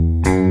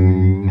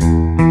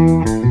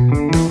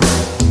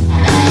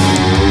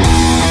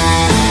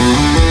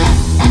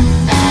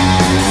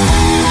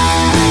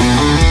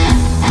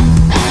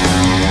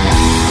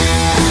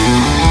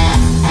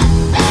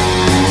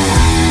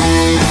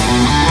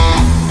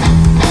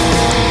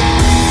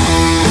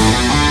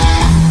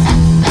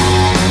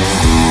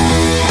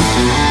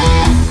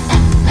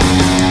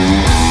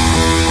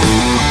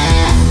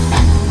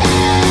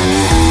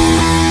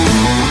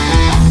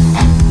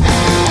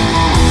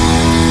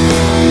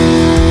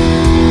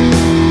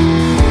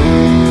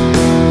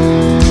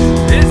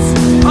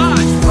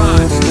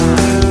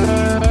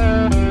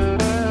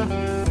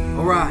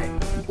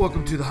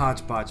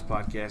Hodgepodge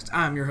Podcast.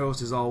 I'm your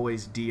host, as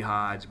always, D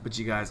Hodge, but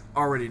you guys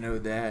already know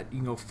that. You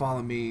can go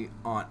follow me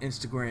on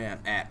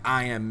Instagram at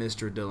I am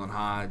Mr. Dylan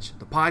Hodge.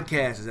 The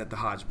podcast is at the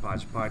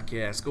Hodgepodge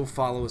Podcast. Go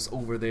follow us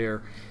over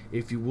there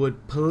if you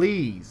would,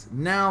 please.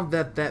 Now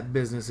that that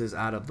business is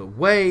out of the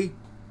way,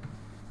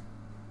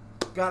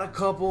 got a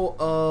couple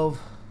of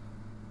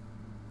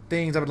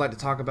things I would like to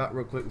talk about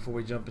real quick before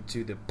we jump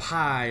into the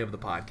pie of the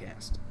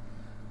podcast.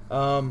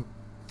 I'm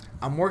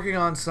working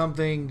on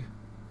something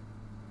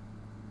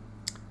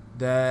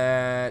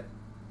that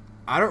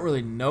I don't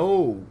really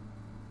know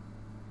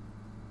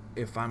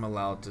if I'm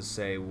allowed to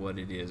say what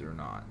it is or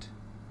not.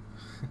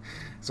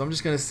 So I'm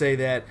just going to say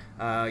that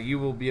you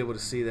will be able to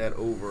see that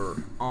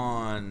over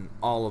on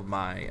all of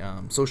my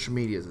social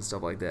medias and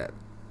stuff like that.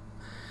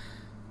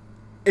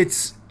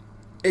 It's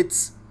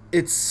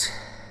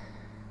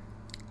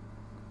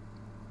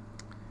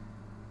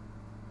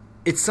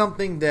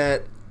something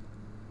that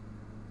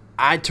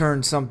I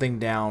turned something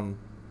down.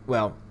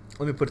 Well,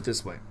 let me put it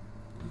this way.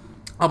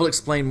 I will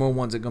explain more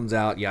once it comes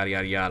out, yada,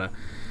 yada, yada.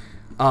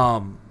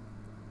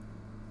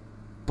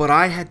 But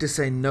I had to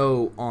say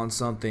no on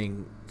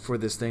something for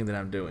this thing that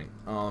I'm doing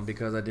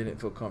because I didn't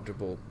feel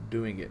comfortable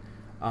doing it.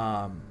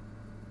 But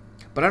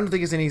I don't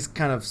think it's any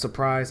kind of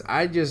surprise.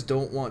 I just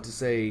don't want to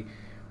say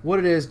what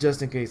it is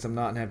just in case I'm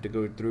not have to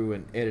go through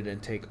and edit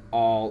and take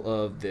all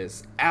of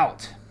this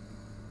out.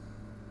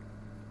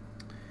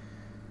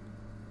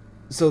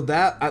 So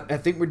that I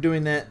think we're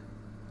doing that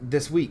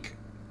this week.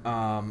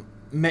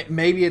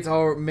 Maybe it's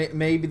all.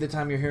 Maybe the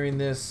time you're hearing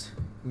this,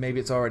 maybe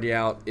it's already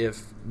out.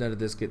 If none of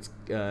this gets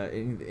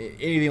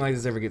anything like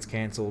this ever gets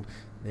canceled,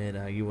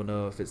 then you will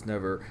know if it's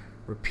never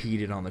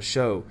repeated on the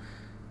show.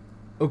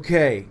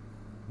 Okay,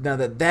 now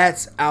that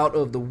that's out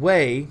of the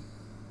way,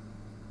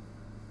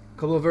 a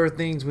couple of other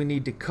things we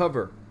need to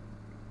cover.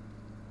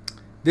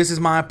 This is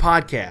my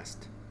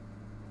podcast.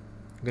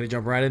 I'm gonna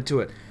jump right into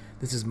it.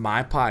 This is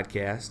my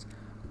podcast.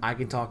 I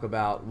can talk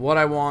about what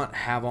I want,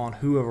 have on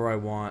whoever I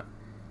want,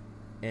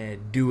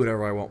 and do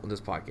whatever I want with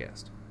this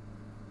podcast.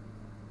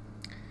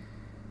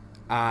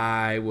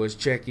 I was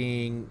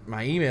checking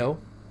my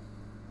email,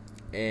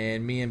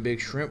 and me and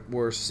Big Shrimp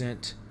were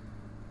sent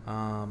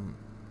a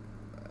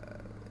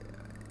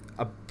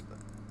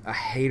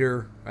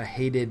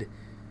hated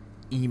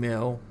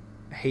email,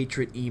 a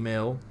hatred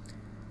email,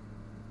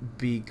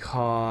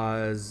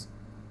 because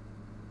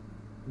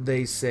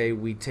they say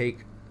we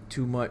take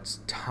too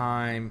much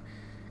time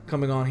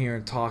coming on here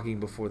and talking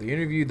before the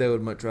interview. They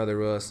would much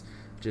rather us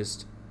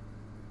just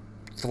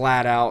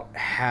flat out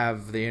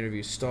have the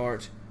interview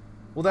start.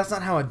 Well, that's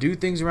not how I do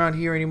things around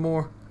here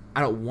anymore. I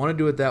don't want to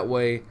do it that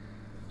way.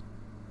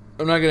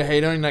 I'm not going to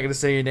hate on you. I'm not going to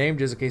say your name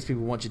just in case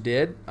people want you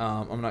dead.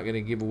 I'm not going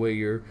to give away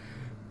your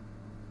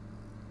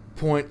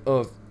point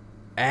of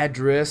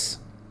address.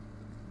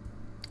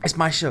 It's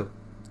my show.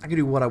 I can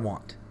do what I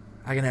want.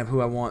 I can have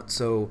who I want.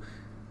 So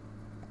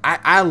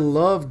I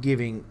love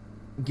giving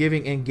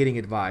and getting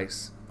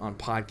advice on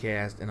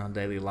podcast and on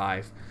daily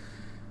life.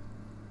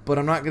 But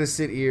I'm not going to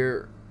sit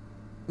here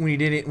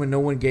when no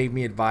one gave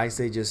me advice.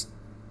 They just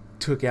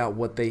took out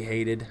what they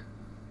hated.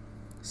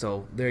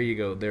 So there you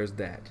go. There's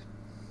that.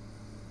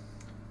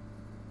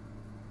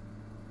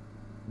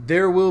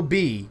 There will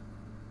be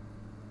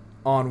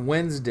on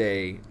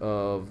Wednesday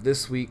of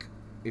this week,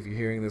 if you're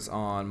hearing this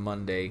on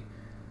Monday,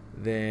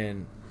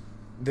 then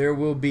there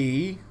will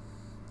be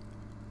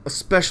a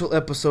special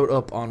episode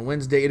up on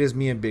Wednesday. It is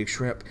me and Big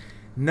Shrimp.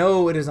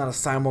 No, it is not a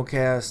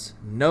simulcast.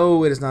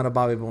 No, it is not a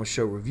Bobby Bones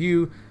Show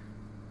review.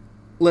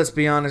 Let's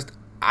be honest.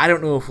 I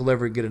don't know if we'll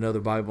ever get another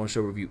Bobby Bones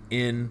Show review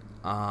in.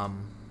 I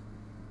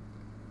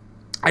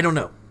don't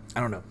know.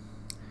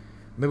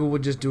 Maybe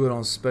we'll just do it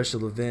on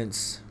special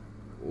events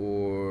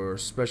or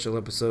special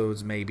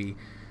episodes, maybe.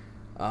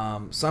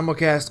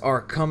 Simulcasts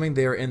are coming.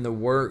 They're in the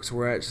works.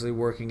 We're actually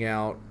working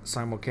out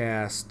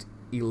simulcast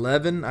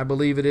 11, I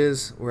believe it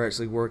is. We're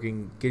actually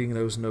getting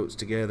those notes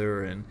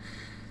together and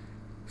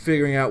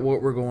figuring out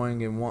what we're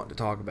going and want to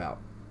talk about.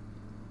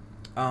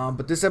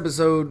 But this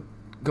episode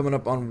coming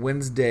up on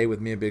Wednesday with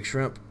me and Big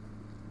Shrimp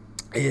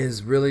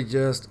is really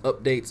just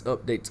updates.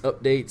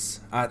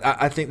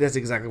 I think that's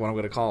exactly what I'm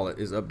going to call it,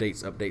 is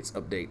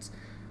updates.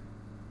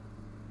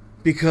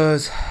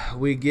 Because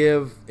we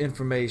give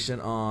information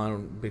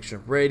on Big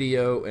Shrimp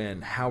Radio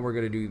and how we're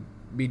going to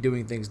be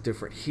doing things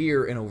different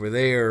here and over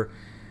there,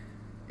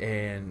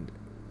 and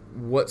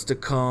what's to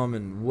come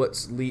and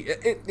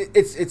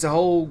it's a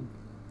whole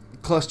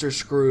cluster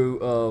screw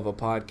of a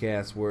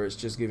podcast where it's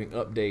just giving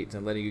updates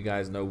and letting you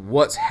guys know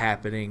what's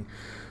happening,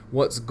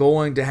 what's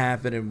going to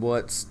happen, and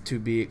what's to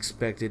be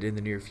expected in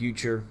the near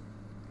future.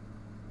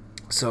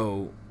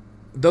 So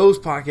those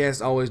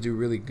podcasts always do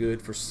really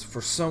good. For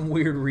some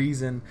weird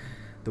reason,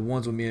 the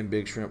ones with me and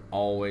Big Shrimp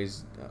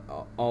always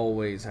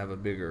have a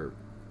bigger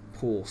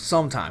pull.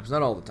 Sometimes,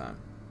 not all the time.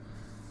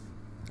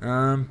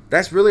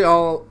 That's really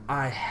all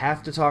I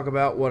have to talk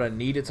about. What I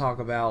need to talk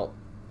about,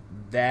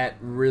 that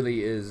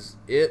really is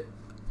it.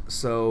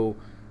 So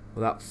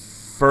without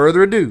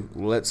further ado,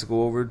 let's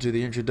go over to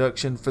the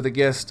introduction for the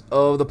guest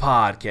of the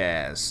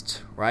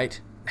podcast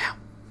right now.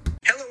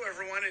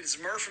 it's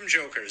Murr from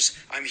Jokers.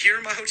 I'm here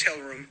in my hotel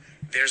room.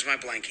 There's my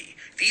blankie.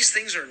 These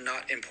things are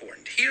not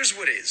important. Here's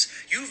what is.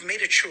 You've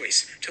made a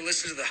choice to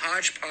listen to the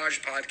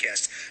Hodgepodge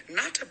podcast.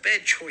 Not a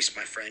bad choice,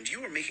 my friend.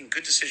 You are making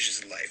good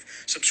decisions in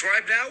life.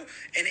 Subscribe now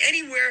and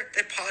anywhere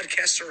that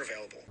podcasts are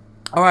available.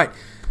 All right.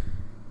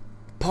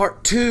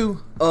 Part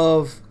 2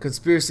 of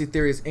Conspiracy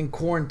Theories in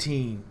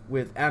Quarantine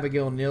with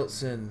Abigail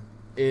Neilson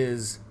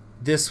is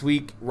this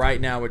week. Right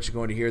now, what you're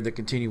going to hear, the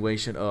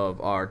continuation of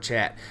our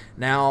chat.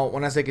 Now,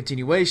 when I say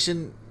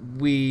continuation,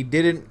 we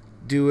didn't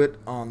do it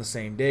on the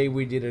same day.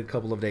 We did it a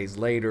couple of days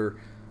later,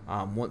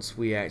 once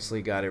we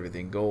actually got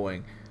everything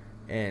going.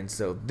 And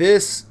so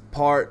this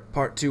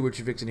part 2, which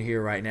you're fixing to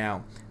hear right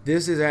now,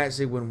 this is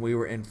actually when we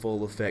were in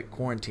full effect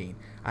quarantine.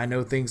 I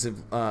know things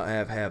have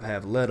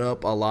let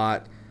up a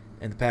lot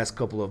in the past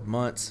couple of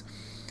months,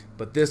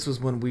 but this was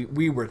when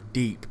we were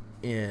deep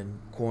in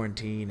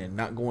quarantine and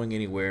not going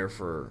anywhere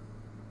for,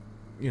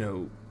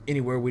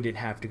 anywhere we didn't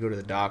have to go to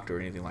the doctor or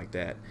anything like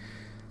that.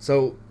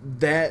 So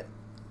that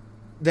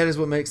is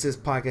what makes this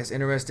podcast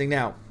interesting.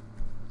 Now,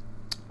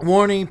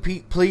 warning,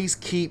 please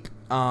keep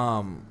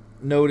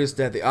notice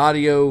that the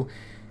audio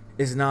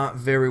is not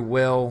very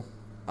well.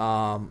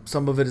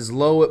 Some of it is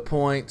low at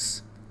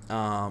points.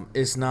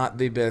 It's not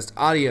the best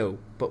audio,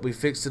 but we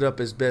fixed it up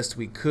as best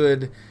we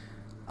could.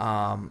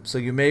 So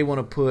you may want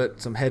to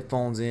put some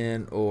headphones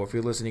in, or if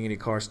you're listening in your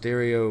car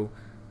stereo,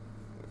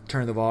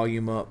 turn the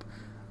volume up.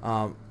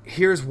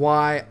 Here's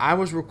why. I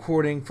was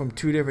recording from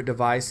 2 different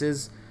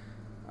devices,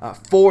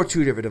 for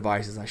 2 different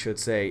devices, I should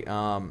say,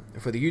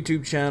 for the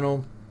YouTube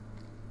channel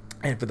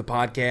and for the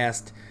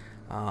podcast.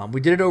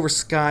 We did it over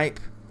Skype,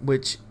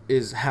 which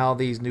is how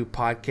these new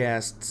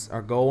podcasts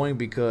are going,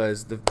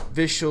 because the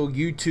official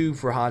YouTube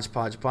for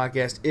Hodgepodge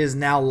Podcast is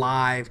now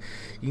live.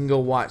 You can go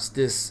watch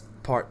this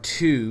part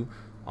 2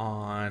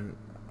 on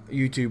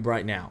YouTube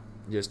right now.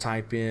 Just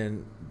type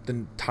in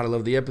the title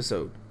of the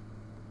episode,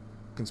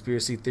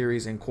 Conspiracy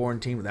Theories in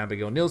Quarantine with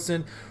Abigail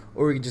Neilson,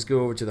 or you can just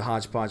go over to the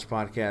Hodgepodge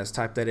Podcast,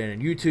 type that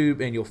in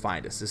YouTube, and you'll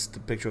find us. This is the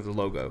picture of the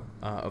logo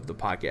of the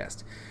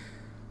podcast.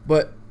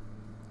 But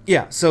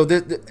yeah, so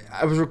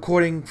I was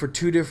recording for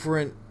 2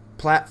 different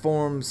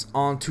platforms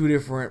on 2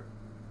 different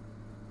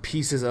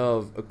pieces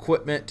of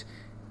equipment,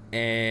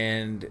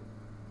 and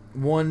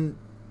one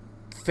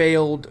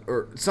failed,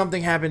 or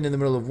something happened in the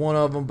middle of one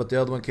of them, but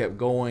the other one kept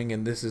going,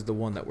 and this is the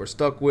one that we're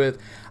stuck with.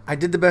 I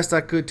did the best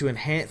I could to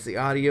enhance the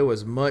audio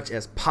as much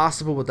as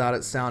possible without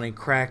it sounding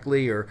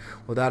crackly, or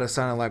without it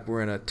sounding like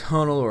we're in a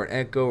tunnel or an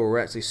echo, or we're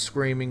actually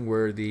screaming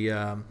where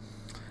the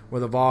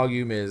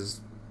volume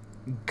is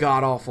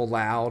god awful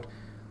loud.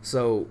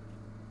 So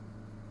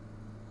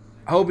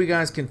I hope you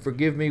guys can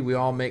forgive me. We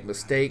all make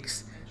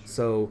mistakes.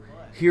 So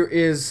here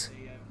is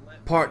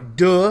part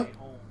 2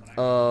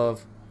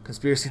 of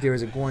Conspiracy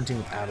Theories in Quarantine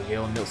with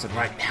Abigail Neilson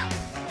right now. It's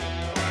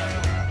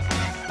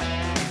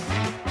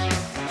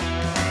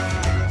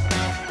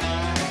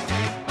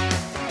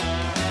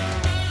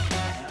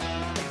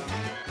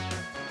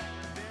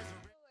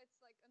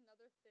like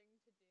another thing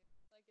to do.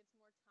 Like it's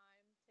more time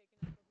taken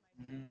up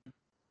with my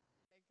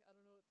like I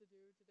don't know what to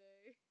do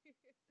today.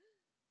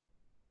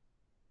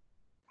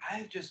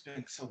 I've just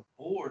been so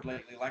bored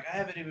lately. Like, I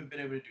haven't even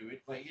been able to do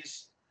it. Like,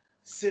 just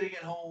sitting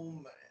at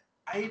home.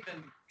 I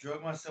even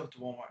drug myself to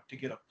Walmart to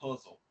get a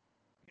puzzle.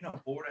 You know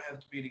how bored I have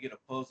to be to get a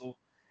puzzle?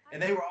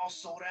 And they were all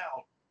sold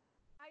out.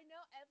 I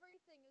know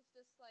everything is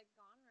just like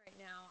gone right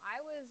now.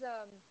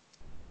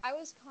 I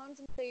was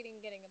contemplating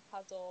getting a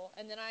puzzle,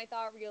 and then I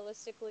thought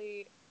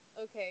realistically,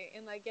 okay,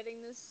 am I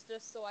getting this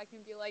just so I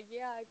can be like,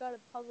 yeah, I got a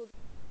puzzle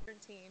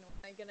quarantine, or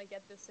am I gonna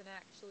get this and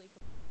actually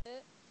complete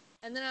it?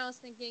 And then I was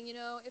thinking,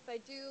 if I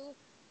do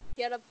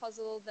get a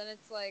puzzle, then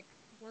it's like,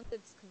 once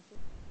it's complete.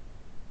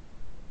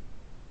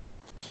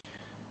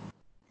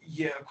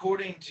 Yeah,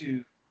 according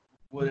to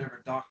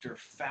whatever Dr.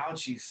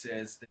 Fauci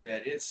says,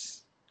 that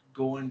it's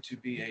going to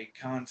be a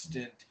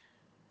constant,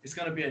 it's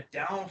going to be a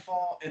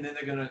downfall, and then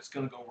it's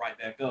going to go right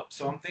back up.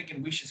 So I'm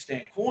thinking we should stay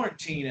in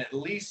quarantine at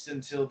least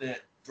until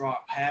that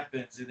drop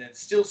happens, and then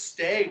still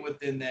stay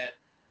within that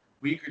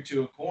week or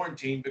 2 of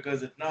quarantine,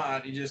 because if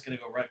not, you're just going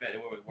to go right back to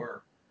where we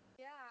were.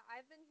 Yeah,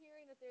 I've been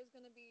hearing that there's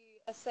going to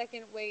be a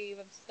second wave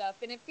of stuff,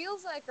 and it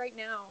feels like right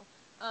now,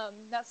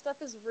 that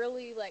stuff is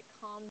really like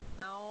calmed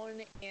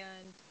down,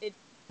 and it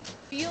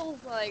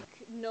feels like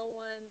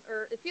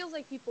it feels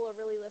like people are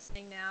really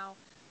listening now,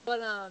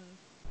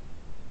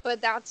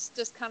 but that's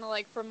just kind of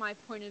like from my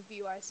point of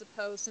view, I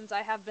suppose, since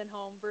I have been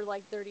home for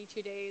like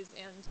 32 days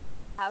and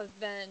have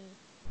been,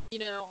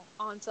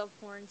 on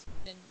self-quarantine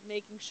and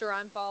making sure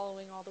I'm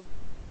following all the,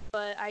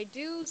 but I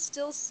do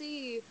still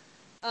see,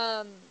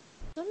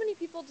 so many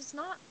people just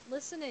not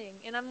listening,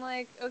 and I'm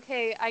like,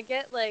 okay, I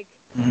get like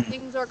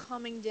things are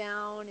calming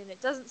down and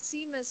it doesn't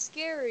seem as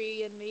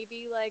scary, and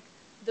maybe like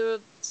the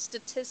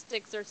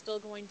statistics are still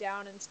going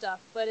down and stuff,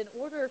 but in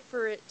order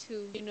for it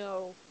to,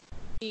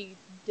 be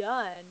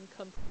done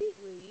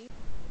completely,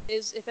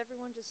 is if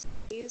everyone just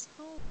stays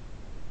home.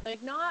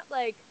 Like, not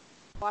like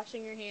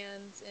washing your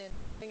hands and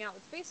hang out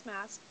with face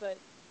masks, but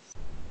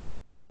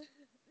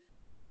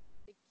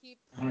keep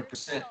 100%.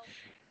 yourself,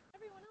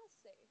 everyone else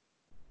safe.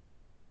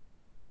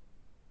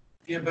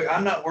 Yeah, but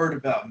I'm not worried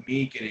about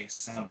me getting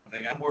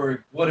something. I'm worried,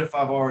 what if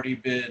I've already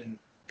been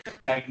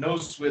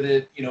diagnosed with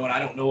it, and I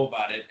don't know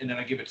about it, and then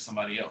I give it to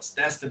somebody else?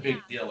 That's the Yeah,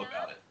 big deal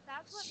about it.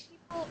 that's what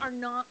people are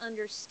not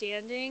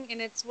understanding,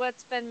 and it's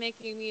what's been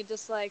making me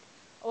just like,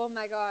 oh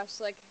my gosh,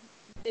 like,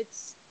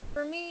 it's,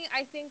 for me,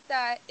 I think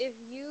that if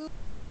you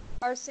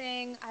are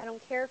saying, I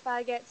don't care if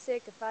I get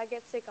sick,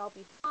 I'll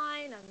be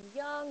fine, I'm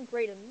young,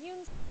 great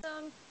immune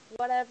system,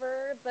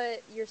 whatever,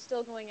 but you're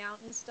still going out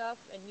and stuff,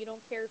 and you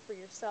don't care for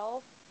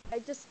yourself, I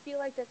just feel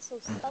like that's so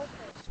selfish.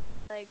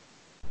 Like,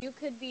 you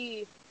could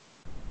be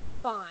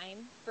fine,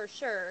 for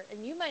sure,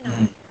 and you might not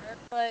care,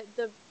 but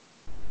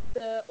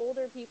the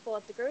older people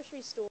at the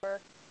grocery store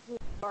who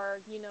are,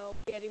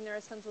 getting their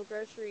essential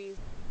groceries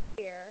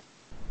here,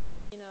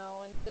 and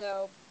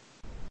so,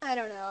 I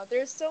don't know.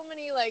 There's so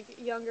many, like,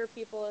 younger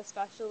people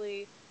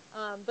especially,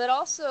 but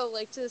also,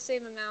 like, to the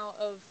same amount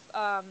of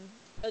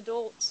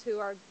adults who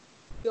are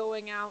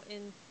going out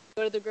and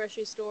go to the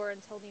grocery store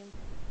and tell me,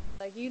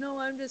 like,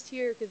 I'm just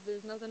here because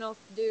there's nothing else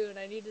to do and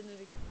I needed an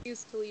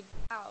excuse to leave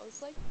the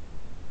house. Like,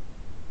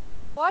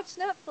 watch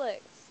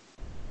Netflix.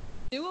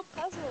 Do a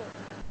puzzle.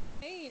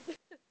 Paint.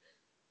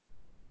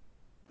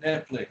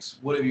 Netflix,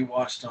 what have you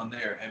watched on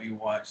there? Have you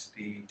watched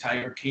the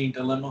Tiger King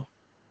dilemma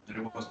that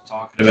I was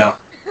talking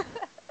about?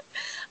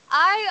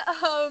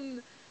 I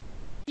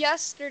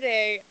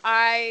yesterday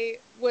I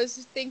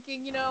was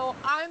thinking,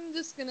 I'm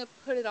just gonna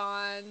put it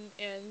on,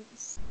 and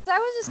I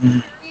was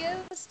just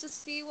curious to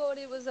see what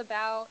it was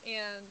about,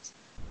 and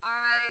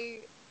I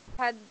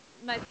had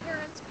my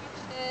parents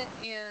watched it,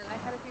 and I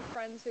had a few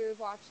friends who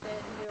watched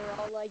it, and they were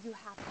all like, "You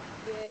have to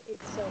see it.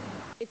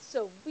 It's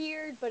so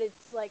weird, but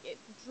it's like it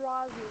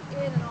draws you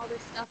in and all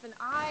this stuff." And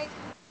I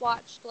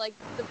watched like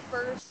the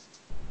first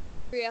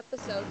 3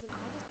 episodes, and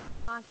I just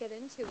did not get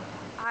into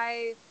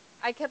it.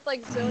 I kept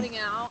like zoning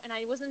out, and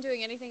I wasn't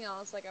doing anything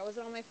else. Like, I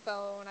wasn't on my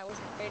phone, I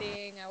wasn't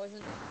writing, I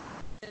wasn't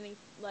doing any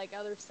like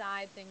other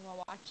side thing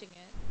while watching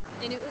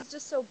it, and it was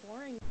just so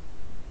boring.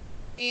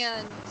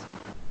 And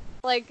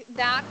like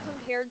that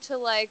compared to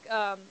like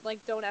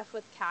Don't F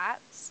with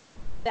Cats,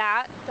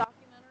 that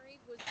documentary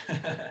was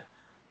just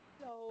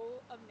so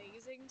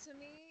amazing to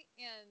me,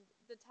 and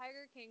the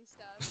Tiger King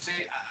stuff.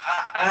 See,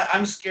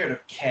 I'm scared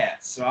of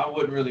cats, so I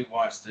wouldn't really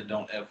watch the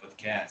Don't F with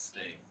Cats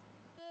thing.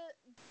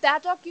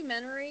 That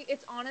documentary,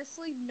 it's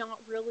honestly not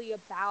really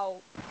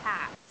about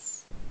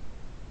cats.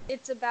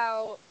 It's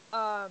about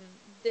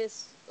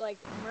this like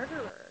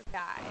murderer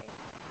guy.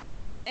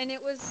 And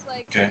it was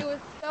like, Okay. it was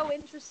so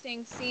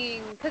interesting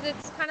seeing, because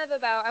it's kind of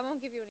about, I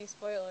won't give you any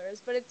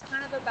spoilers, but it's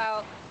kind of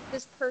about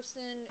this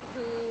person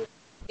who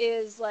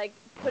is like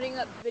putting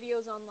up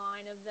videos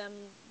online of them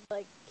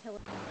like killing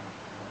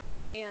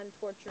and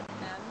torturing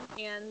them,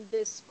 and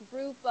this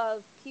group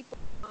of people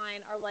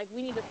online are like,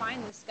 we need to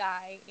find this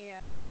guy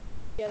and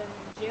get him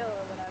in jail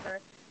or whatever.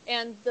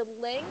 And the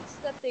lengths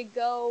that they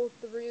go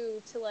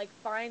through to like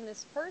find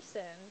this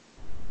person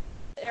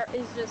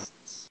is just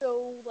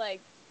so like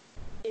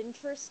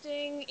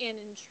interesting and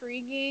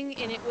intriguing,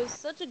 and it was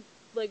such a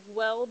like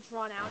well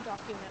drawn out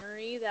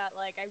documentary that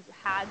like I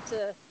had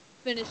to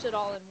finish it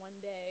all in one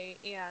day,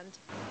 and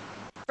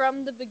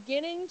from the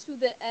beginning to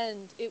the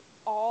end it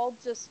all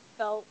just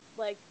felt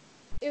like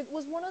it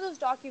was one of those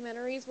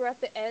documentaries where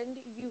at the end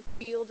you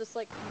feel just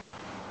like,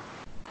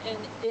 and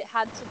it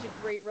had such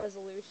a great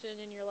resolution,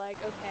 and you're like,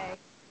 okay,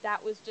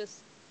 that was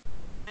just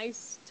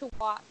nice to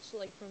watch,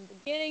 like from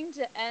beginning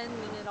to end,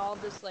 and it all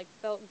just like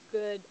felt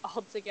good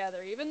all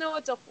together, even though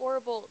it's a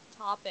horrible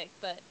topic.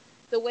 But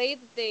the way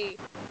that they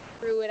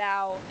threw it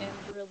out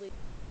and really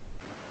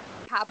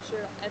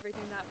captured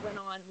everything that went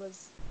on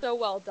was so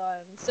well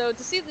done. So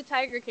to see the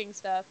Tiger King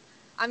stuff,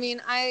 I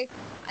mean,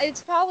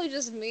 it's probably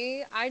just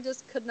me, I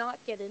just could not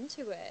get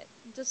into it.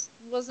 Just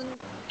wasn't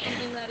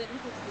something that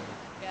interested me,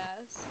 I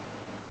guess.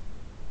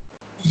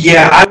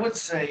 Yeah, I would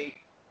say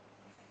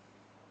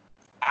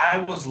I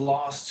was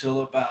lost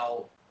till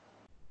about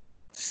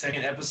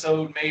second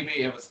episode,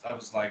 maybe. I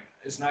was like,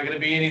 it's not gonna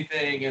be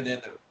anything, and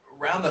then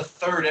around the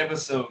third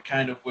episode,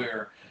 kind of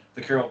where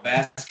the Carol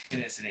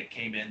Baskin incident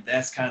came in,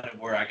 that's kind of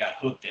where I got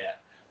hooked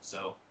at.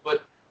 So,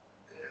 but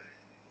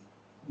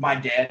my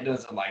dad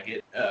doesn't like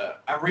it.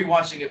 I'm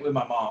rewatching it with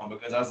my mom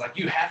because I was like,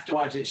 you have to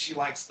watch it. She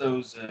likes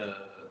those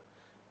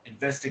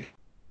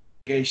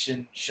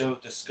investigation show,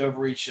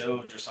 discovery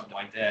shows, or something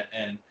like that,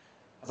 and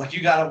I was like,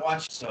 you gotta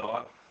watch it. So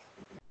I'm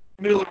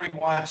middle of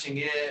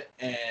rewatching it,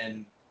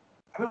 and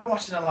I've been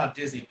watching a lot of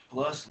Disney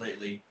Plus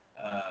lately.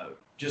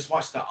 Just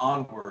watched the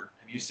Onward.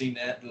 Have you seen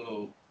that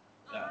little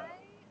uh, I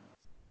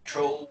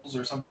trolls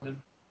or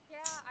something? Yeah,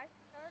 I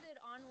started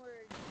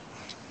Onward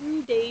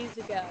 2 days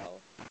ago,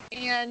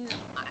 and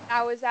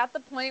I was at the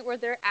point where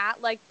they're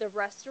at like the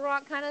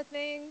restaurant kind of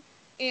thing,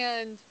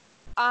 and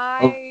Oh,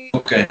 I,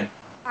 okay.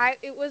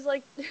 it was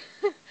like,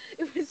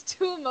 it was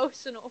too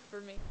emotional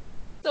for me,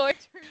 so I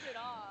turned it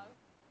off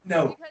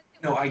No, because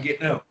no, I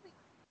get no.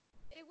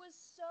 it was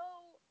so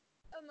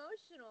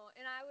emotional,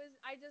 and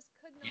I just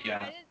could not.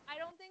 Yeah. I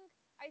don't think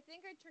I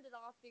think I turned it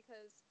off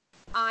because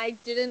I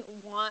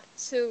didn't want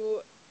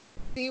to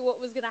see what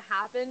was gonna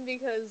happen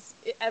because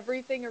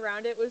everything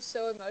around it was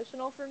so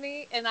emotional for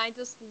me, and I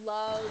just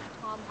love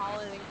Tom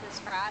Holland and Chris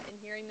Pratt, and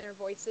hearing their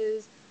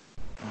voices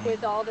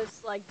with all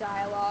this like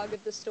dialogue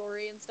of the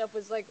story and stuff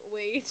was like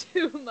way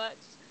too much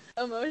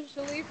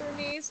emotionally for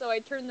me, so I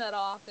turned that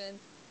off and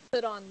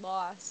put on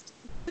Lost.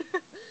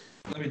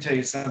 Let me tell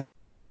you something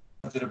about that.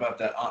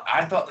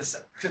 I thought this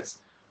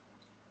because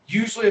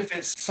usually if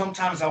it's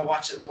sometimes I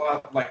watch it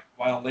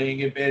while laying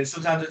in bed.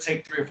 Sometimes it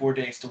takes 3 or 4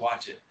 days to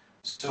watch it.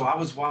 So I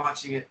was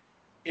watching it.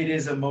 It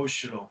is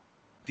emotional.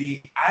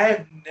 I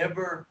have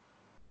never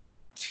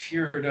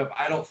teared up.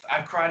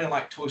 I've cried in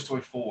like Toy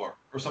Story 4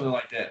 or something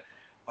like that.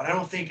 But I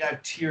don't think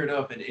I've teared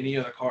up in any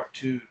other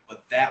cartoon.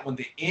 But that one,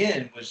 the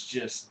end was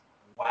just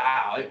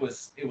wow. It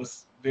was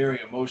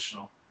very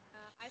emotional.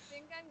 I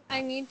think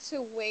I need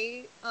to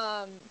wait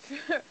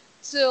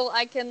till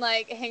I can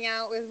like hang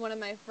out with one of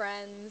my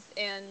friends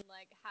and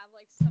like have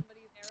like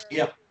somebody there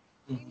Yep. to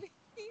see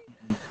me.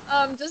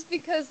 Just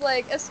because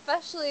like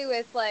especially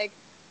with like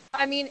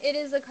I mean it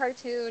is a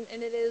cartoon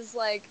and it is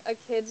like a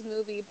kids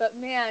movie, but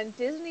man,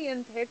 Disney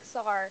and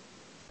Pixar,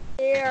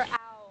 they're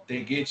out.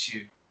 They get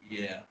you.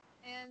 Yeah.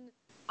 And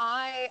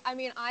I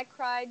mean I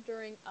cried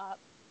during Up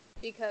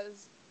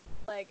because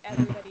like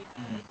everybody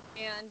does.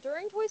 And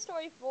during Toy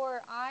Story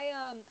 4,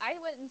 I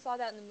went and saw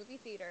that in the movie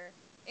theater,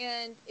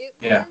 and it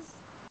Yeah. was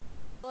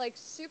like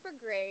super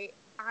great.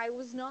 I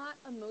was not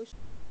emotional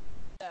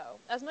though,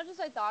 as much as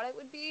I thought it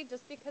would be,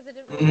 just because it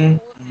didn't really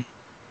hold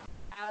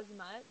as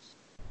much.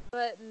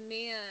 But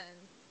man,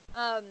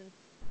 um,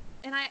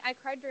 and I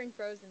cried during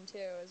Frozen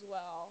too as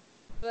well.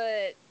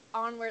 But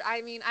onward,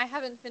 I mean, I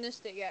haven't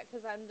finished it yet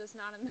because I'm just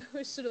not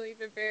emotionally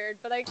prepared.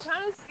 But I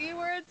kind of see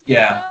where it's gonna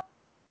Yeah. go,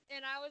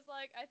 and I was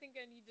like, I think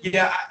I need to.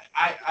 Yeah,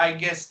 I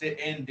guess the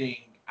ending.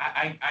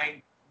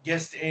 I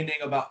guessed the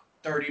ending about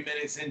 30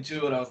 minutes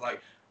into it. I was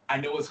like, I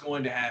know what's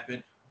going to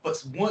happen.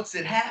 But once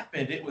it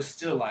happened, it was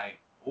still like,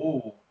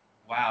 oh,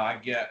 wow. I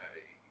get.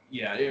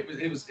 Yeah, it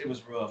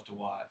was rough to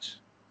watch.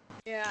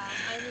 Yeah,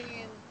 I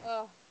mean,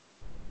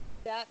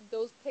 that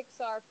those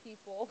Pixar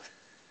people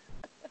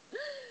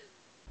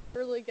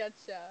really get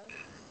ya.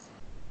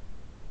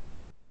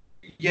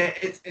 Yeah,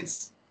 it's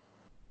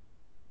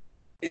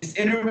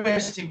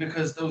interesting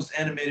because those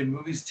animated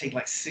movies take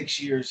like 6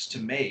 years to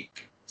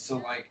make. So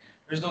like,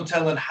 there's no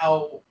telling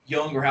how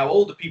young or how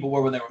old the people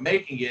were when they were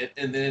making it,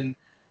 and then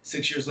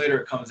 6 years later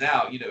it comes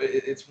out.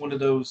 It's one of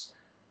those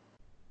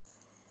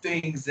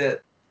things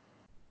that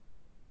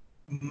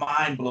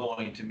mind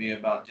blowing to me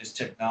about just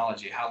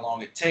technology, how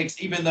long it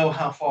takes, even though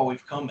how far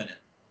we've come in it.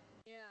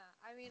 Yeah,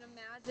 I mean,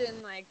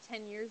 imagine like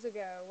 10 years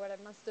ago what it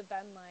must have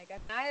been like. I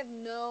mean, I have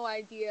no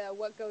idea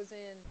what goes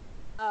in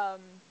um,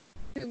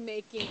 to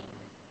making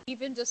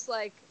even just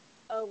like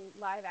a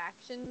live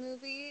action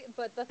movie,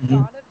 but the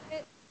Mm-hmm. thought of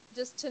it,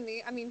 just to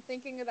me, I mean,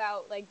 thinking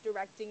about like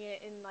directing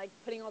it and like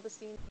putting all the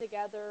scenes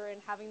together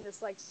and having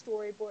this like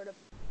storyboard of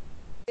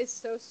is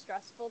so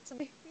stressful to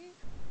me.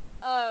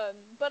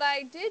 But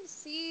I did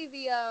see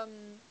the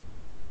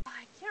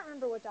I can't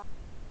remember what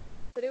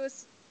but it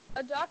was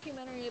a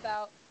documentary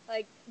about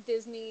like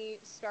Disney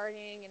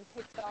starting and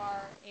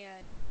Pixar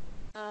and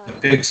The um,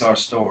 Pixar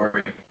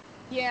story.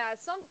 yeah,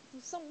 some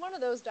one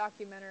of those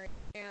documentaries,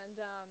 and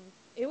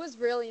it was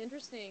really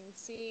interesting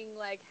seeing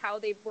like how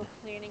they were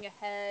planning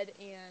ahead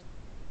and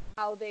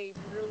how they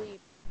really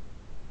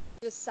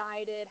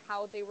decided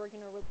how they were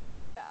gonna release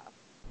stuff.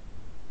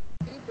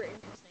 Super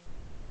interesting.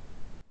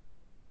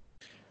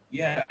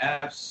 Yeah,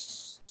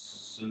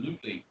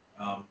 absolutely.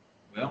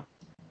 Well,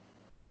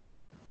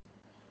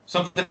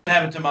 something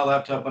happened to my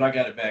laptop, but I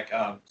got it back.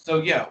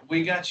 So yeah,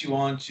 we got you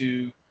on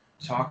to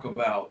talk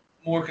about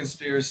more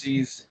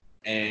conspiracies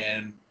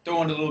and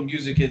throw in a little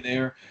music in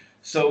there.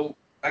 So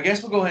I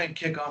guess we'll go ahead and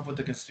kick off with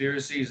the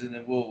conspiracies, and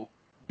then we'll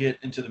get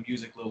into the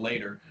music a little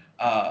later.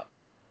 Uh,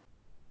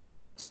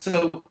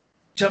 so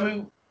tell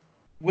me,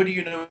 what do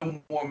you know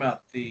more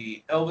about,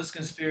 the Elvis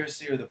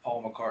conspiracy or the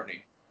Paul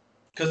McCartney?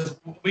 Because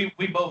we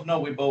both know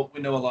we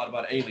know a lot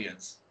about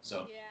aliens.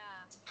 So Yeah.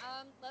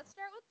 Let's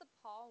start with the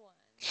Paul one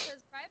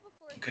because right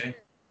before okay.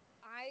 here,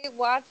 I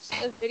watched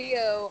a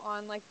video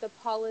on like the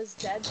Paul is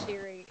dead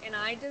theory, and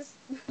I just,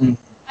 Mm.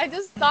 I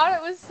just thought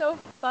it was so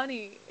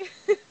funny.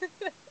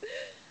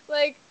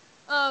 Like,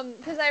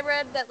 because I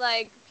read that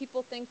like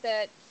people think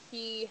that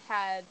he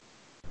had,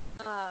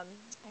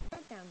 I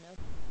wrote down notes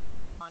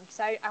on because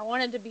I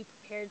wanted to be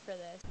prepared for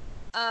this.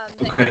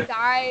 That he Okay.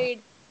 died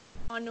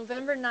on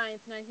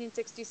November 9th,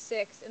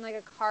 1966, in like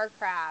a car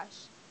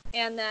crash,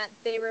 and that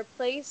they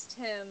replaced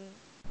him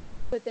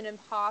with an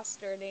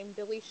imposter named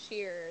Billy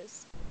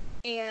Shears.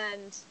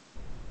 And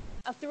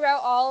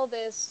throughout all of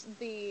this,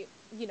 the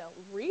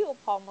real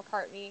Paul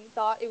McCartney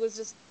thought it was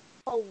just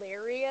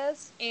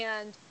hilarious,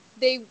 and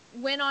they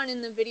went on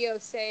in the video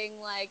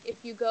saying like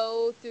if you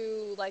go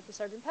through like the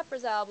Sgt.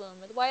 Pepper's album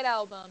or the White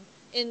Album,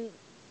 and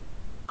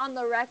on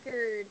the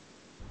record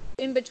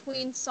in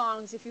between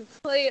songs, if you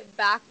play it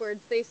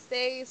backwards, they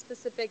say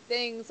specific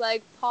things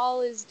like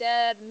Paul is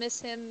dead,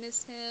 miss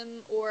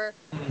him, or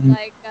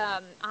like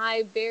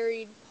I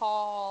buried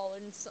Paul,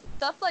 and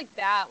stuff like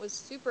that was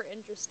super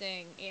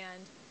interesting.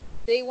 And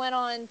they went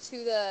on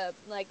to the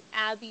like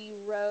Abbey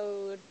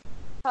Road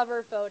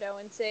cover photo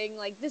and saying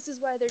like, this is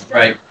why they're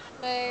dressed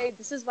this way,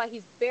 this is why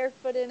he's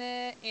barefoot in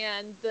it,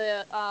 and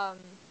the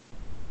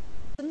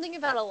something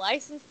about a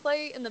license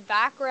plate in the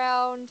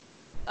background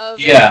of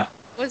it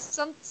was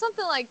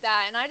something like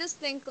that. And I just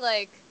think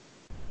like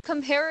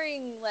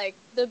comparing like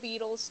the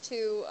Beatles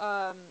to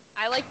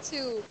I like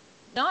to,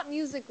 not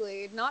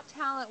musically, not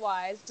talent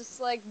wise, just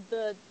like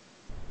the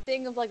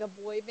thing of like a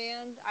boy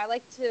band, I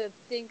like to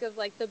think of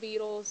like the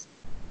Beatles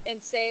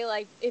and say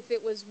like if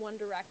it was One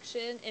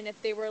Direction and if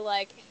they were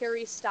like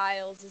Harry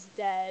Styles is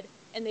dead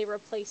and they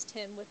replaced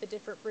him with a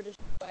different British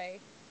boy,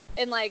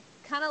 and like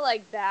kind of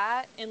like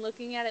that, and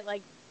looking at it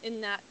like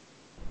in that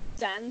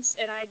sense.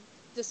 And I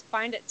just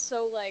find it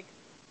so like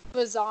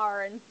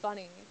bizarre and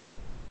funny.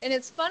 And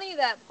it's funny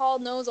that Paul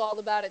knows all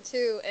about it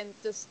too and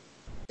just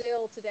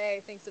still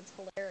today thinks it's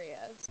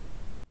hilarious.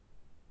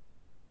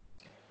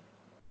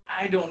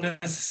 I don't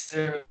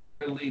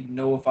necessarily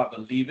know if I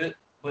believe it,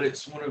 but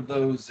it's one of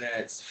those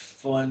that's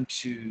fun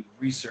to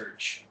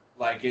research.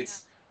 Like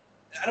it's,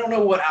 I don't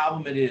know what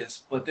album it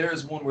is, but there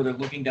is one where they're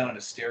looking down at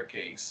a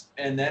staircase,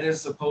 and that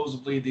is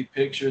supposedly the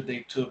picture they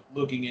took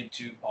looking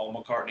into Paul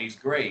McCartney's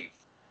grave.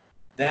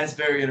 That's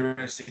very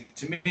interesting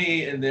to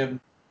me. And then,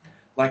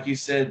 like you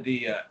said,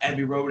 the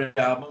Abbey Road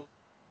album,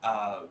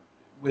 uh,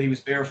 when he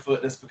was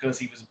barefoot, that's because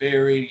he was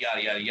buried,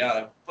 yada yada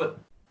yada. But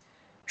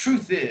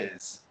truth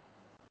is,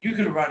 you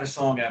could write a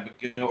song,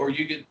 Abigail, or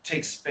you could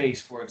take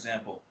Space, for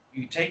example.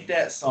 You take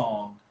that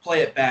song,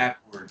 play it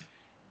backward,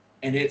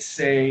 and it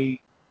say,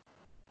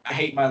 I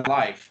hate my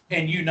life,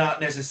 and you not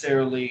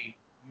necessarily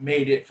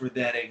made it for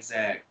that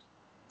exact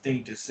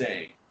thing to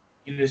say.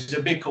 You know, it's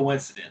a big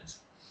coincidence.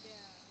 Yeah.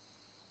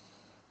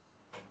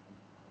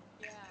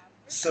 Yeah,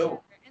 for sure.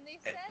 So, And they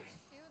said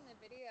too in the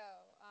video,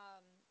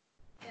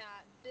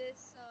 that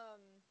this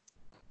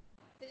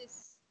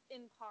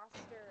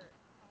imposter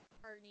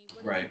Arnie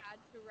would have right. had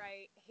to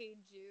write "Hey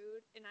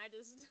Jude," and I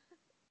just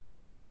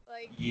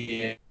like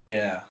Yeah.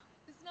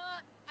 it's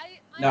not. I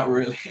Not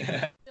really.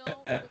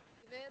 don't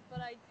believe it,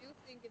 but I do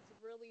think it's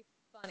really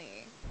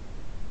funny.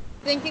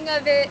 Thinking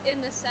of it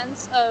in the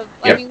sense of,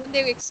 I Yep. mean, when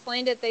they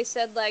explained it, they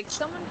said like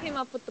someone came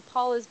up with the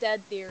Paul is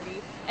dead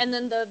theory, and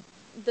then the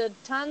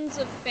tons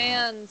of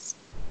fans,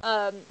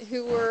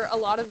 who were a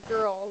lot of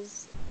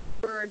girls,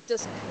 were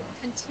just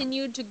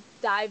continued to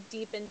dive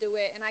deep into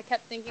it, and I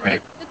kept thinking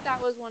like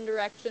that was One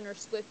Direction or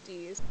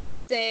Swifties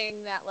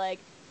saying that like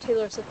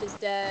Taylor Swift is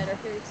dead or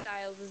Harry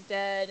Styles is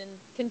dead, and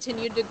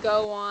continued to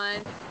go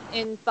on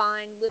and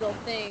find little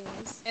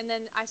things. And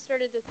then I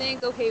started to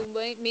think, okay,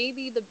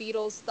 maybe the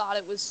Beatles thought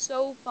it was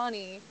so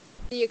funny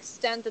the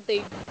extent that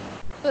they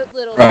put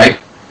little things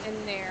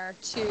in there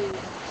to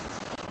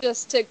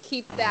just to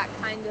keep that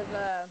kind of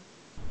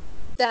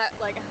that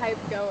like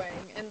hype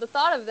going. And the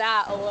thought of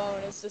that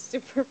alone is just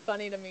super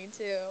funny to me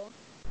too.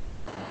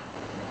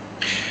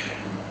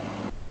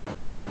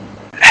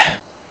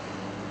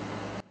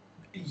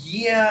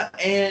 Yeah,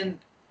 and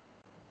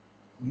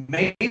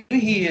maybe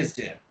he is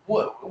dead.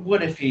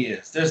 What if he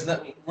is? There's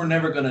not. We're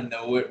never gonna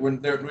know it.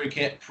 We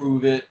can't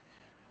prove it.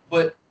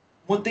 But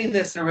one thing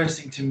that's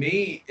interesting to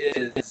me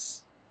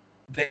is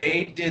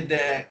they did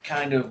that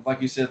kind of,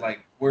 like you said,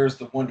 like where's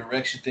the One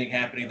Direction thing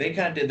happening? They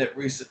kind of did that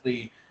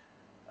recently,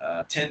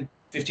 10,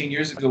 15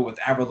 years ago with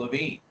Avril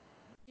Lavigne,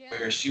 Yeah.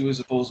 where she was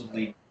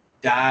supposedly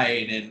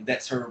died, and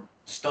that's her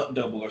stunt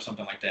double or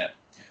something like that.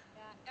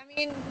 Yeah, I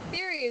mean, the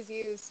theory is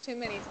used too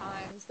many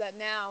times that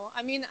now,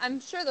 I mean,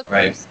 I'm sure the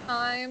Right. first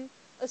time,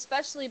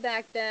 especially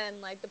back then,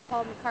 like the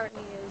Paul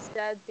McCartney is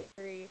dead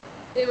theory,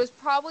 it was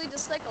probably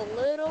just like a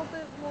little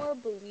bit more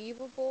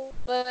believable.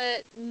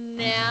 But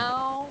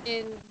now,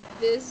 in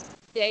this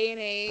day and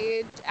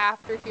age,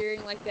 after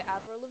hearing like the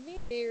Avril Lavigne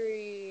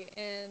theory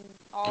and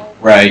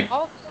Right.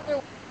 all the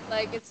other,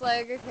 like, it's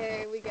like,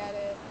 okay, we get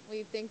it.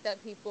 We think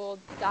that people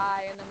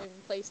die and then we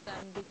replace them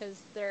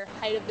because their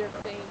height of their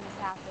fame has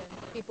happened.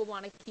 People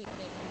want to keep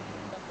making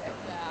stuff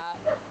like that.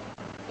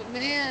 But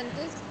man,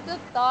 just the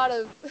thought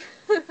of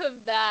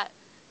of that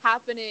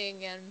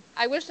happening, and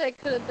I wish I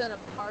could have been a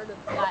part of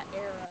that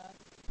era.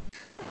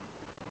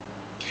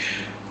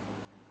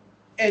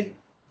 And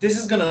this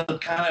is gonna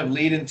kind of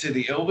lead into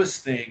the Elvis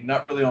thing,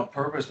 not really on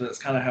purpose, but that's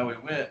kind of how we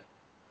went.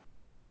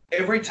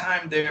 Every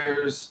time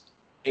there's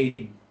a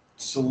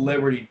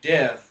celebrity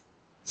death,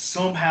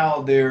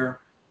 somehow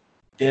their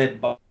dead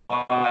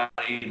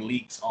body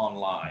leaks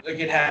online. Like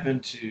it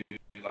happened to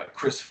like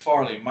Chris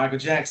Farley, Michael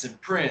Jackson,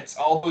 Prince,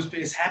 all those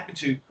things happened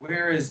to.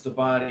 Where is the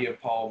body of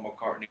Paul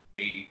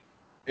McCartney?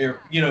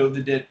 You know,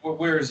 the dead.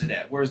 Where is it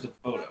at? Where's the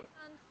photo?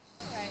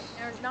 Right,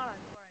 or not on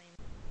tour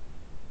anymore.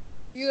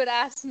 If you had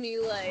asked me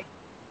like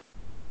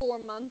 4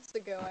 months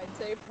ago, I'd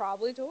say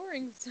probably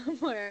touring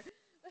somewhere.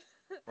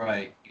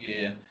 Right.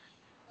 Yeah.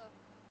 Oh,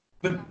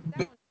 But,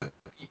 that one.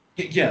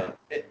 yeah.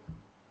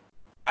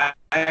 I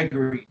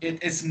agree.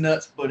 It's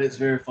nuts, but it's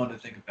very fun to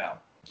think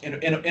about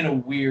in a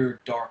weird,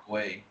 dark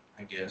way,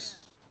 I Yeah. guess.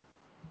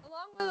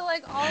 Along with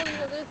like all these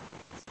other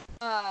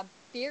uh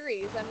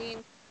theories. I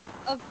mean,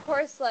 of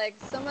course, like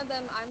some of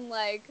them I'm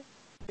like,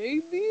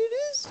 maybe it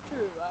is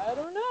true. I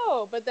don't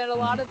know. But then a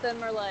lot Mhm. of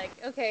them are like,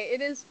 okay,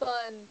 it is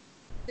fun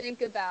to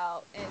think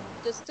about and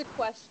just to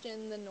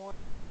question the norm.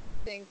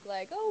 Think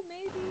like, oh,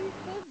 maybe it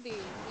could be,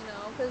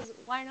 because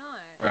why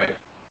not? Right.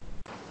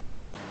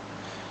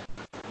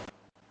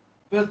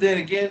 But then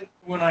again,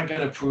 we're not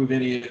going to prove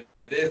any of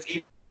this.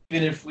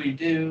 Even if we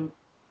do,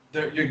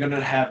 you're going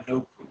to have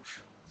no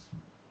proof.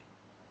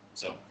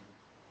 So,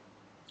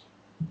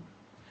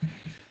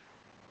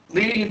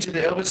 leading into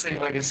the Elvis thing,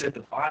 like I said,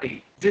 the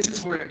body, this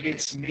is where it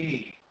gets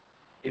me.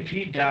 If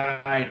he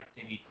died,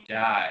 then he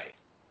died.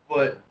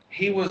 But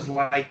he was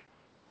like, I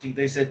think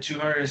they said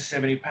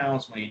 270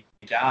 pounds when he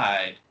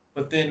died.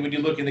 But then when you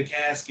look in the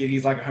casket,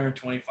 he's like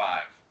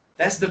 125.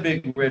 That's the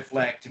big red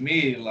flag to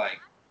me. Like,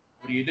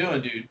 what are That you is,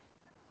 doing, dude?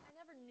 I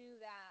never knew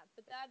that,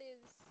 but that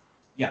is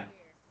Yeah,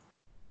 weird.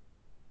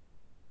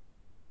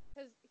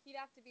 Because he'd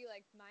have to be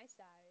like my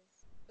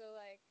size. So,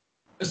 like,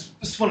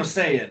 that's what I'm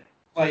saying.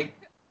 Like,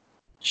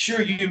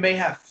 sure, you may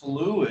have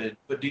fluid,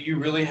 but do you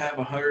really have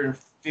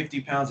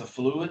 150 pounds of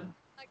fluid?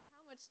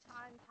 how much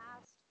time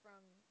passed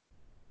from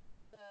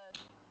the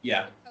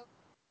Yeah. Dakota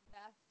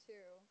death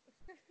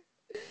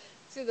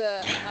to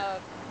the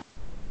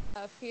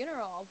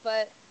funeral?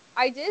 But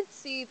I did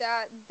see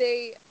that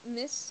they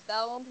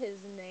misspelled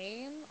his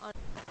name on,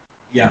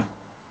 Yeah.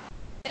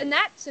 and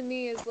that to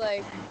me is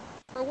like,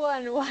 for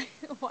one, why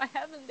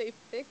haven't they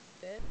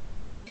fixed it?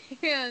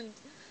 And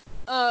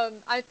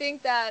I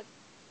think that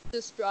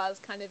just draws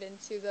kind of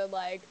into the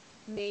like,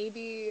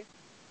 maybe,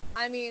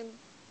 I mean,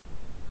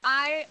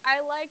 I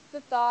like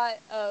the thought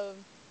of,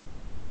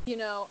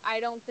 I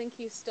don't think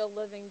he's still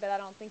living, but I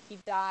don't think he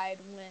died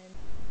when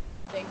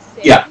they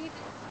say Yeah. he did.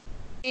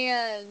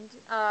 And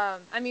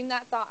I mean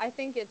that thought, I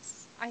think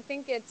it's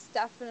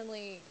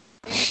definitely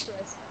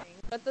interesting.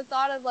 But the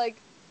thought of like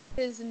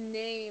his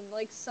name,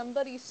 like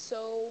somebody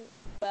so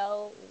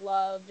well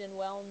loved and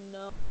well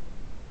known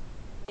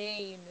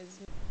name is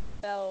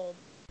spelled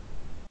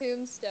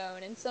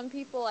Tombstone, and some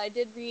people I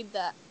did read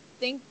that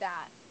think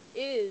that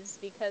is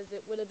because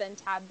it would have been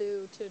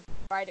taboo to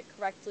write it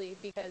correctly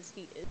because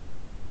he is.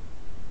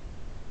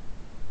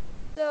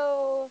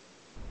 So,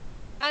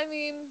 I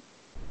mean,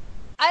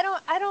 I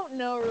don't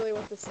know really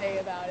what to say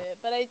about it,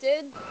 but I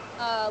did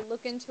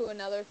look into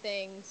another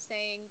thing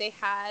saying they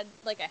had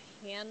like a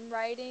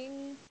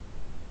handwriting,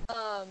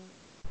 um,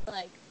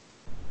 like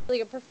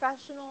a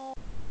professional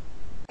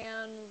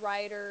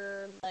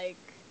handwriter, like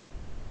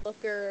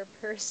looker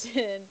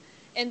person,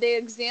 and they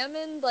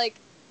examined like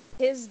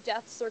his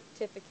death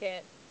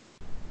certificate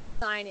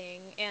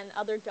signing and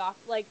other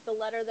like the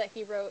letter that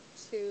he wrote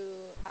to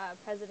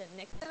President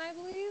Nixon, I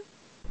believe.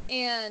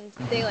 And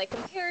they like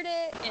compared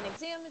it and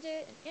examined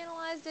it and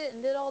analyzed it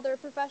and did all their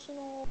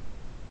professional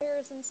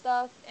comparison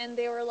stuff. And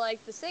they were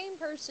like, the same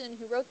person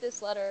who wrote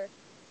this letter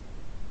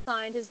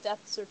signed his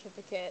death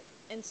certificate,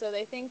 and so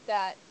they think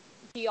that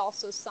he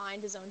also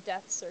signed his own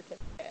death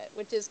certificate,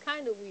 which is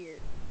kind of weird.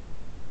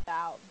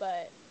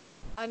 But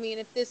I mean,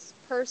 if this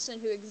person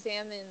who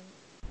examined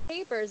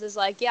papers is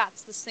like, yeah,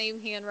 it's the same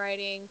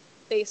handwriting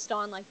based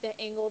on like the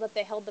angle that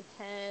they held the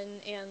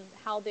pen and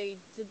how they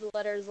did the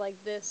letters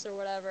like this or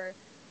whatever,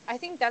 I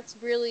think that's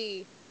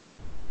really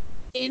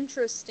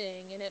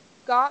interesting. And it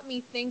got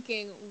me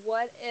thinking,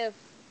 what if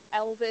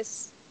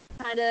Elvis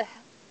kind of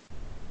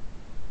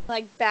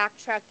like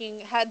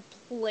backtracking had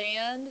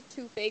planned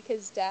to fake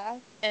his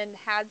death and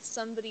had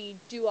somebody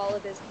do all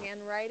of his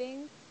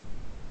handwriting,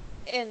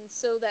 and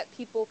so that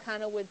people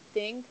kind of would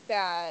think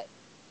that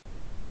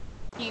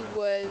he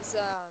was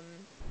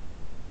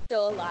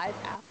still alive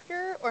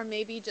after, or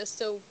maybe just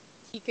so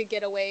he could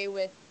get away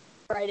with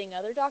writing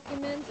other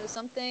documents or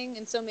something.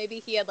 And so maybe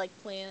he had like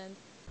planned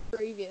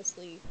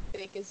previously to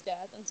fake his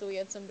death, and so he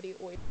had somebody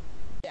always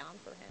down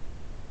for him.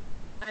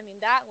 I mean,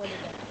 that would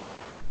have been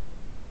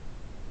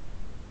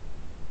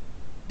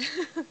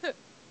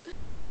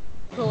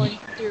going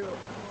through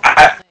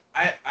I,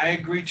 like, I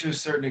agree to a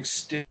certain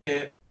extent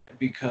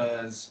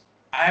because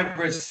I've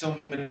read so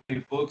many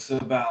books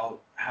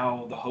about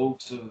how the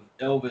hopes of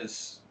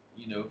Elvis,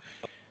 you know,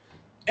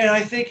 and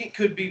I think it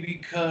could be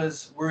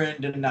because we're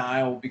in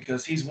denial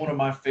because he's one of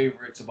my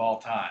favorites of all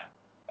time.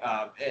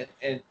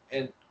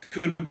 And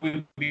could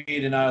we be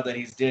in denial that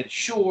he's dead?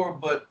 Sure,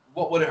 but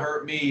what would it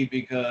hurt me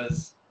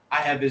because I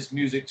have this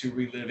music to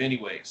relive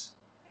anyways.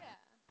 yeah,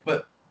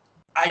 But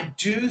I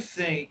do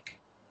think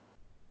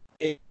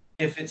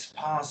if it's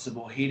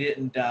possible, he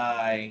didn't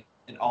die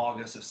in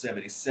August of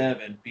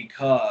 '77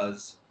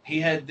 because he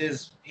had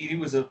this. He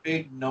was a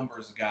big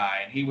numbers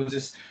guy, and he was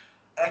this.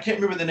 I can't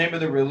remember the name of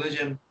the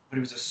religion, but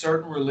it was a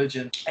certain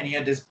religion, and he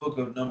had this book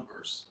of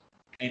numbers,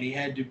 and he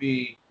had to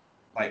be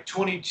like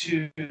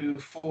 22,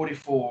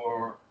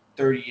 44,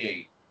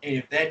 38. And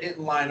if that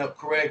didn't line up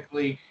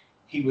correctly,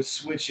 he would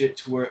switch it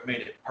to where it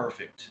made it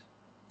perfect.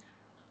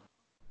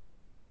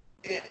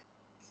 It,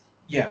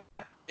 yeah.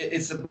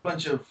 it's a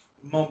bunch of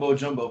mumbo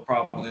jumbo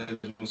probably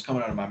was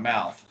coming out of my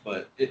mouth,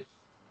 but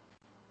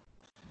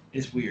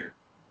it's weird.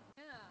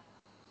 Yeah.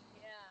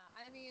 Yeah.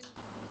 I mean,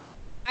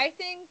 I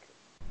think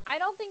I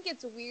don't think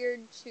it's weird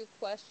to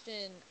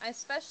question,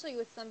 especially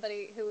with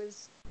somebody who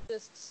is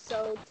just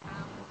so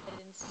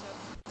talented and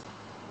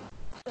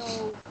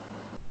so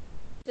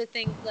to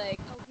think like,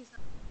 oh, he's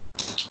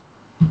not.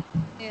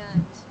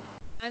 And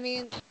I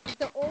mean,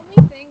 the only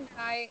thing that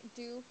I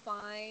do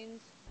find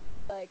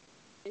like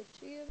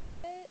fishy of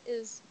it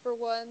is, for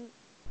one,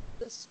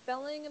 the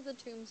spelling of the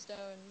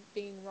tombstone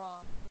being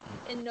wrong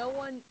and no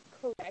one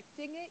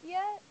correcting it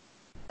yet.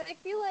 But I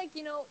feel like,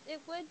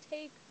 it would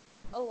take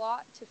a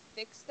lot to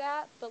fix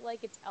that, but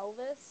like it's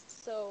Elvis,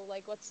 so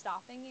like what's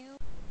stopping you?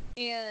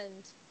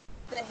 And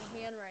the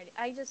handwriting.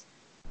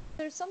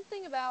 There's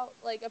something about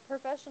like a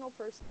professional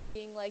person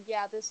being like,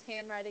 yeah, this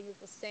handwriting is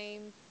the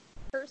same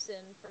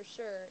person for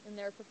sure in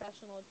their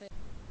professional opinion.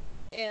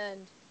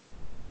 And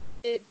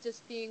it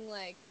just being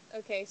like,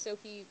 okay, so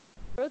he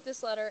wrote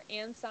this letter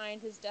and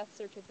signed his death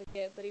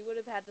certificate, but he would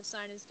have had to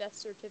sign his death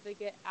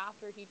certificate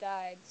after he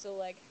died, so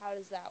like how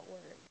does that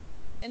work?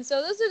 And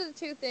so those are the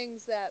two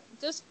things that,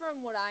 just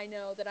from what I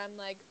know, that I'm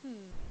like,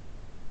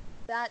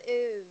 that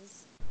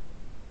is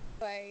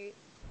quite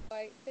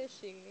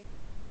fishy.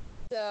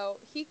 So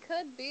he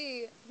could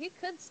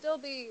still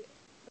be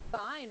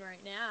fine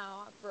right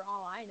now, for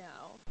all I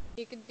know.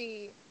 He could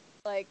be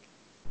like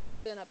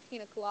in a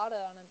pina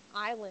colada on an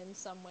island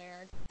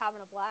somewhere,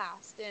 having a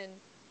blast, and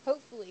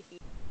hopefully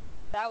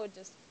that would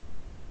just,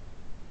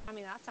 I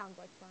mean, that sounds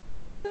like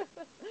fun.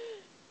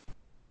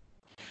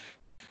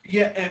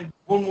 Yeah, and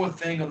one more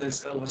thing on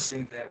this Elvis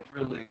thing that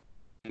really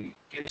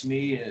gets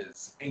me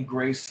is in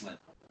Graceland,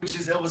 which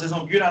is Elvis's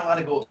home. You're not allowed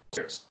to go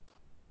upstairs,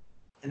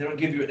 and they don't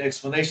give you an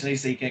explanation. They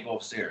say you can't go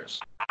upstairs.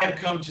 I've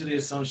come to the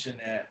assumption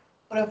that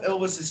what if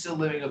Elvis is still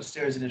living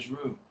upstairs in his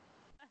room?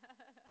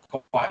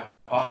 Quite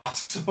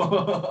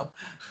possible.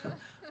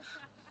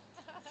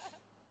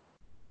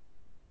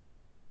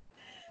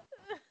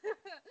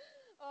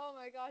 Oh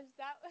my gosh,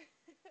 that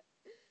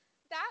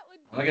would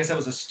I be guess that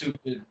was a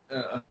stupid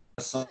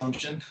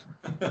assumption.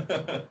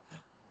 like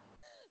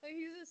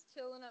he's just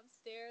chilling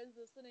upstairs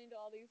listening to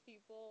all these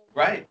people.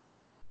 Right?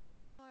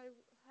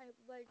 I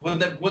like.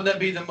 Wouldn't that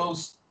be the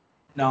most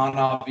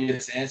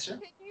non-obvious answer?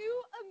 Can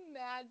you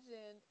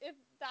imagine if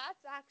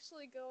that's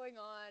actually going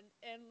on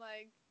in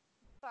like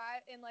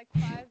 5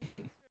 years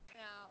from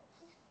now?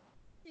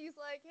 He's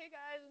like, "Hey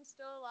guys, I'm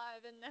still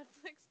alive," and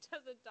Netflix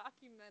does a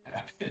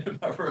documentary In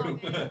my on room.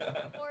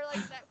 it, or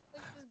like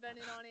Netflix has been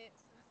in on it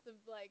since the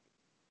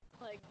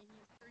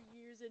for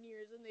years and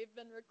years, and they've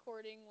been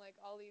recording like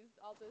all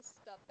this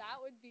stuff. That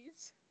would be,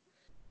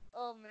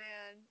 oh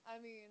man. I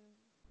mean,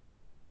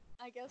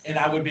 I guess And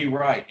I would be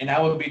right, and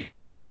I would be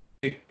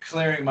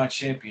declaring my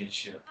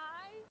championship.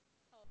 I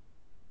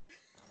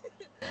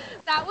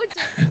that would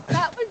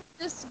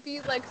just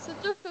be like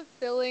such a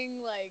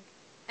fulfilling like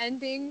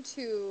ending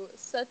to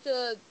such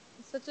a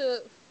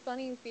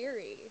funny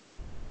theory,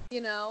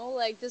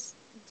 like just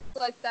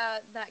like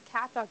that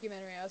cat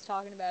documentary I was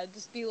talking about. It'd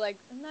just be like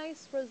a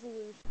nice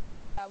resolution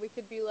that we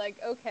could be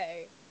like,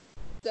 okay,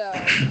 so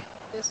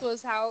this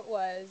was how it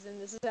was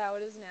and this is how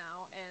it is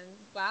now, and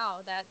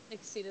wow, that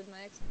exceeded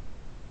my expectations.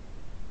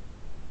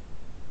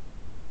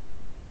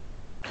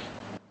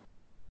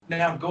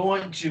 Now,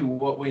 going to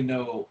what we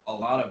know a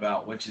lot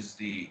about, which is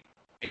the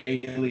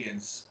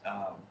aliens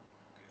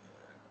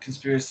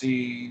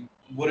conspiracy,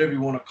 whatever you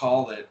want to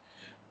call it.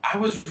 I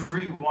was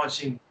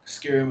rewatching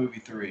Scary Movie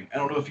 3. I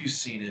don't know if you've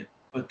seen it,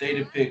 but they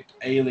depict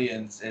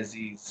aliens as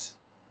these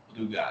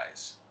blue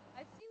guys.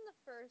 I've seen the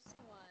first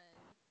one.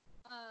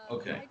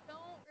 Okay. I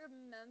don't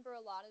remember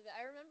a lot of it.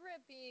 I remember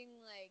it being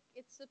like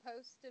it's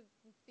supposed to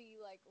be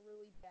like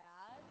really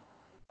bad,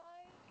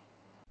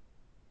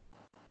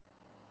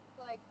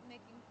 like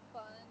making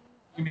fun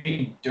You of.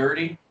 mean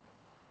dirty?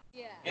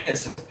 Yeah. Yeah,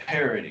 it's a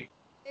parody.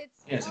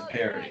 It's Yeah, it's a oh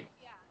parody.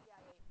 yeah,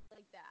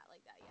 like that,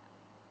 yeah.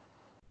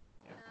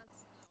 Yeah.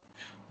 That's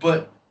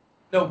But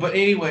no, but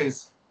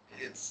anyways,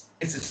 it's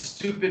a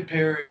stupid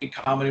parody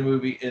comedy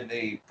movie, and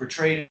they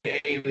portrayed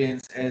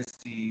aliens as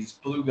these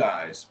blue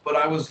guys. But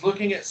I was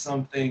looking at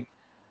something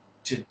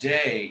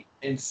today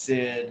and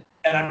said,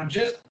 and I'm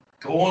just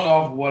going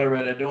off what I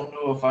read. I don't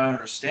know if I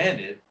understand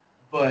it,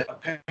 but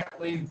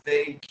apparently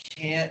they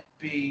can't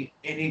be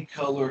any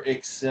color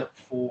except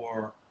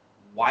for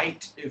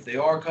white if they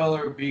are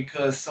color,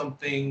 because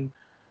something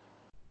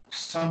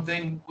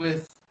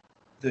with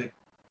the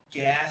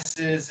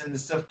gases and the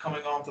stuff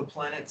coming off the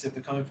planets if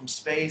they're coming from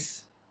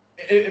space.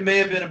 It may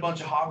have been a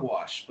bunch of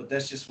hogwash, but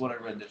that's just what I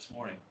read this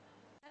morning.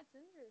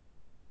 interesting.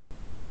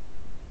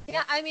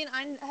 Yeah, I mean,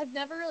 I have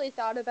never really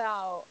thought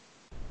about.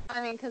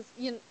 I mean, because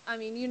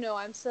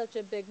I'm such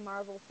a big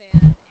Marvel fan,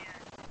 and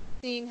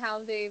seeing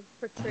how they've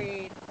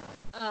portrayed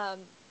um,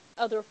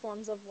 other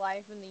forms of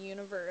life in the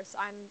universe,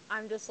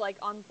 I'm just like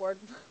on board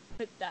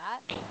with that.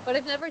 But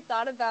I've never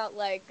thought about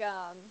like,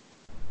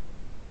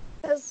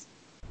 because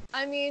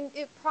I mean,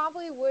 it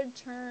probably would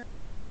turn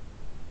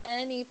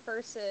any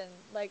person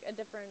like a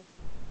different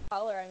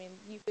color, I mean,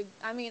 you could.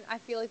 I mean, I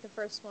feel like the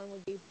first one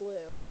would be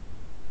blue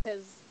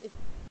because it's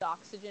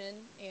oxygen,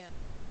 and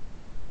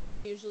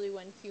usually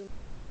when humans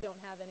don't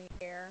have any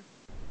air,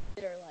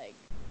 they're like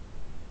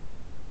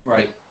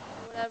Right.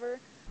 or whatever.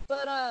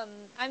 But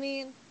I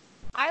mean,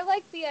 I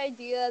like the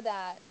idea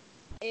that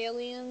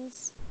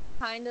aliens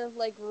kind of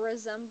like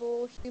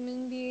resemble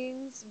human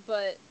beings,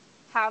 but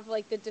have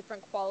like the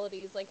different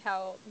qualities, like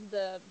how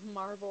the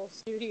Marvel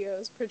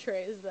Studios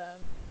portrays them.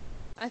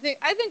 I think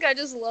I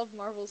just love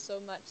Marvel so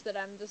much that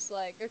I'm just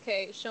like,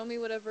 okay, show me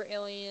whatever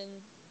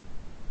alien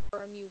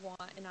form you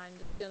want, and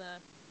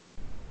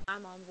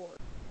I'm on board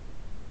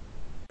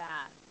with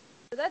that.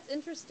 So that's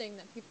interesting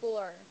that people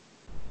are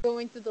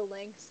going through the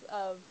lengths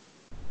of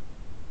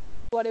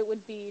what it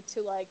would be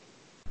to like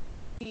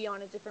be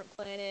on a different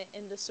planet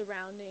and the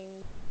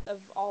surroundings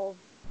of all of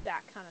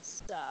that kind of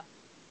stuff.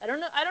 I don't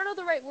know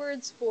the right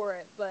words for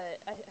it, but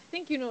I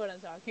think you know what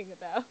I'm talking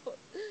about.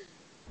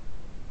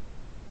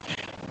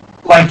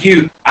 Like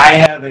you, I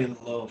have a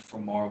love for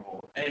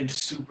Marvel and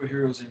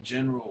superheroes in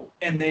general,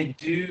 and they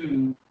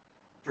do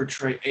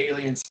portray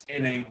aliens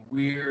in a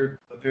weird,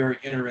 a very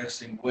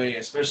interesting way,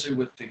 especially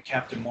with the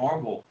Captain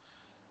Marvel.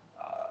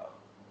 Uh,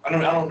 I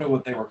don't know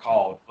what they were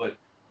called, but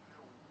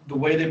the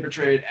way they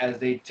portray it as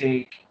they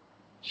take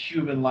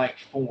human-like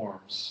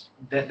forms,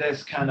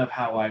 that's kind of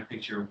how I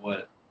picture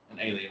what an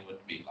alien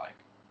would be like.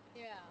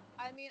 Yeah,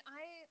 I mean,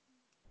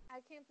 I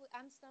can't believe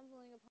I'm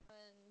stumbling upon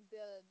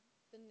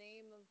the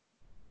name of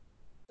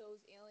those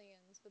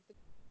aliens, but the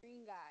green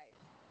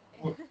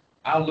Well, guy.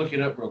 I'll look it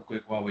up real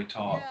quick while we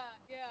talk.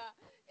 Yeah,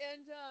 yeah.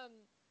 And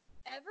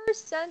ever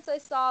since I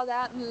saw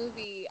that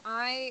movie,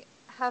 I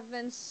have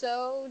been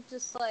so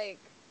just like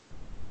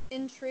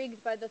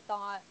intrigued by the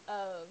thought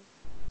of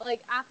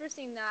like after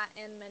seeing that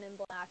and Men in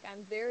Black,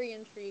 I'm very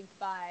intrigued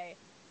by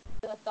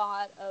the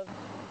thought of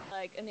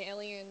like an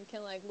alien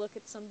can like look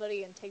at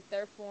somebody and take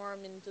their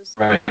form and just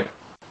Right.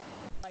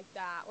 like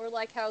that, or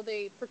like how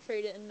they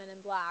portrayed it in Men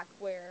in Black,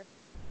 where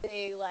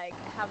they like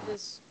have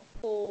this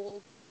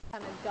whole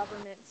kind of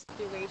government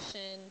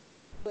situation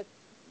with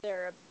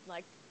their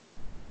like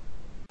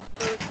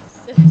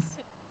Earth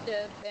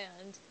citizenship,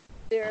 and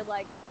they're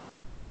like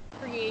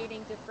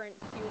creating different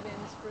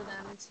humans for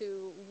them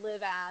to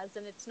live as,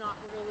 and it's not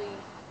really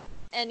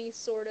any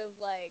sort of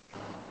like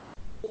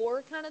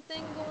war kind of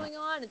thing going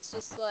on. It's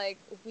just like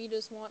we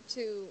just want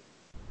to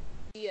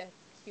be a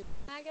human,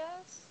 I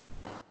guess.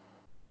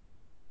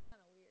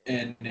 Kind of weird.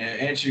 And the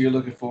answer you're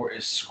looking for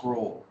is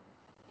scroll.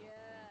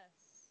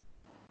 Yes.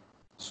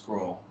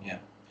 Scroll, yeah.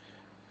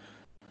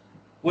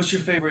 What's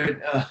your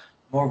favorite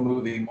Marvel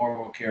movie,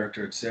 Marvel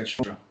character,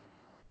 etc.?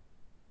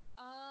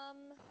 Um.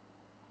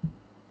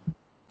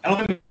 I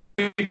don't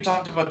think we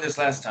talked about this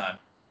last time.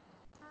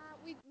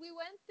 We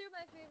went through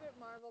my favorite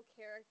Marvel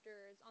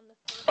characters on the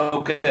first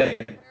Okay.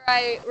 where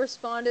I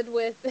responded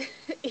with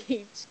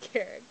each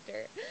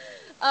character.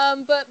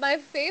 But my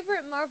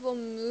favorite Marvel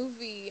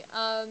movie,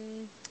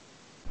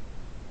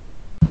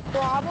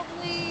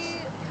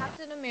 probably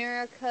Captain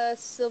America: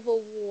 Civil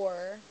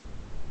War,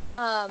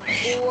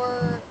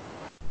 or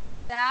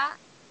that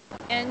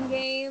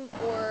Endgame,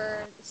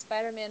 or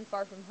Spider-Man: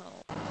 Far From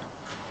Home.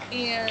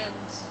 And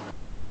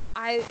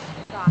I,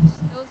 gosh,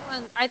 those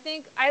ones, I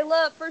think I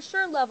for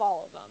sure love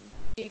all of them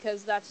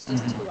because that's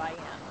just who I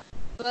am.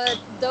 But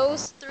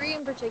those three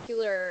in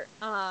particular,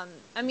 I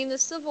mean, the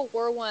Civil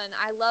War one,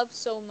 I love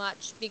so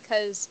much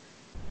because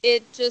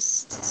it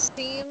just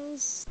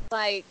seems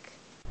like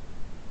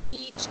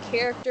each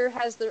character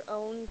has their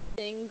own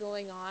thing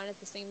going on at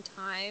the same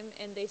time,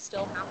 and they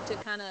still have to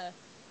kind of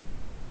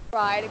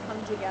try to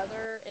come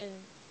together and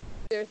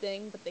do their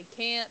thing, but they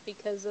can't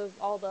because of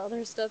all the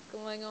other stuff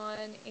going on,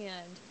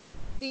 and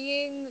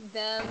seeing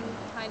them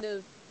kind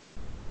of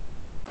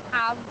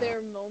have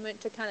their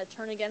moment to kind of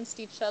turn against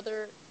each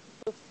other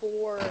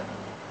before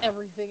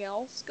everything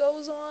else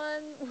goes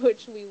on,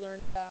 which we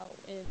learned about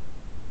in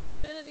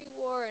Infinity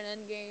War and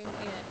Endgame,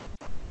 and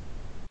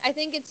I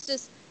think it's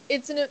just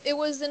it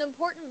was an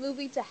important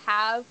movie to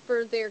have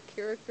for their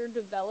character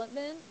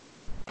development,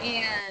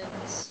 and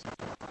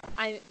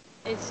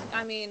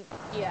I mean,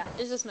 yeah,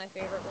 it's just my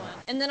favorite one.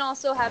 And then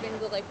also having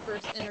the like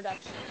first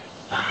introduction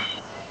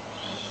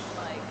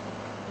like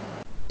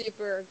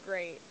super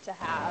great to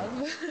have.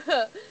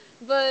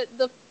 But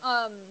the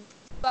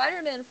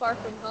Spider-Man: Far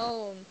From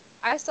Home,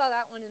 I saw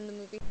that one in the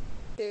movie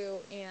too,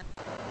 and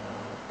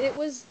it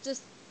was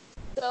just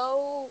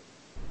so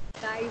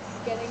nice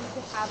getting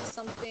to have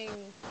something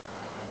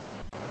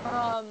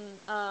from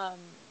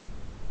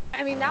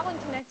I mean, that one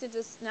connected,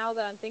 just now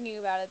that I'm thinking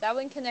about it, that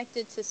one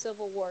connected to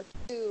Civil War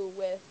 2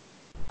 with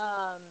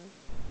I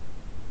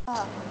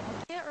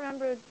can't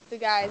remember the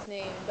guy's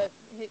name, but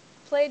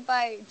played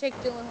by Jake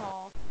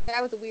Gyllenhaal, the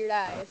guy with the weird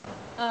eyes.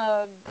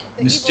 The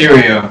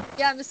Mysterio.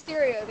 Yeah,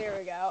 Mysterio, there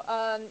we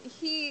go.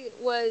 He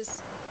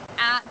was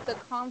at the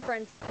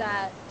conference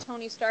that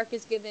Tony Stark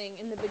is giving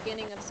in the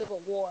beginning of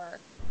Civil War,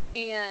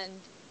 and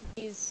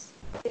his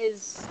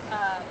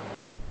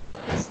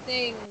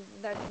thing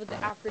that with the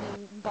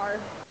acronym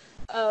BARF,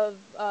 of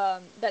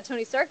that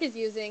Tony Stark is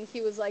using,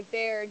 he was like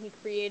there and he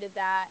created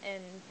that,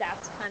 and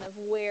that's kind of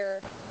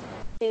where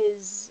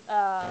his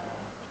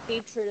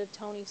hatred of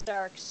Tony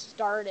Stark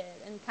started,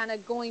 and kind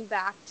of going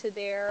back to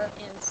there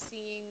and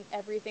seeing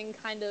everything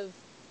kind of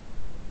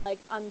like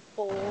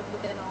unfold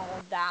within all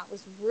of that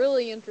was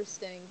really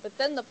interesting. But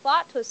then the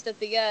plot twist at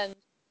the end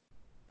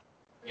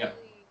really,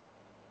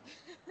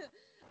 Yeah.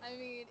 I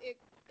mean, it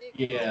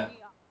Yeah. caught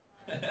me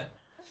off guard.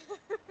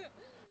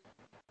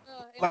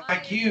 And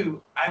Like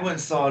you, I went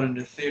and saw it in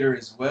the theater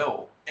as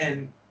well.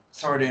 And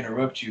sorry to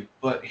interrupt you,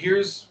 but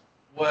here's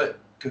what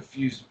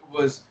confused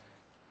was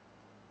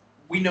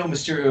we know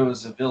Mysterio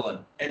is a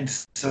villain, and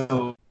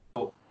so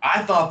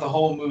I thought the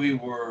whole movie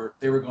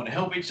they were going to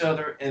help each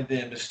other, and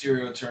then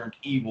Mysterio turned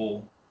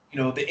evil. You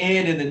know, the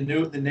end and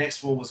the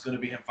next one was going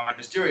to be him fighting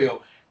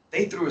Mysterio.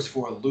 They threw us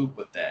for a loop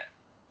with that,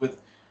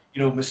 with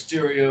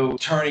Mysterio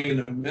turning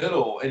in the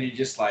middle, and you're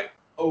just like,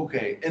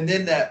 okay. And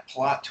then that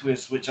plot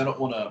twist, which I don't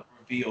want to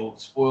reveal,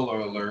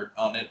 spoiler alert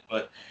on it,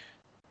 but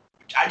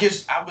I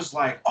was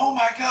like, oh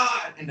my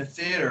god, in the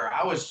theater.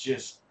 I was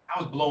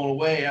blown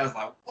away. I was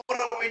like, what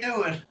are we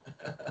doing?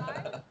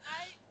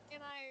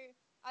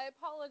 I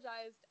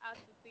apologized at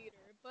the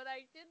theater, but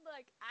I did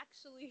like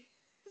actually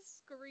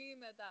scream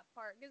at that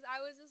part because I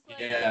was just like,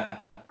 Yeah.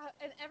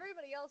 and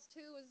everybody else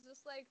too was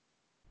just like,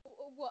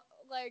 what,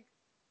 like,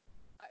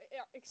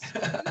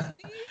 excuse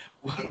me?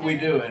 What are we Everybody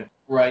doing?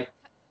 Right.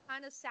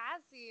 kind of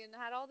sassy and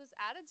had all this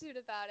attitude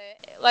about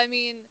it. I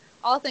mean,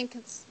 all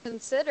things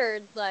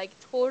considered, like,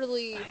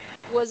 totally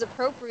was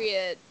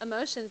appropriate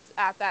emotions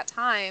at that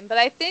time. But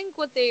I think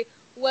what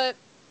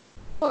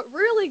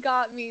really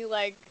got me,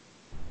 like,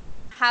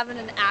 having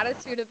an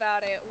attitude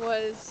about it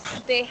was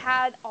they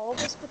had all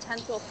this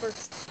potential for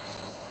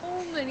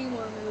so many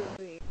more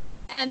movies.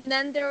 And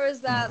then there was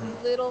that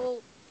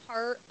little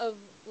part of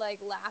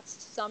like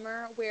last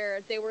summer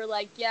where they were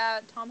like, yeah,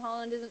 Tom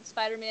Holland isn't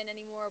Spider-Man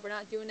anymore. We're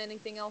not doing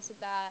anything else with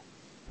that.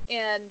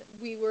 And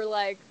we were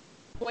like,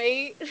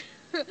 wait,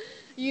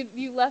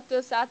 you left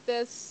us at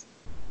this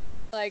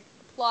like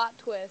plot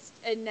twist,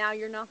 and now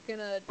you're not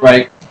gonna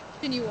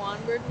continue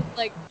onward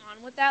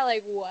with that,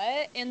 like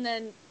what? And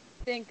then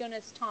thank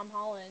goodness Tom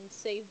Holland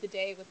saved the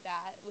day with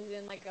that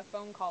within like a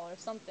phone call or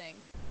something.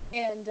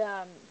 And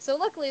so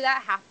luckily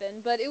that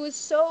happened, but it was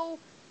so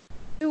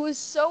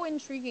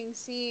intriguing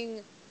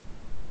seeing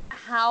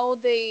how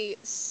they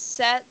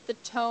set the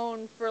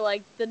tone for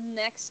like the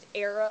next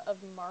era of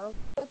Marvel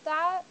with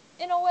that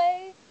in a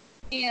way.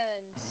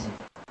 And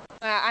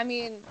I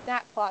mean,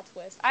 that plot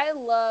twist.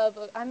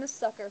 I'm a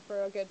sucker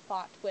for a good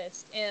plot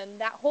twist, and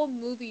that whole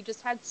movie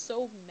just had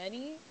so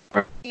many.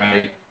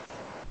 Right.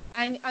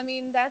 And I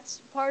mean,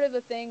 that's part of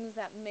the things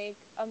that make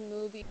a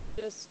movie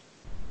just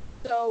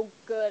so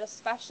good,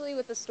 especially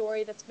with a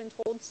story that's been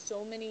told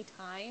so many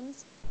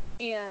times.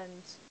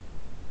 And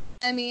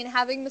I mean,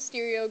 having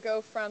Mysterio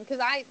go from, because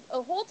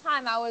the whole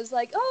time I was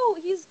like, oh,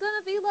 he's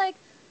gonna be like,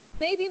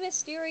 maybe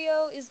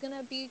Mysterio is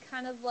gonna be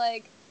kind of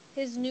like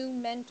his new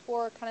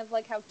mentor, kind of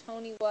like how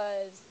Tony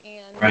was,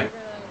 and they're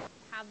gonna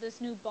have this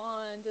new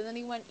bond. And then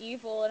he went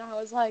evil, and I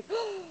was like,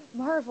 oh,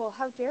 Marvel,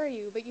 how dare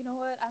you? But you know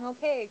what? I'm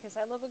okay because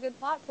I love a good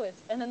plot twist.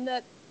 And then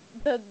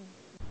the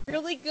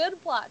really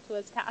good plot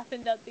twist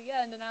happened at the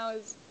end, and I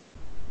was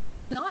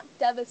not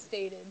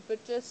devastated,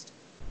 but just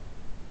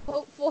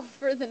hopeful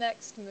for the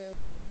next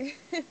movie.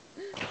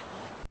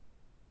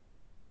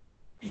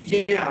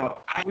 Yeah,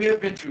 we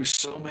have been through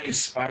so many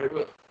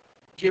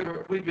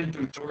we've been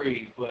through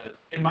three, but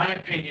in my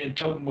opinion,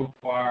 Tobey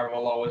Maguire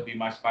will always be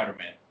my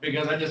Spider-Man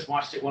because I just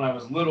watched it when I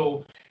was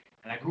little,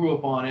 and I grew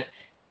up on it.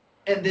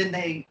 And then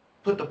they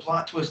put the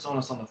plot twist on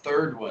us on the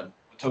third one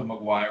with Tobey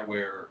Maguire,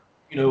 where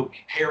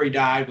Harry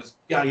died, was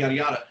yada yada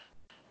yada,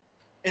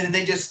 and then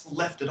they just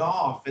left it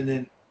off, and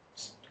then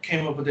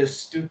came up with this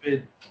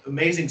stupid,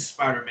 amazing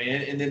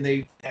Spider-Man, and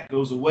then that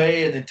goes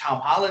away, and then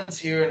Tom Holland's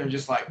here, and I'm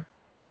just like,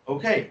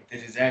 okay,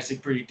 this is actually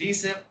pretty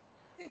decent.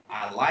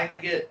 I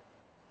like it.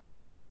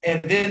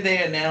 And then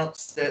they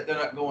announced that they're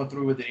not going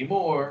through with it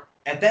anymore.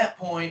 At that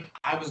point,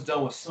 I was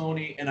done with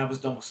Sony and I was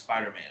done with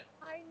Spider-Man.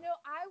 I know.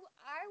 I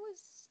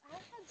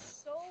had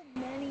so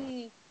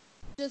many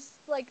just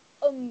like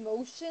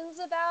emotions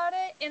about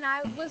it, and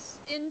I was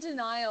in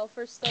denial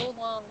for so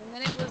long. And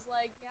then it was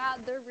like, yeah,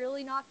 they're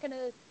really not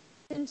gonna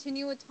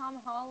continue with Tom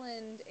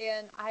Holland,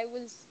 and I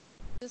was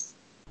just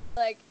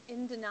like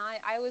in denial.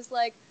 I was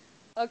like,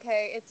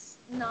 okay, it's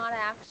not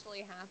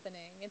actually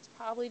happening. It's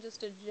probably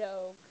just a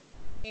joke,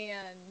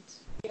 and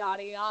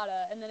yada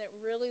yada. And then it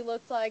really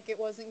looked like it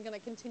wasn't gonna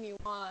continue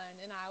on,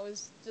 and I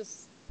was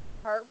just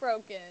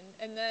heartbroken.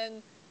 And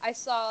then I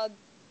saw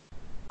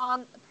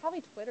on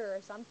probably Twitter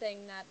or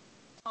something that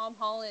Tom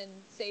Holland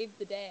saved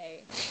the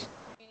day.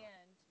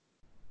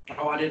 And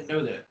Oh, I didn't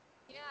know that.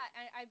 yeah,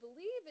 I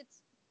believe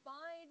it's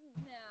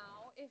fine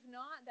now. If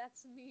not,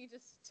 that's me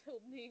just still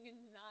being in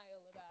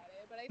denial about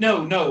it. But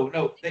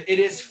No. It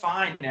is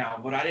fine now,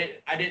 but I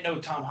didn't know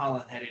Tom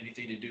Holland had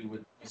anything to do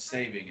with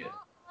saving it. On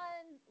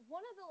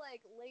one of the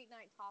like late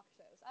night talk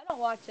shows. I don't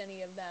watch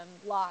any of them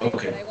live,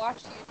 Okay. but I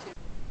watch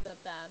YouTube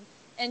of them.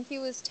 and he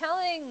was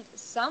telling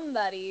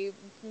somebody,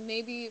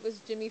 maybe it was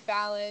Jimmy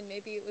Fallon,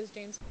 maybe it was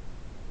James,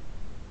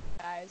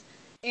 guys,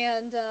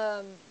 and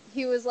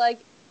he was like,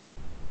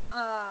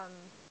 um,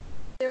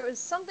 there was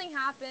something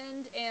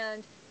happened,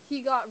 and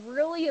he got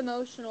really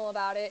emotional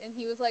about it, and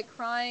he was like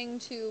crying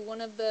to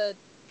one of the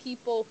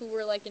people who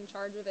were like in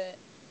charge of it,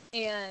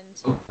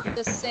 and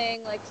just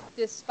saying like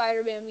this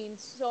Spider-Man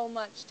means so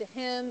much to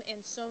him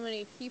and so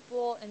many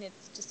people, and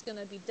it's just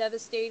gonna be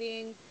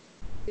devastating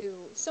to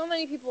so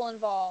many people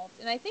involved.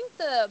 And I think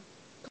the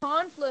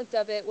conflict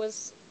of it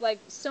was like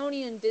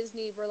Sony and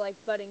Disney were like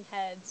butting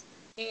heads,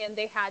 and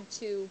they had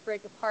to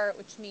break apart,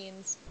 which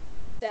means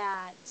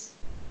that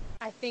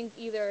I think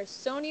either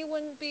Sony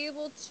wouldn't be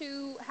able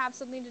to have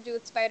something to do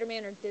with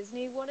Spider-Man or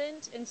Disney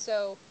wouldn't, and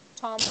so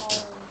Tom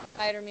Holland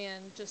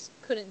Spider-Man just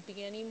couldn't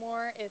be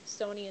anymore if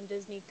Sony and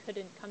Disney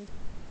couldn't come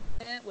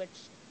to it,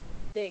 which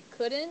they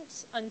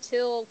couldn't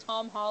until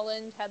Tom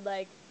Holland had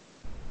like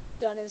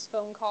done his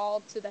phone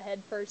call to the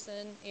head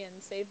person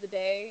and saved the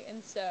day.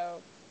 And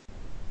so,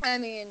 I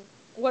mean,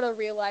 what a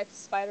real life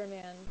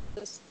Spider-Man,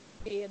 just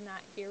being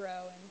that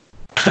hero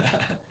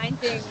and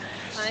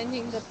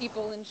finding the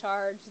people in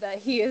charge that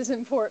he is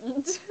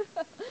important.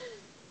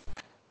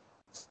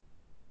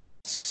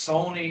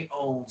 Sony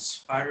owns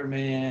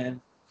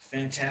Spider-Man,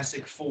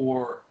 Fantastic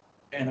Four,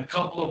 and a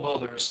couple of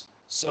others.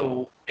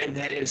 So, and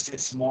that is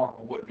since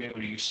Marvel wouldn't be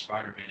able to use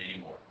Spider-Man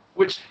anymore.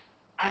 Which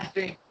I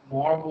think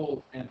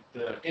Marvel and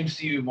the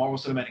MCU, Marvel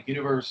Cinematic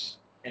Universe,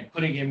 and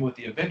putting him with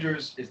the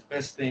Avengers is the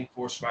best thing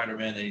for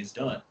Spider-Man that he's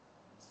done.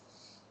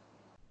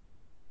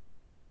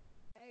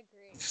 I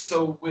agree.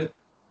 So with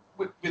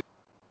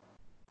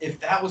if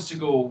that was to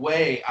go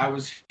away, I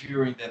was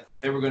hearing that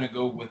they were going to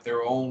go with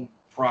their own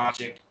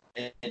project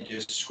and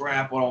just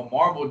scrap what all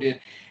Marvel did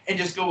and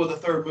just go with a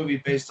third movie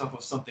based off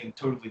of something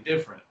totally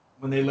different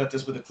when they left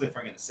us with a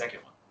cliffhanger in the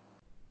second one.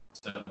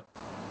 So,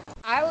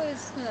 I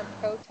was gonna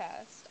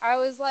protest. I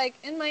was like,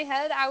 in my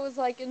head, I was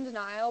like in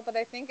denial, but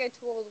I think I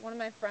told one of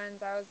my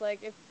friends, I was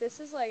like, if this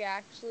is like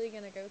actually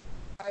gonna go,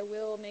 I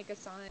will make a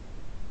sign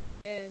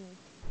and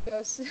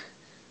go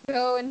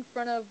go in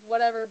front of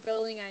whatever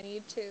building I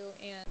need to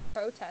and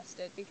protest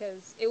it,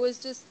 because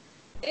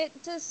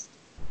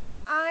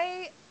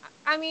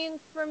I mean,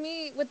 for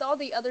me, with all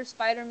the other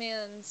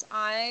Spider-Mans,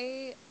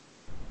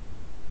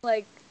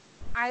 like,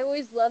 I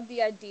always loved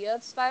the idea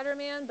of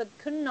Spider-Man, but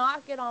could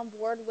not get on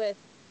board with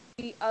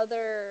the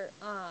other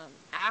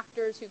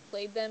actors who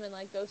played them in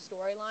like those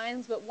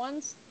storylines. But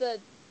once the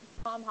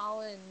Tom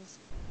Holland's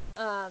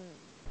um,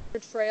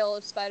 portrayal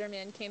of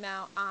Spider-Man came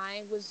out,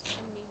 I was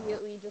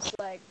immediately just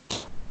like,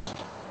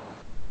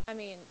 I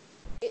mean,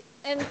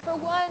 and for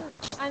one,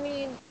 I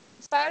mean,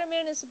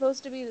 Spider-Man is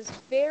supposed to be this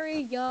very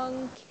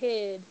young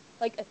kid,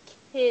 like a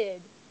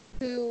kid,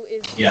 who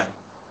is yeah.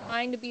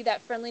 trying to be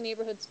that friendly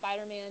neighborhood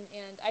Spider-Man,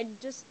 and I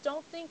just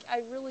don't think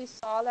I really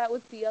saw that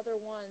with the other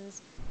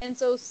ones. And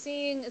so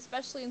seeing,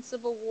 especially in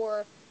Civil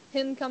War,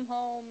 him come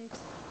home,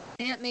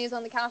 Aunt May's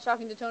on the couch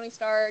talking to Tony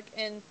Stark,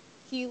 and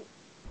he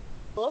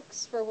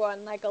looks, for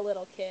one, like a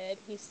little kid.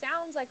 He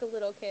sounds like a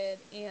little kid,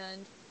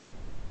 and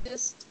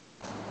just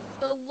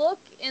the look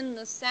and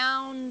the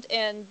sound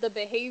and the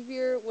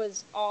behavior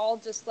was all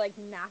just like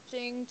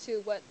matching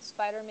to what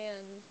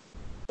Spider-Man,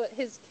 what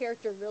his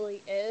character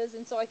really is.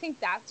 And so I think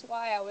that's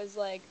why I was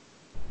like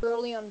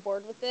early on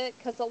board with it,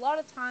 because a lot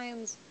of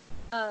times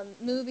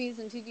movies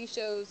and TV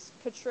shows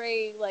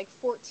portray like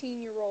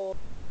 14-year-olds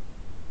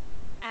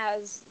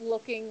as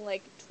looking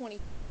like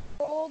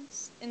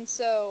 20-year-olds. And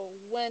so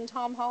when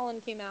Tom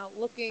Holland came out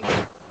looking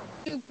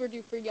super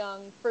duper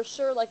young, for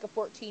sure like a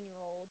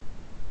 14-year-old,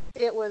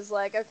 it was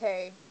like,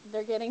 okay,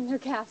 they're getting their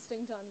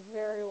casting done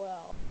very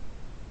well.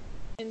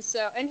 And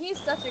so, and he's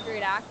such a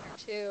great actor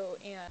too,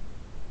 and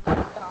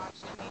gosh,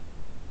 I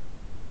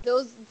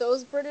mean,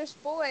 those British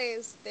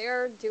boys,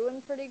 they're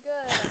doing pretty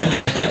good.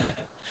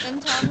 And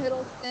Tom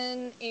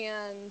Hiddleston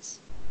and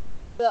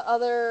the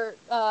other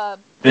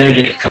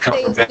Benedict can't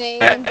say his name,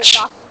 but Cumberbatch.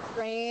 Doctor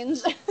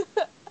Strange.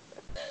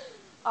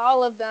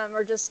 All of them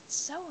are just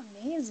so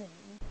amazing.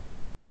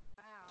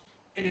 Wow.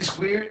 And it's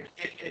weird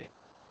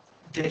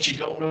that you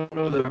don't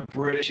know the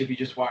British if you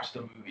just watch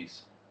the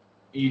movies.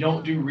 You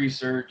don't do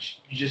research.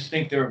 You just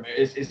think they're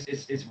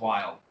it's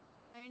wild.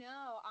 I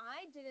know.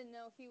 I didn't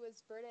know he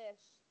was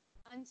British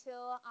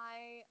until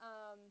I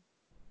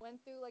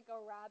went through like a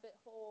rabbit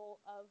hole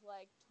of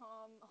like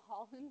Tom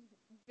Holland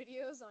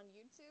videos on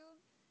YouTube,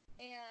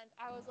 and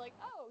I was like,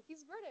 oh,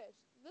 he's British.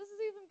 This is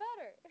even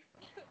better.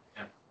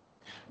 Yeah.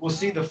 Well,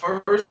 see, the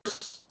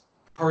first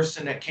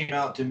person that came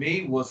out to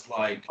me was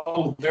like,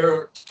 oh,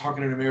 they're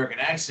talking an American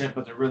accent,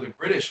 but they're really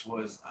British.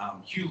 Was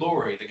Hugh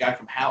Laurie, the guy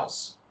from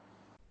House.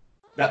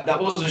 That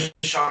was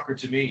a shocker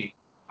to me.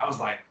 I was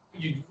like,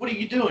 what are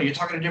you doing? You're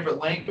talking a different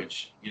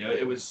language. You know,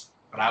 it was.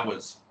 But I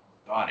was,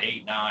 God,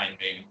 8, 9,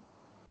 maybe.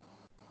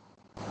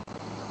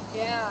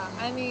 Yeah,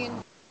 I mean,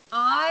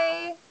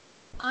 I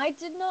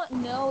did not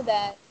know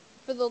that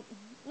for the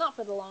not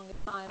for the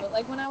longest time, but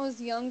like when I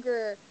was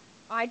younger,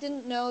 I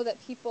didn't know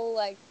that people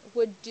like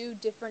would do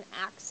different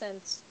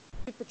accents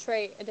to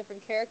portray a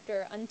different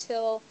character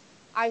until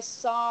I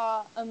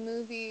saw a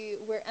movie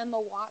where Emma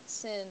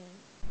Watson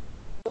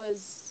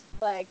was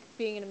like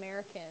being an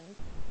American,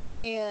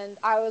 and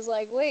I was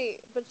like,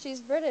 wait, but she's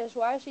British.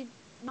 Why is she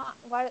not?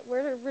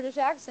 Where did her British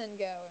accent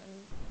go?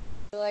 And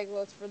they're like,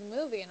 well, it's for the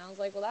movie. And I was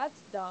like, well,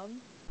 that's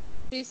dumb.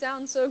 She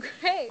sounds so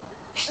great.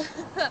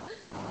 but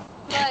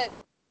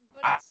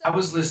it's so. I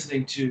was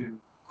listening to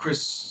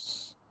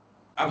Chris.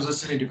 I was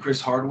listening to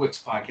Chris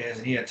Hardwick's podcast,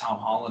 and he had Tom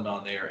Holland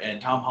on there,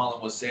 and Tom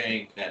Holland was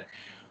saying that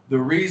the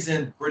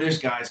reason British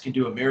guys can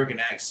do American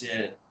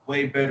accent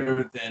way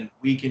better than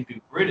we can do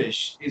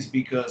British is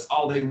because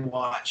all they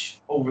watch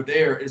over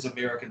there is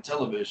American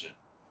television,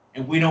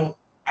 and we don't.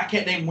 I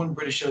can't name one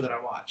British show that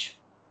I watch.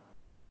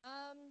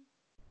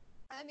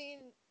 I mean,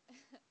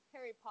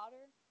 Harry Potter.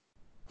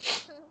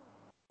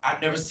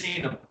 I've never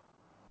seen them.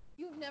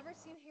 You've never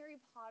seen Harry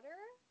Potter?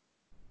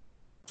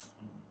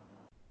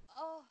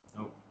 Oh.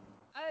 Nope.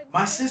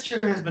 My sister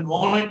has been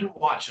wanting to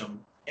watch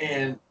them,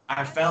 and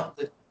I found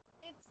that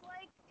it's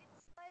like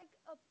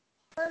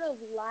a part of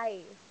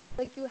life.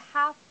 Like you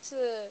have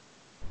to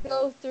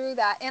go through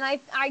that, and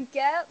I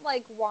get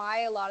like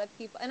why a lot of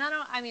people, and I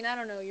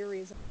don't know your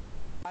reason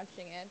for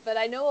watching it, but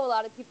I know a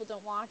lot of people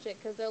don't watch it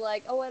because they're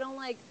like, oh, I don't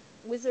like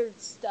wizard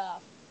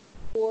stuff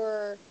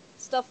or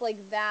stuff like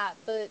that.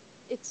 But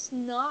it's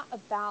not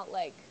about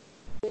like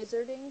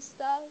wizarding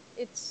stuff.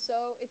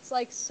 It's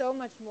like so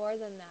much more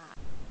than that.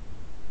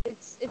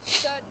 It's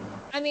such.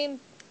 I mean,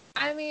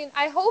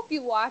 I hope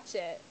you watch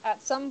it at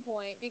some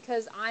point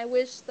because I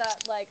wish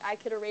that like I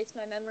could erase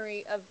my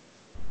memory of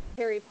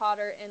Harry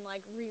Potter and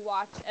like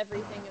rewatch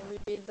everything and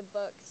reread the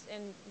books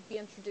and be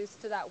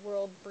introduced to that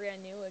world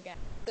brand new again.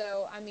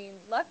 So I mean,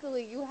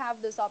 luckily you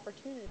have this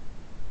opportunity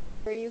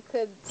where you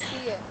could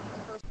see it for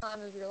the first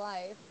time of your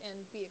life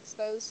and be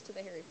exposed to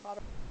the Harry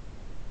Potter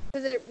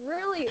because it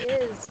really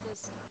is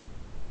just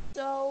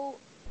so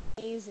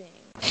amazing.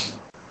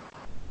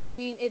 I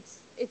mean,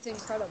 it's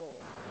incredible.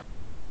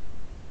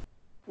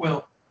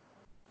 well,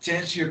 to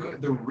answer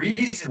the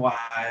reason why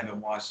I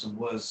haven't watched them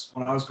was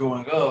when I was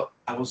growing up,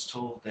 I was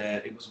told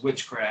that it was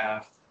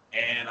witchcraft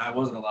and I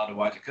wasn't allowed to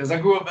watch it because I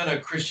grew up in a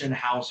Christian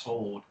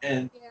household,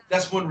 and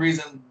that's one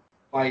reason.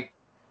 Like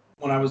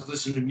when I was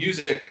listening to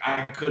music,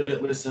 I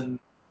couldn't listen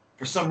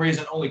for some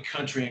reason only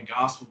country and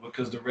gospel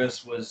because the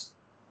rest was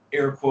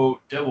air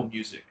quote devil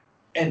music.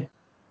 And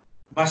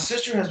my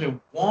sister has been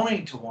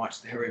wanting to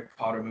watch the Harry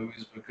Potter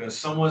movies because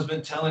someone's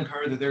been telling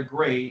her that they're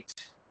great,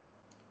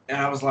 and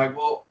I was like,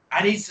 well,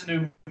 I need some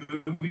new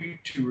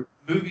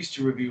movies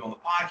to review on the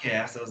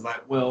podcast. I was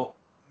like, well,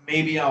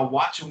 maybe I'll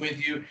watch them with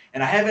you.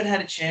 And I haven't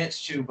had a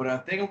chance to, but I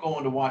think I'm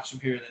going to watch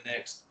them here in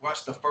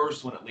watch the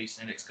first one at least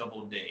in the next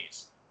couple of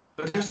days.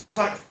 But there's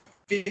like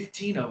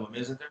 15 of them,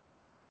 isn't there?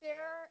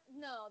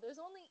 No, there's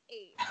only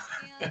 8.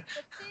 And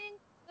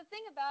the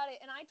thing about it,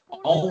 and I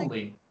totally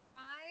only.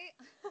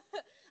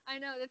 I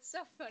know that's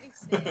so funny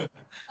saying,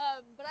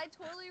 but I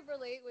totally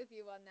relate with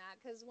you on that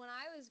because when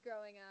I was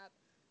growing up,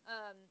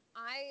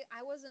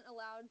 I wasn't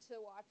allowed to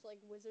watch like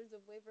Wizards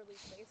of Waverly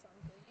Place on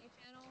Disney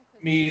Channel.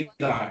 Me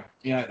either.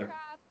 Me either.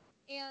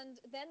 And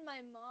then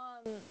my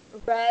mom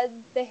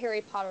read the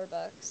Harry Potter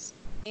books,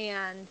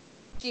 and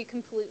she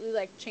completely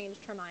like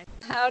changed her mind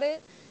about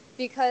it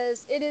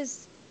because it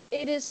is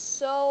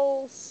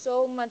so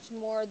much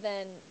more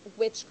than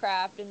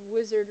witchcraft and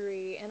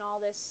wizardry and all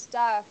this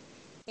stuff.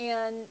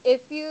 And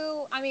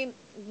when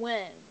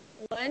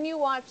you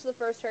watch the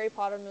first Harry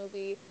Potter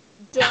movie,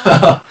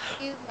 don't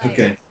be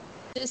like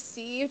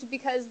deceived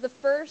because the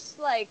first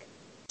like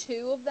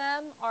 2 of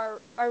them are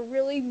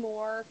really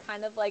more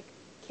kind of like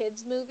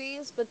kids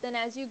movies, but then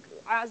as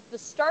the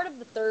start of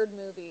the 3rd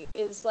movie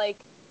is like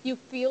you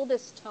feel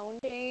this tone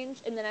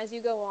change, and then as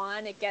you go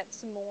on it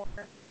gets more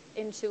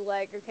into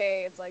like,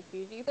 okay, it's like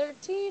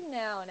PG-13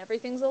 now and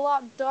everything's a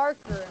lot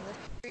darker and the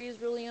story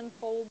is really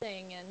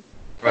unfolding, and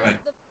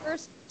the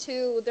first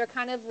 2 they're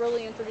kind of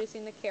really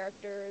introducing the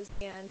characters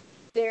and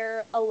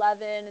they're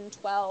 11 and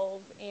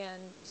 12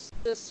 and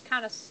just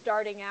kind of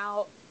starting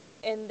out,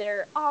 and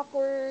they're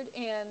awkward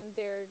and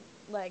they're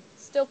like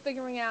still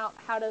figuring out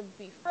how to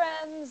be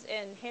friends,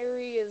 and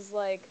Harry is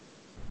like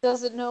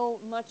doesn't know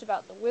much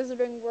about the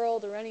wizarding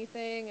world or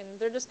anything, and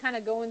they're just kind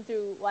of going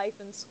through life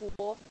in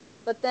school.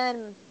 But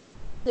then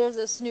there's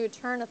this new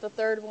turn at the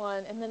 3rd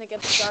one, and then it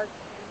gets darker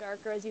and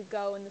darker as you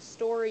go in the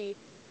story.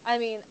 I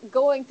mean,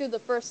 going through the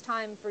first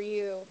time for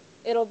you,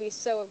 it'll be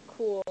so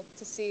cool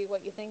to see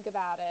what you think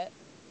about it,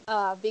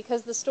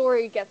 because the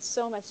story gets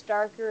so much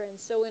darker and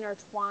so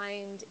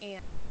intertwined,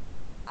 and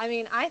I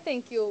mean, I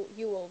think you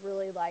will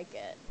really like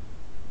it.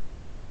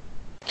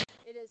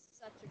 It is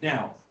such a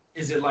Now,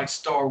 is it like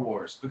Star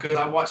Wars? Because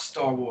I watched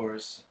Star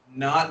Wars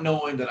not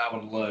knowing that I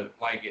would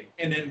like it,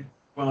 and then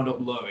wound up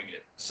loving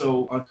it.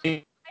 So I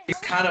think it's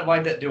kind of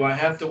like that. Do I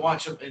have to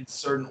watch them in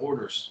certain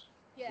orders,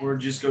 or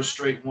just go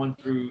straight 1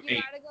 through 8?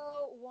 You gotta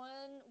go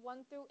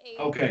 1 through 8.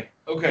 Okay.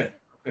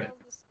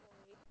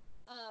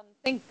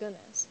 Thank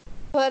goodness.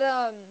 But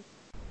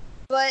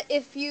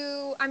if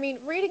you, I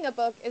mean, reading a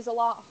book is a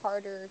lot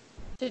harder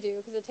to do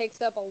because it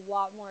takes up a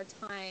lot more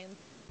time.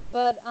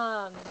 But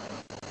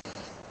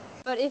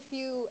if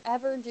you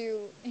ever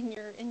do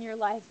in your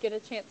life get a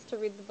chance to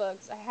read the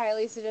books, I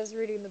highly suggest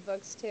reading the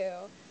books too,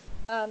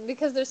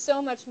 because there's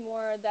so much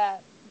more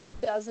that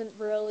doesn't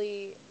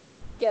really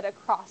get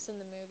across in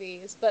the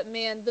movies. But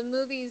man, the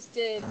movies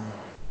did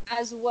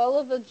as well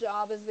of a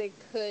job as they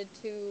could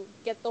to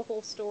get the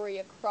whole story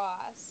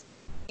across.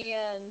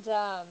 And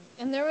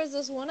there was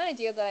this one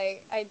idea that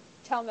I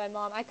tell my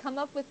mom. I come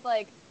up with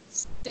like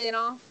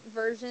spin-off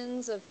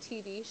versions of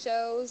TV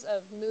shows,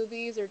 of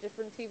movies or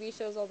different TV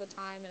shows all the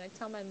time, and I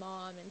tell my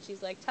mom, and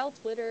she's like, tell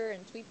Twitter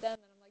and tweet them,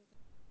 and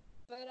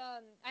I'm like,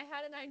 but I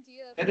had an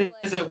idea for That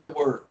like, doesn't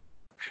work.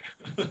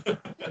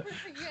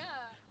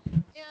 yeah,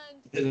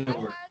 and It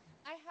doesn't work.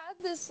 I had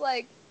this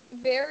like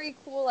very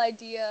cool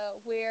idea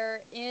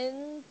where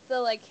in the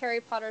like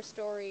Harry Potter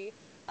story,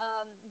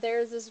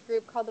 there's this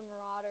group called the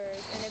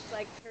Marauders, and it's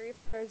like Harry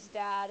Potter's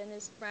dad and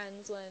his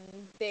friends when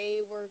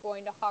they were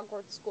going to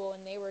Hogwarts school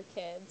and they were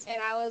kids. And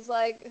I was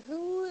like,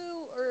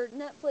 Hulu or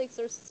Netflix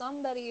or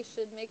somebody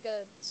should make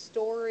a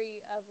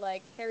story of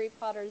like Harry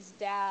Potter's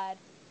dad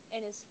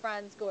and his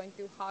friends going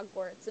through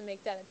Hogwarts and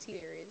make that a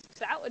TV series.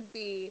 That would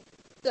be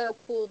so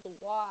cool to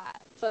watch.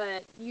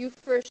 But you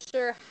for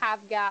sure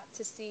have got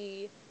to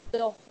see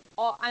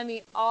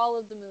all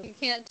of the movies. You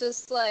can't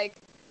just like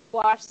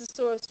watch the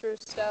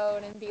Sorcerer's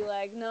Stone and be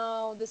like,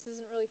 no, this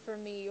isn't really for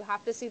me. You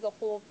have to see the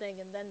whole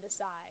thing and then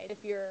decide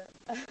if you're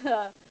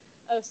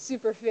a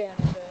super fan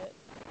of it.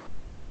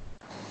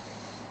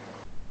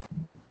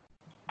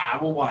 I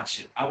will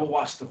watch it. I will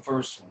watch the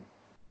first one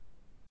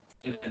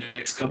in the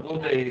next couple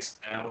of days,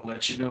 and I will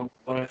let you know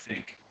what I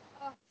think.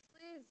 Oh,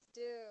 please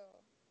do.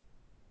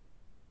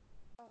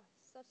 Oh,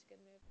 such a good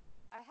movie.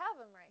 I have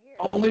them right here.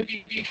 Only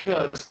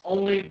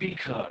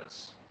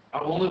because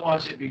I will only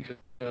watch it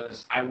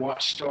because I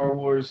watched Star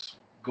Wars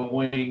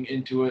going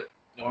into it.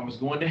 I was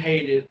going to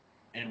hate it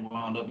and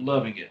wound up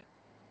loving it.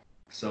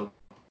 So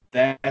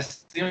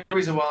that's the only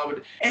reason why I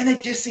would. And they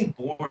just seem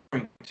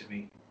boring to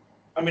me.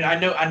 I mean, I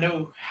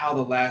know how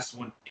the last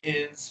one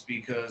ends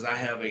because I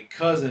have a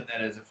cousin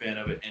that is a fan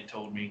of it and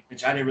told me,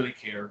 which I didn't really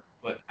care.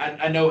 But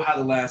I know how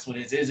the last one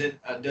is.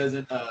 Doesn't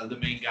the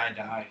main guy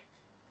die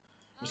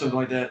or something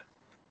like that?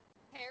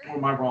 Harry? Or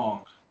am I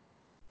wrong?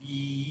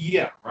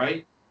 Yeah,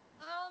 right?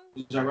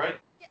 Is that right?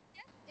 Yes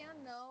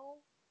and no.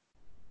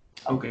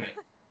 Okay.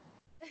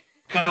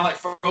 Kind of like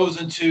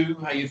Frozen 2,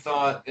 how you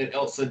thought that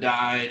Elsa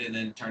died and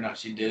then turned out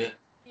she didn't.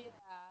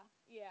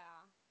 Yeah.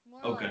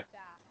 More Okay. like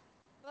that.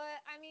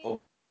 But, I mean,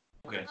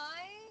 Okay.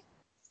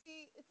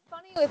 it's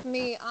funny with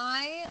me,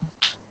 I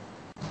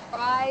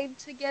tried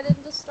to get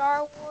into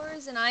Star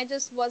Wars, and I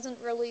just wasn't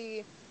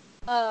really,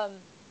 I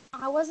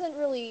wasn't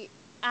really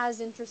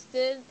as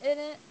interested in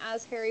it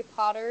as Harry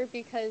Potter,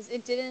 because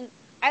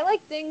I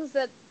like things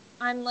that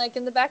I'm like,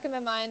 in the back of my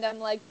mind, I'm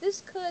like,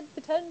 this could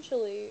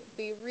potentially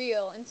be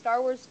real, and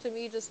Star Wars to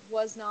me just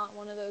was not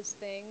one of those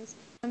things,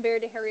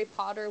 compared to Harry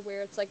Potter,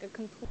 where it's like a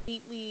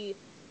completely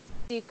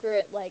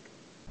secret, like,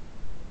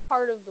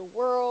 part of the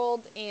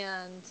world,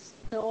 and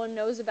no one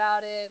knows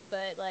about it,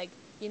 but like,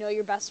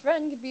 your best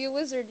friend could be a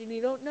wizard and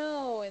you don't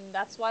know, and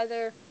that's where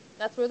they're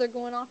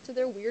going off to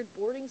their weird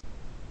boarding school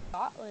in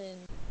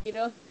Scotland.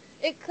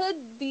 It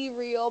could be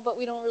real, but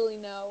we don't really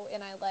know,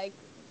 and I like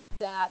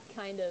that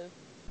kind of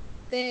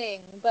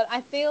thing. But I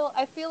feel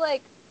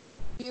like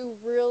you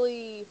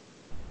really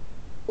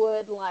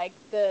would like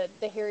the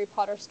Harry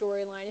Potter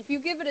storyline if you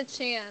give it a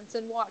chance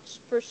and watch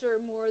for sure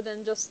more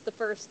than just the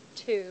first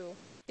two.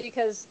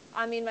 Because,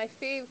 I mean,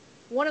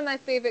 one of my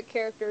favorite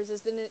characters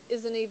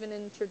isn't even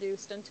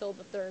introduced until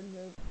the third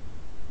movie.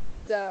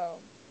 So,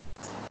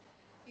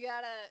 you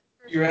gotta...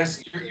 You're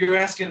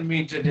asking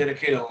me to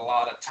dedicate a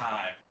lot of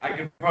time. I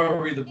can probably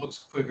read the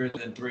books quicker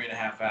than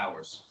 3.5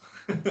 hours.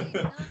 in 2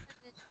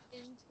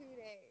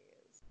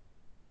 days.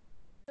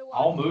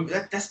 All movies?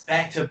 That's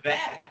back to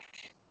back.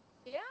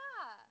 Yeah.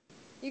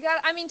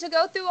 To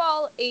go through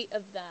all 8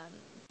 of them,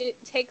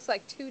 it takes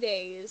like 2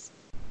 days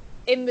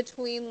in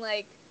between,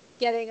 like,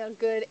 getting a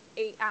good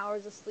 8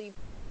 hours of sleep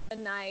a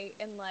night,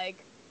 and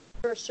like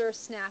for sure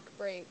snack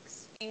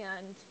breaks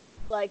and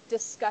like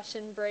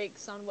discussion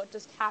breaks on what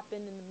just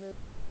happened in the movie,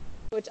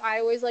 which I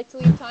always like to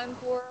leave time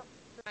for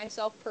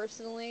myself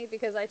personally,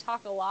 because I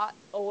talk a lot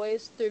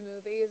always through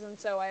movies, and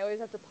so I always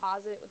have to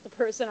pause it with the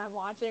person I'm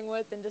watching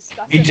with and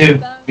discuss it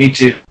with them. Me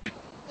too.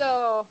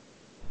 So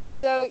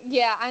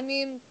yeah, I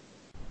mean,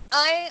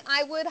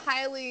 I would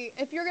highly,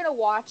 if you're gonna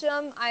watch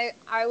them,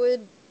 I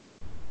would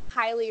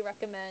highly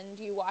recommend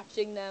you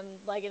watching them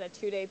like in a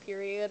 2-day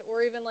period,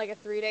 or even like a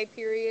 3-day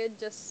period,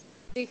 just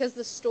because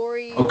the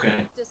story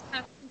just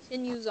kind of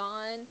continues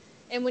on,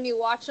 and when you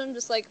watch them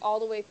just like all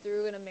the way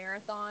through in a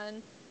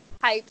marathon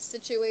type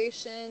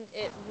situation,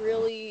 it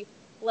really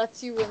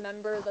lets you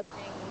remember the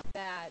things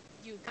that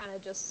you kind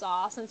of just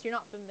saw, since you're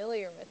not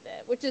familiar with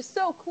it, which is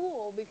so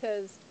cool,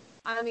 because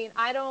I mean,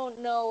 I don't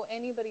know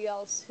anybody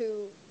else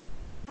who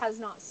has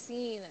not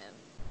seen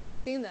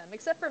them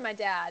except for my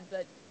dad,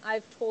 but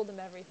I've told him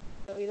everything,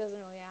 so he doesn't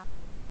really ask.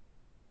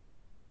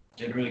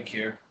 Didn't really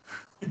care.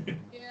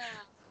 Yeah.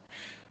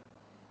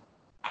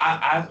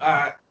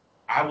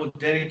 I will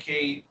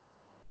dedicate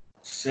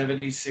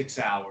 76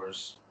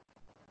 hours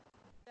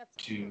That's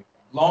to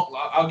long.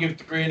 I'll give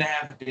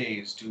 3.5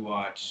 days to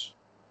watch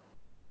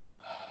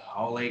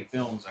all 8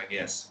 films. I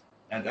guess.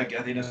 I think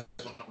that's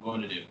what I'm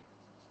going to do.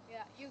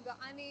 yeah. You got.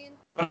 I mean,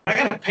 But I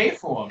gotta pay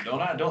for them,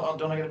 don't I? Don't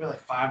I gotta pay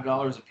like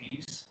 $5 a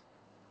piece?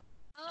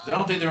 Because I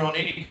don't think they're on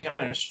any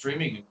kind of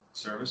streaming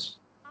service.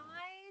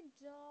 I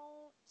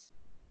don't.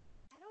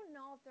 I don't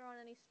know if they're on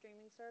any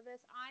streaming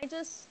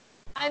service.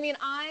 I mean,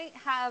 I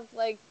have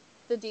like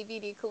the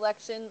DVD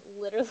collection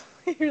literally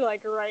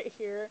like right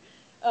here,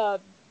 uh,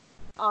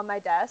 on my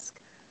desk,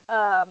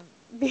 um,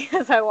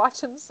 because I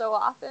watch them so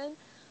often.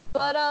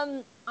 But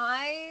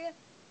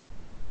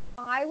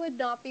I would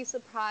not be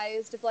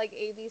surprised if like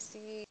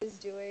ABC is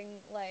doing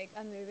like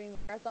a movie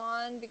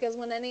marathon because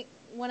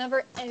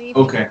whenever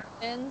anything Okay.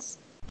 happens,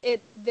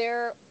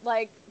 they're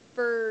like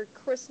for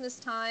Christmas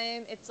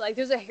time, it's like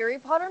there's a Harry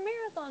Potter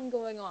marathon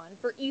going on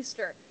for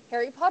Easter,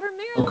 Harry Potter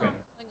marathon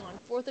Okay. going on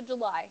 4th of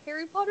July,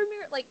 Harry Potter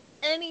like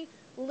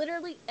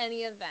literally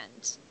any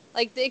event.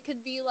 Like they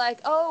could be like,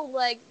 oh,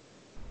 like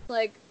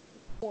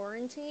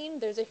quarantine,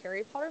 there's a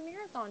Harry Potter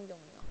marathon going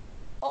on.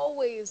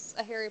 Always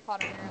a Harry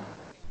Potter marathon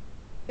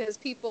because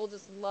people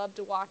just love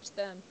to watch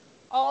them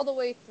all the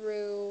way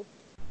through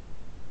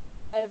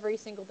every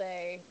single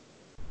day,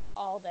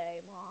 all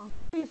day long.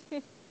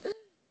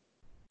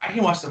 I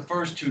can watch the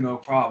first two no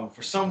problem.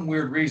 For some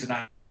weird reason,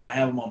 I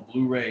have them on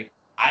Blu-ray.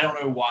 I don't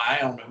know why. I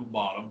don't know who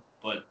bought them,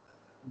 but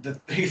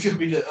these will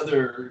be the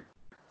other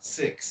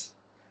 6.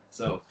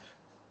 So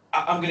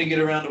I'm gonna get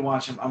around to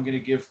watch them. I'm gonna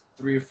give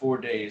 3 or 4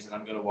 days, and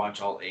I'm gonna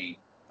watch all 8.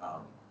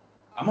 Um,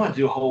 I'm gonna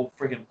do a whole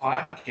freaking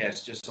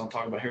podcast just on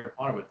talking about Harry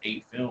Potter with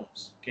 8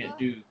 films. Can't Oh,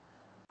 do God.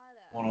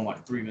 one on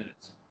like 3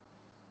 minutes.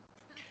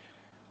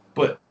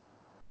 But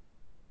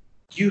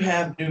you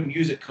have new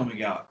music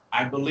coming out.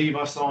 I believe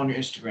I saw on your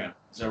Instagram.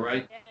 Is that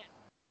right? Yeah.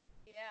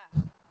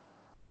 Yeah.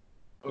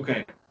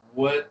 Okay.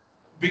 What?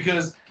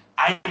 Because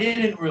I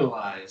didn't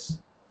realize,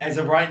 as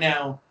of right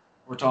now,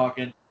 we're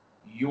talking,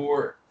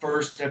 your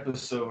first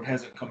episode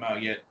hasn't come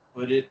out yet,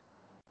 but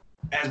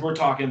as we're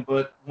talking,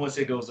 but once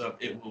it goes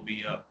up, it will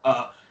be up.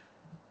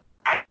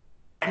 I,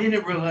 I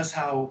didn't realize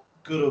how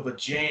good of a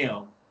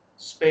jam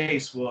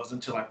Space was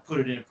until I put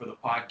it in for the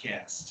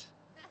podcast.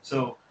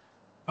 So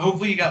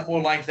hopefully you got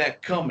more like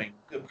that coming,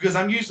 because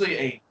I'm usually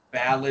a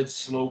ballad,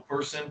 slow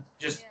person,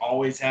 just Yeah.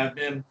 always have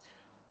been.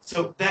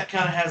 So that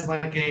kind of has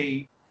like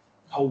a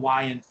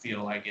Hawaiian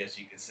feel, I guess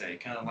you could say,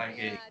 kind of like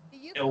a Yeah. The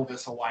ukulele.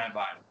 Elvis Hawaiian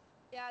vibe.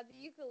 Yeah, the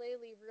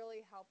ukulele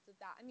really helped with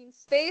that. I mean,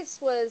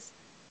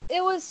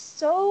 it was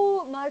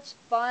so much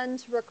fun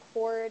to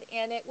record,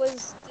 and it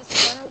was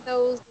just one of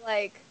those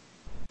like,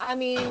 I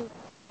mean,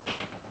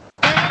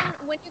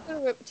 when you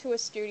go to a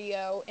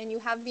studio and you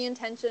have the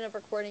intention of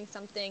recording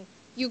something,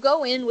 you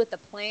go in with a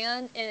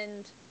plan.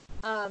 And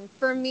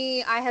for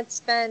me, I had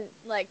spent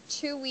like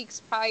 2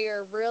 weeks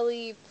prior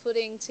really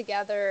putting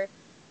together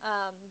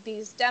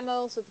these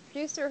demos with the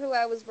producer who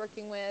I was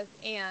working with,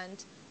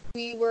 and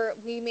we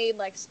made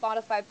like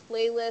Spotify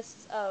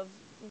playlists of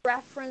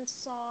reference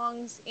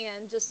songs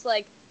and just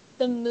like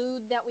the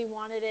mood that we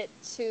wanted it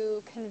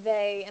to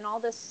convey and all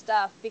this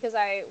stuff because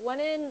I went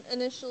in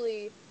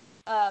initially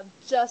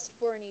just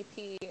for an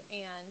EP.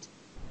 And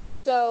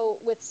so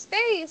with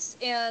Space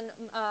and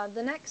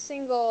the next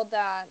single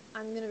that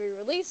I'm going to be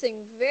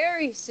releasing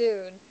very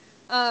soon,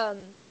 um,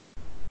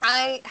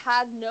 I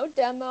had no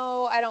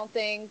demo, I don't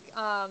think.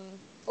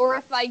 Or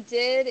if I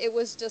did, it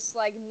was just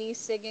like me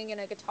singing in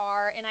a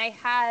guitar. And I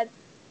had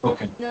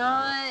Okay.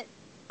 not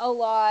a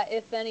lot,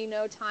 if any,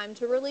 no time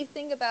to really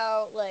think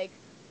about like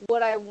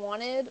what I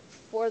wanted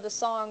for the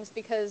songs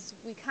because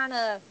we kind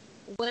of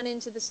went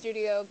into the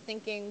studio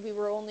thinking we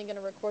were only going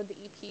to record the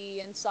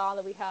EP and saw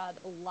that we had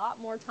a lot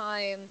more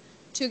time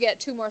to get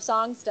 2 more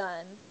songs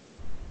done.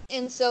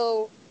 And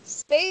so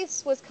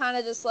Space was kind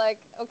of just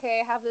like,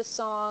 okay, I have this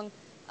song.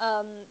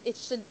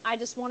 I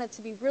just want it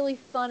to be really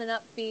fun and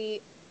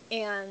upbeat.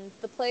 And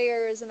the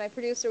players and my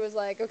producer was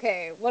like,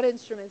 okay, what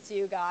instruments do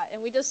you got?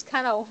 And we just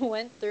kind of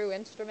went through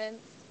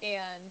instruments,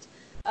 and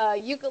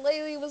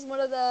ukulele was one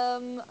of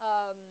them.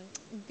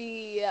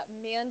 The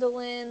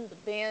mandolin, the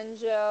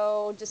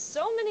banjo, just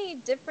so many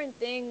different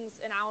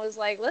things. And I was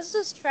like, let's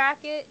just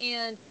track it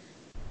and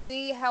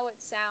see how it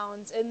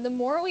sounds. And the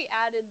more we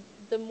added,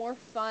 the more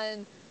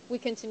fun we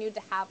continued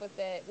to have with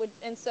it.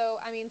 And so,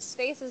 I mean,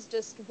 Space is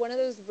just one of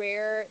those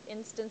rare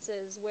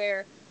instances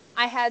where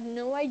I had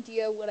no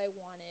idea what I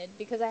wanted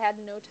because I had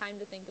no time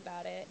to think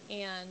about it.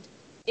 And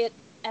it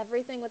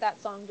everything with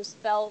that song just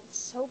felt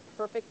so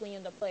perfectly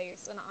into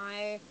place. And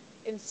I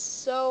am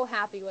so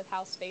happy with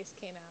how Space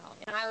came out.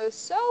 And I was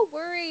so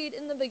worried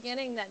in the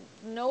beginning that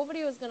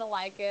nobody was going to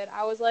like it.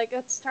 I was like,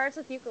 it starts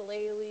with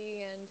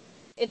ukulele and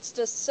it's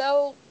just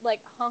so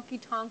like honky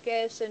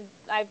tonkish, and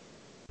I've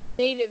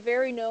made it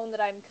very known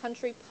that I'm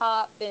country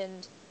pop,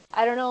 and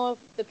I don't know if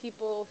the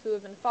people who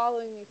have been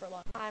following me for a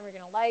long time are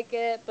gonna like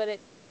it, but it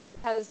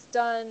has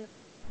done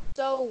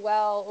so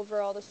well over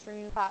all the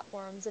streaming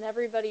platforms, and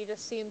everybody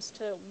just seems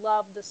to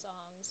love the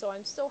song. So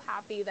I'm so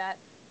happy that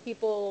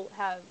people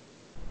have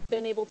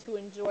been able to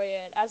enjoy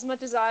it as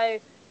much as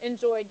I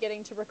enjoyed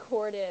getting to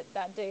record it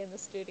that day in the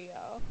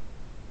studio.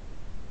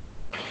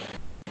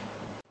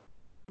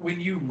 When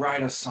you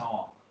write a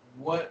song,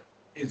 what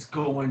is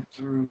going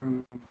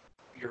through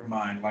your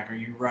mind? Like, are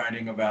you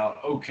writing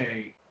about,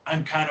 okay,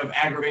 I'm kind of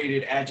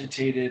aggravated,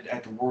 agitated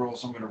at the world,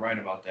 so I'm going to write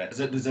about that? Does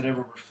it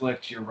ever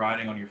reflect your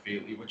writing on your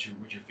feel, what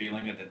you're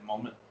feeling at that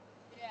moment?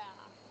 Yeah.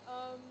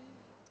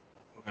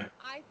 Okay.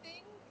 I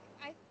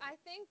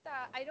think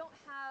that I don't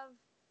have.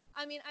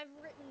 I mean, I've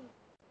written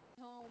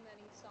so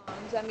many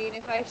songs. I mean,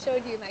 if I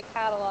showed you my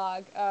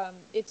catalog,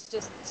 it's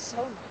just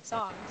so many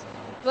songs.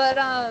 But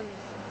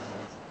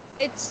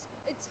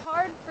it's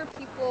hard for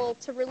people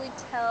to really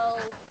tell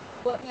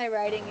what my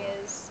writing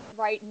is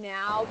right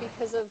now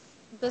because of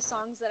the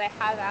songs that I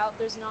have out.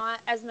 There's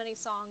not as many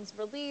songs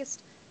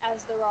released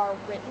as there are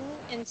written,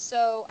 and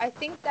so I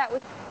think that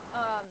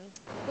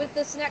with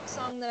this next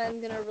song that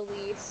I'm gonna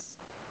release,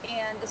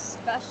 and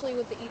especially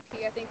with the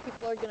EP, I think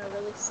people are gonna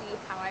really see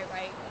how I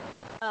write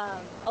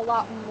a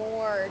lot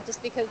more,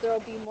 just because there will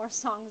be more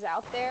songs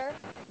out there.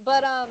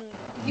 But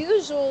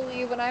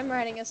usually when I'm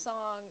writing a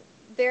song,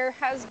 there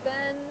has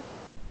been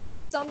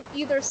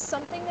either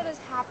something that has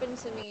happened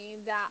to me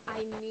that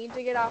I need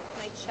to get off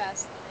my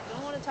chest that I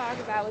don't want to talk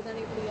about with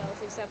anybody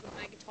else except with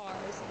my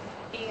guitars,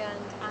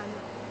 and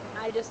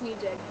I just need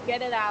to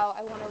get it out.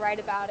 I want to write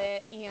about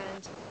it,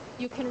 and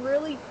you can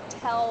really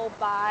tell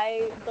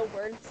by the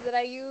words that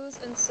I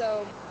use. And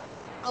so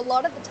a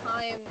lot of the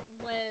time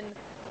when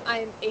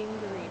I'm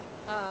angry,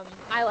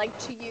 I like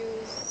to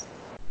use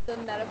the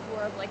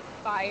metaphor of like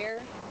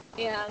fire,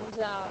 and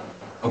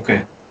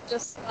Okay.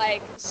 just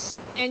like,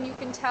 and you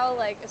can tell,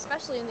 like,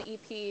 especially in the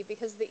EP,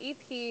 because the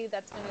EP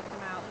that's going to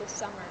come out this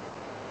summer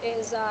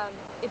is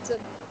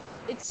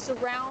it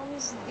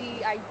surrounds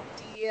the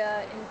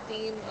idea and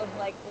theme of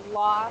like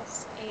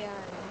loss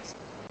and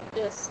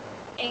just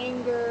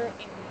anger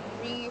and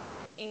grief,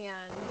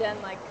 and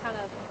then like kind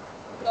of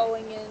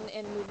going in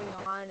and moving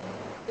on, and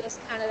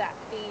just kind of that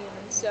theme.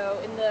 And so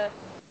in the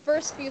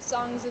first few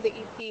songs of the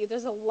EP,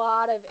 there's a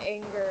lot of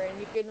anger, and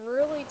you can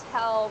really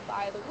tell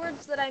by the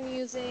words that I'm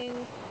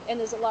using, and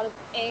there's a lot of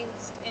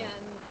angst,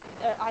 and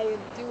I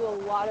do a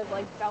lot of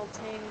like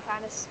belting,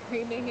 kind of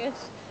screaming-ish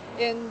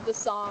in the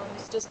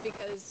songs, just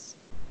because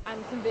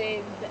I'm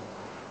conveying that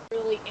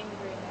really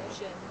angry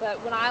emotion.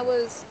 But when I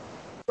was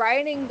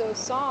writing those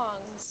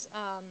songs,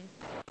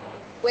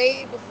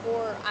 way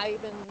before I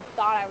even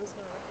thought I was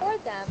going to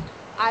record them,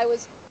 I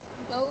was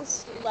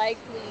most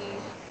likely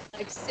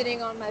like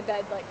sitting on my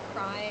bed like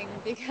crying,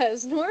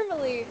 because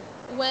normally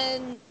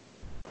when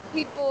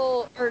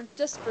people, or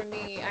just for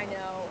me, I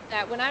know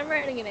that when I'm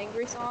writing an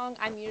angry song,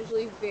 I'm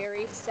usually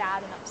very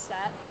sad and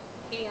upset,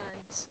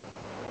 and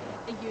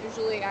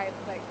usually I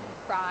like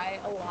cry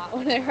a lot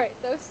when I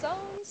write those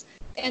songs.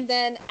 And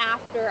then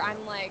after,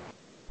 I'm like,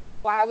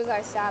 why was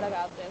I sad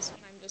about this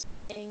when I'm just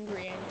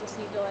angry and just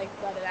need to like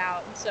let it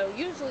out? And so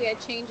usually I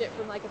change it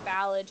from like a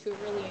ballad to a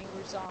really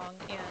angry song,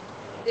 and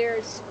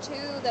there's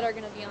two that are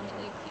going to be on the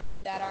EP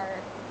that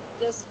are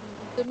just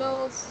the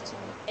most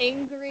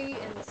angry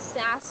and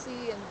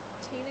sassy and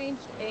teenage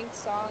angst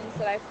songs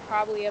that I've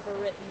probably ever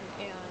written,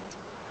 and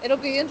it'll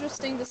be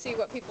interesting to see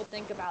what people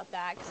think about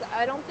that, because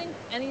I don't think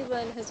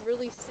anyone has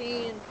really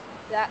seen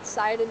that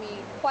side of me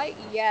quite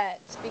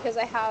yet, because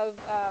I have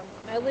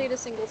my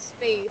latest single,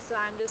 Space, and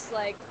I'm just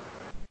like,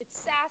 it's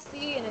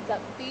sassy and it's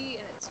upbeat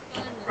and it's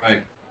fun and Right.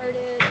 it's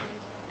lighthearted and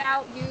it's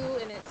about you,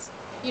 and it's,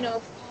 you know,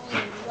 falling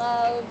in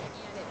love,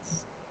 and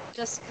it's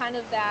just kind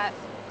of that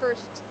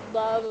first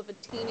love of a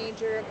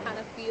teenager kind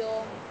of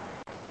feel.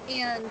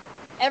 And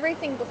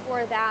everything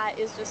before that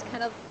is just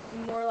kind of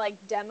more like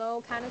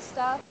demo kind of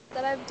stuff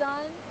that I've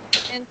done.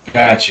 And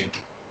Got so you.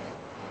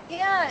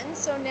 yeah, and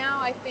so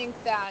now I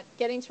think that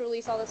getting to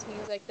release all this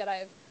music that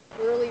I've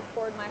really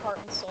poured my heart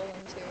and soul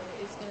into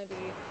is going to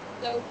be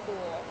so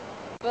cool.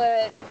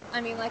 But,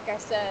 I mean, like I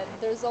said,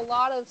 there's a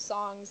lot of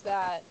songs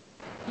that,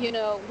 you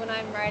know, when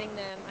I'm writing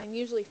them, I'm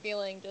usually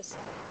feeling just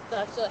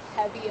such a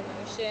heavy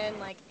emotion,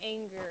 like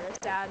anger,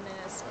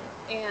 sadness,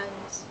 and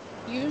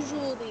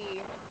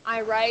usually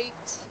I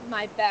write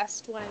my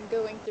best when I'm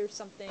going through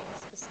something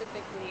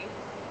specifically,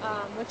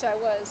 which I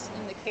was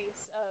in the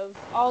case of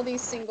all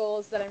these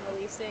singles that I'm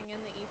releasing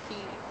in the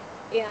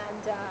EP.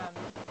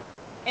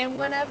 And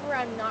whenever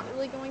I'm not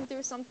really going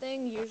through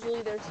something,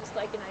 usually there's just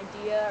like an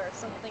idea or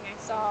something I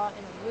saw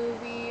in a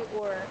movie,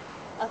 or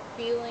a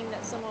feeling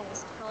that someone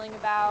was telling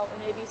about, or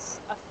maybe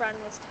a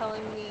friend was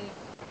telling me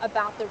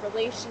about the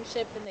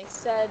relationship, and they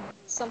said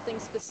something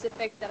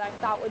specific that I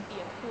thought would be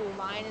a cool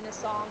line in a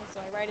song. So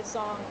I write a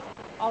song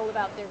all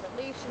about their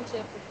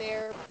relationship with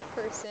their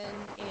person.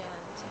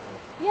 And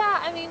yeah,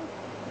 I mean,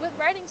 with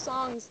writing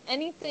songs,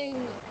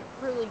 anything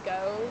really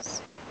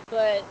goes,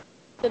 but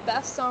the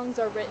best songs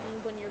are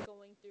written when you're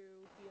going through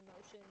the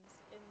emotions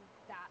in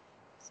that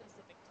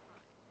specific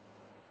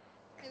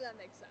time. If that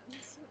makes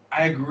sense.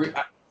 I agree.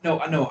 No,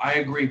 I know. I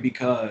agree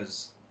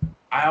because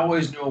I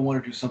always knew I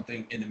wanted to do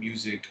something in the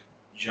music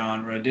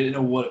genre. Didn't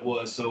know what it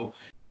was. So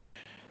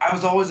I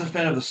was always a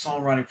fan of the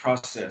songwriting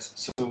process.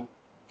 So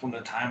from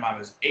the time I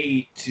was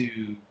 8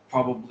 to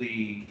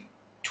probably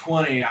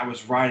 20, I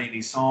was writing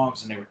these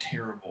songs and they were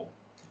terrible.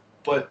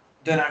 But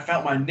then I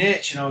found my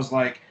niche and I was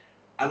like,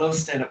 I love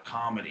stand up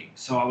comedy.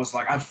 So I was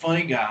like, I'm a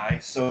funny guy,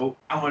 so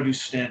I want to do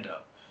stand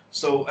up.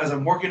 So as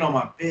I'm working on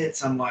my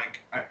bits, I'm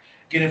like, I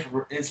get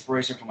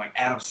inspiration from like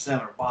Adam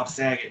Sandler, Bob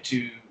Saget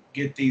to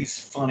get these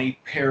funny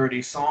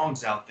parody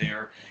songs out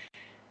there.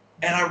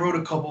 And I wrote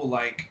a couple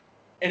like,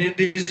 and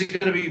these are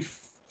gonna be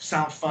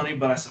sound funny,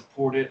 but I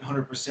support it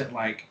 100%.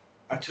 Like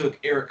I took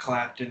Eric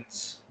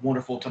Clapton's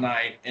 "Wonderful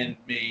Tonight" and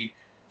made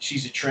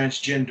 "She's a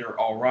Transgender,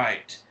 All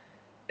Right,"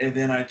 and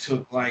then I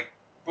took like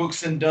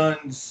Brooks and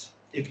Dunn's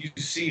 "If You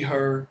See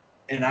Her,"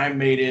 and I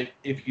made it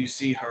 "If You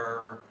See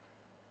Her,"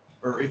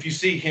 or "If You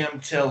See Him,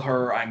 Tell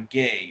Her I'm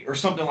Gay," or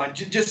something like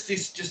just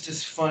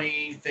this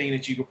funny thing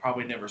that you could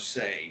probably never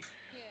say.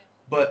 Yeah.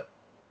 But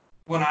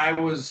when I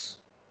was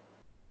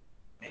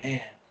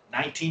man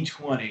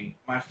 1920,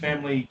 my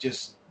family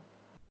just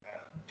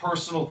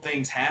personal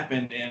things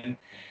happened, and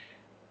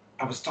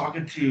I was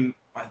talking to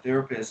my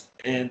therapist,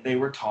 and they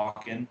were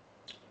talking,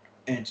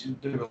 and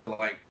they were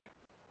like,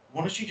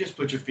 why don't you just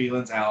put your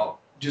feelings out,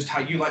 just how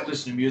you like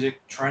listening to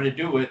music, try to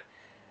do it.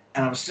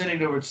 And I was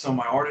sending it over to some of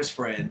my artist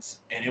friends,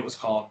 and it was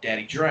called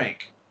Daddy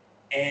Drank.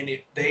 And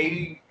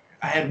I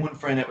had one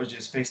friend that was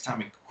just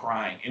FaceTiming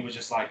crying. It was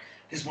just like,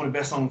 this is one of the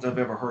best songs I've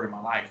ever heard in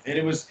my life. And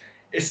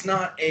it's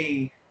not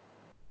a,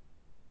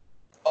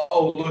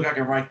 oh, look, I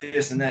can write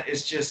this and that.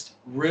 It's just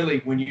really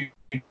when you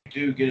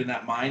do get in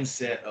that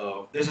mindset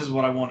of, this is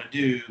what I want to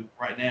do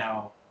right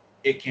now,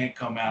 it can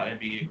come out and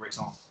be a great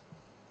song.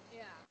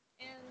 Yeah,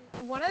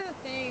 and one of the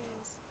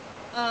things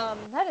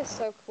that is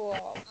so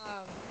cool.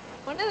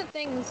 One of the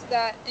things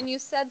that, and you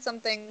said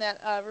something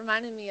that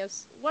reminded me of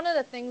one of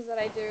the things that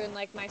I do in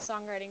like my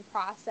songwriting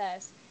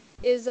process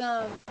is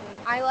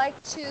I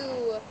like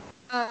to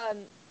um,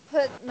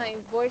 put my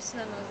voice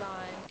memos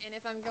on, and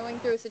if I'm going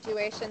through a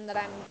situation that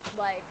I'm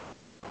like,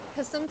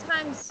 because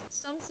sometimes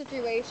some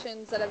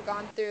situations that I've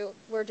gone through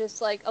were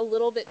just like a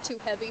little bit too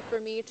heavy for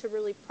me to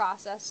really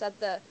process at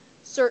the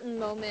certain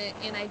moment,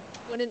 and I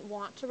wouldn't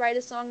want to write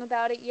a song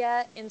about it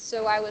yet, and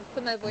so I would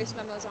put my voice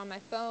memos on my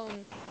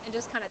phone and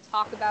just kind of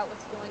talk about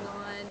what's going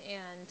on,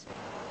 and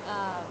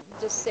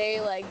just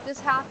say like, this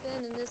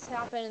happened and this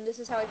happened and this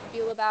is how I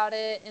feel about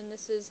it and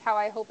this is how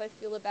I hope I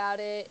feel about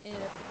it in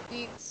a few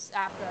weeks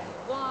after I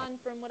move on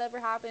from whatever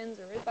happens,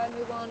 or if I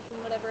move on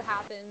from whatever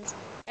happens.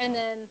 And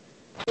then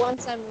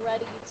once I'm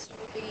ready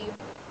to really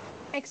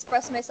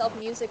express myself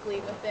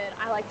musically with it,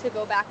 I like to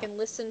go back and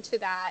listen to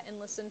that and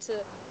listen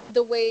to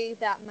the way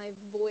that my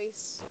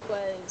voice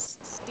was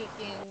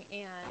speaking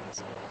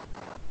and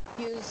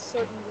use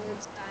certain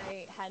words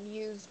I had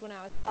used when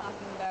I was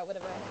talking about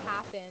whatever had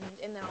happened,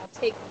 and then I'll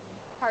take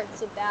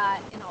parts of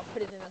that and I'll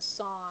put it in a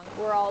song,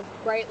 or I'll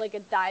write like a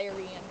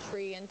diary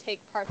entry and take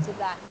parts of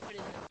that and put it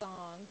in a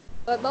song.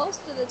 But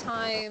most of the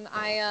time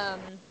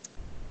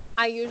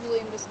I usually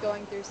am just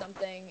going through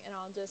something, and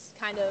I'll just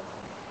kind of,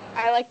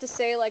 I like to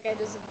say like I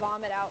just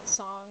vomit out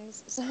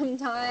songs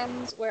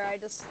sometimes, where I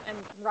just am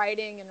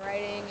writing and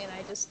writing and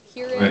I just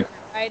hear it, Right. and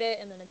I write it,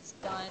 and then it's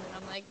done and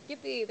I'm like,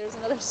 yippee, there's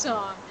another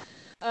song.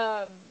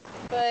 Um,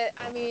 but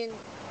I mean,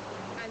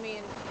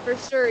 for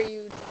sure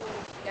you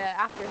totally,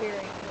 after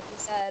hearing what you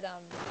said,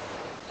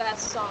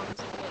 best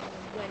songs are written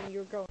when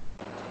you're going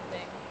through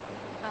something.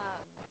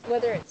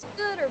 Whether it's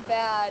good or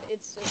bad,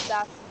 it's just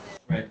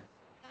Right.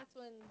 that's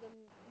when the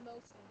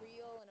most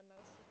real and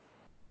emotional,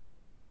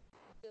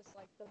 just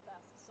like the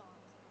best songs,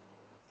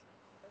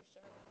 for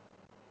sure.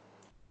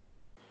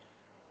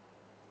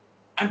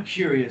 I'm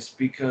curious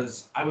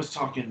because I was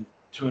talking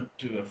to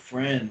a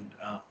friend.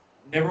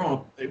 Never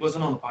on. It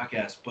wasn't on the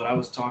podcast, but I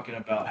was talking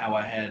about how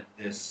I had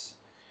this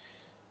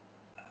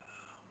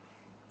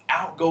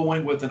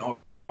outgoing with an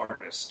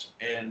artist,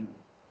 and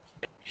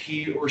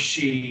he or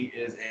she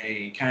is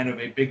a kind of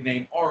a big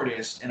name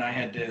artist, and I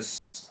had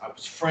this. I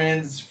was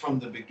friends from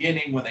the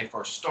beginning when they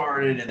first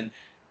started, and then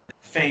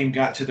fame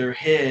got to their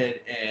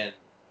head, and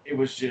it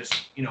was just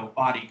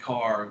body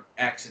car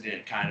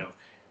accident kind of.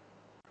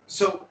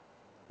 So,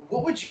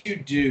 what would you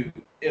do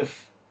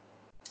if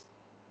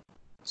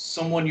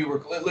someone you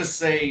were, let's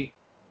say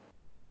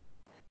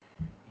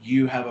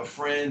you have a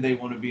friend, they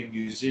want to be a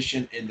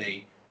musician, and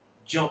they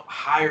jump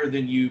higher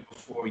than you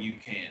before you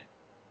can?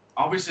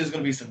 Obviously, there's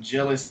going to be some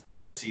jealousy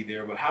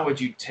there, but how would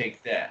you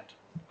take that?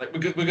 Like,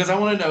 because I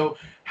want to know,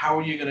 how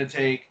are you going to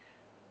take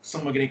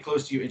someone getting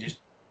close to you and just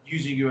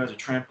using you as a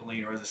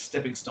trampoline or as a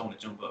stepping stone to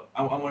jump up?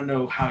 I want to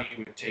know how you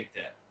would take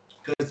that,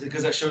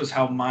 because that shows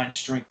how mind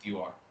strength you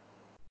are.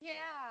 Yeah,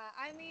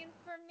 I mean,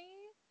 for me,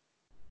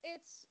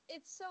 it's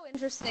so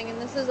interesting,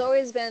 and this has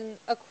always been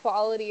a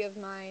quality of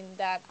mine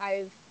that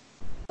I've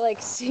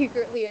like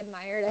secretly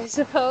admired, I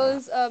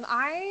suppose.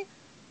 I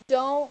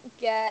don't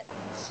get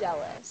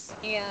jealous,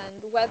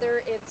 and whether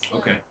it's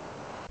like Okay.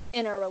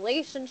 in a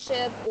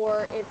relationship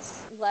or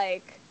it's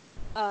like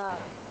uh,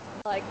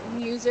 like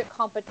music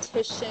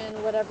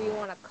competition, whatever you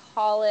want to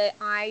call it.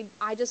 I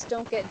just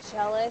don't get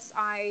jealous.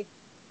 I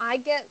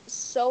get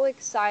so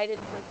excited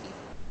for people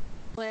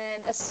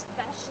when,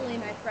 especially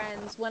my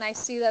friends, when I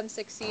see them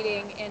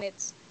succeeding, and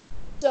it's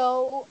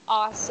so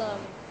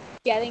awesome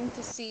getting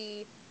to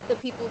see the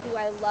people who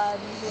I love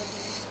and who have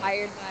been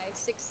inspired by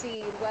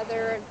succeed,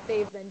 whether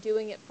they've been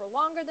doing it for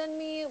longer than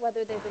me,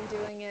 whether they've been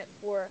doing it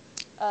for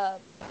uh,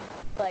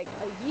 like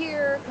a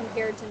year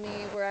compared to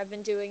me, where I've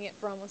been doing it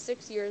for almost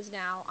 6 years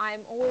now.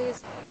 I'm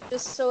always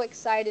just so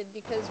excited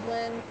because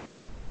one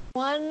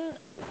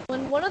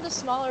when one of the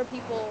smaller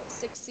people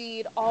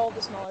succeed, all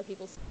the smaller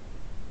people succeed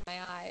in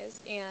my eyes,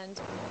 and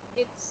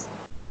it's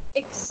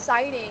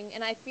exciting.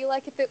 And I feel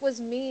like if it was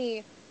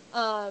me,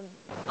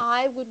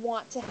 I would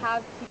want to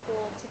have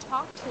people to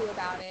talk to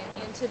about it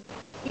and to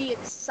be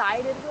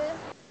excited with.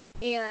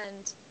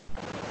 And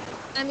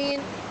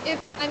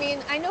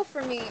I know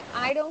for me,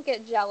 I don't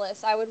get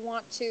jealous. I would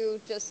want to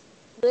just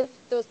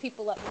lift those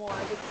people up more,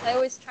 because I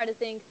always try to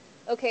think,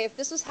 okay, if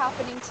this was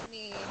happening to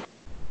me,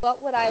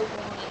 what would I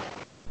want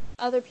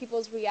other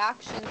people's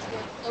reactions who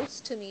are close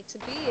to me to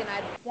be? And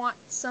I'd want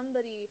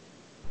somebody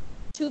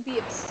to be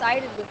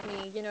excited with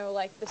me,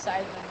 like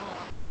besides my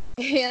mom.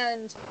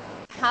 And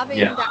having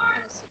Yeah. that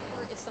kind of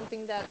support is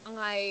something that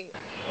I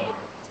would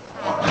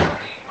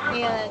have.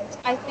 And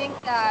I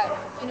think that,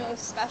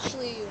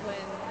 especially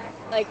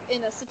when, like,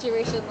 in a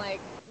situation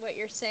like what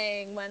you're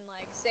saying, when,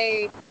 like,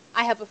 say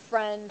I have a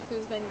friend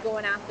who's been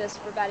going at this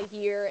for about a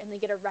year and they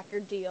get a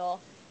record deal,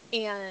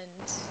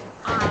 and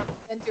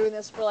I've been doing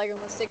this for like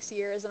almost 6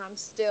 years, and I'm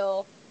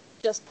still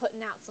just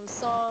putting out some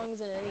songs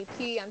and an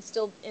EP. I'm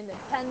still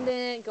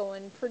independent,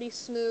 going pretty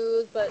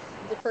smooth, but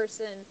the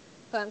person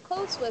who I'm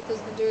close with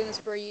has been doing this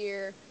for a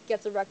year,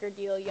 gets a record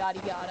deal, yada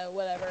yada,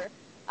 whatever.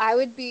 I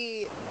would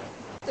be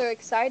so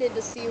excited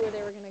to see where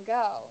they were going to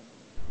go.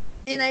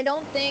 And I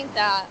don't think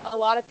that a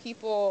lot of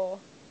people,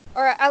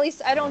 or at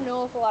least I don't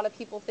know if a lot of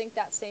people think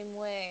that same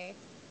way,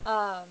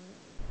 um,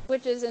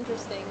 which is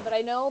interesting. But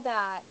I know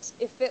that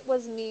if it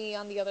was me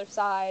on the other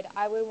side,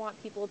 I would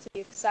want people to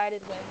be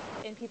excited with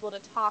and people to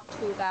talk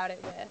to about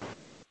it with.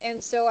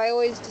 And so I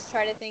always just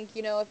try to think,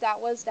 if that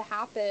was to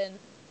happen,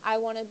 I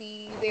want to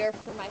be there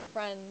for my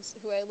friends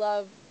who I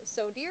love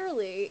so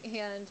dearly.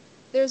 And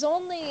there's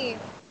only,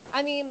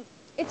 I mean,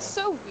 it's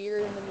so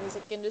weird in the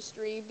music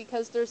industry,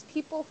 because there's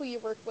people who you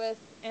work with,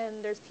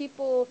 and there's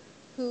people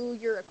who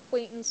you're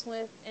acquaintance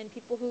with, and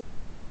people who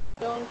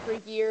you've known for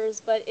years,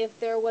 but if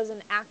there was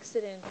an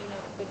accident, you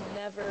would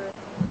never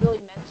really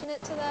mention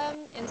it to them.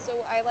 And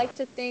so I like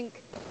to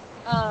think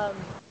um,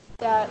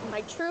 that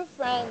my true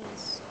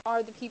friends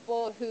are the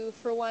people who,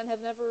 for one,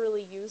 have never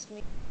really used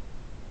me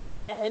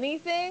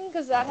anything,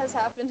 because that has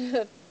happened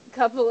a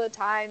couple of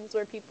times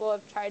where people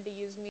have tried to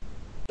use me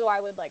so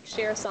I would like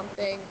share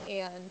something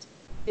and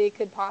they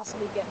could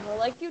possibly get more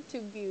like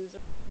YouTube views or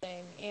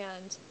something.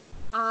 And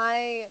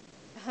I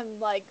am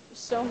like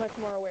so much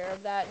more aware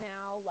of that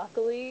now,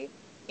 luckily.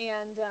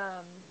 And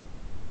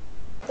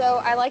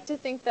so I like to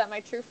think that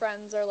my true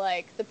friends are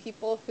like the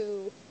people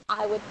who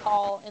I would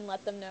call and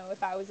let them know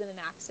if I was in an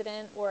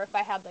accident, or if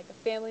I had like a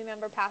family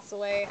member pass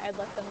away, I'd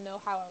let them know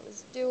how I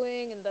was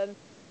doing. And then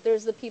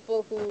there's the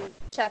people who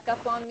check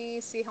up on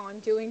me, see how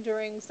I'm doing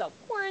during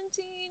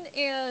self-quarantine.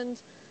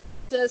 And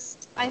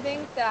just, I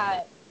think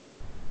that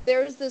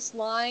there's this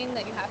line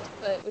that you have to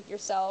put with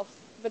yourself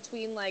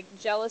between like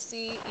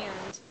jealousy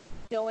and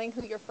knowing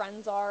who your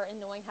friends are and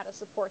knowing how to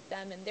support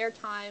them in their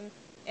time,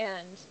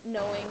 and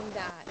knowing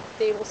that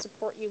they will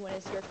support you when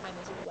it's your time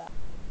as well.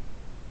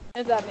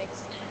 If that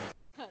makes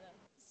kind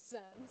of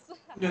sense.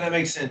 No, that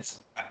makes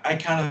sense. I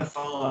kind of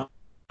thought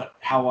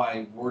how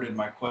I worded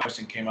my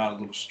question came out a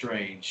little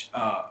strange,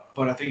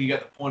 but I think you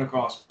got the point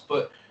across.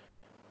 But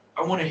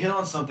I want to hit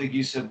on something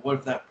you said. What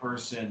if that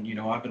person,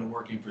 I've been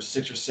working for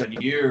 6 or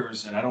 7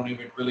 years and I don't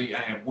even really,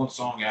 I have one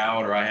song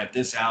out or I have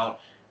this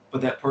out,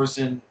 but that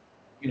person,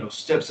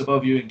 steps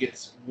above you and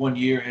gets 1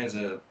 year, has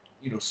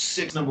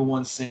six number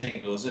one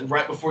singles, and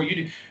right before you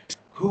do,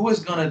 who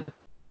is gonna?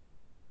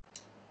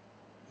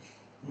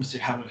 Let me see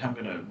how I'm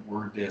gonna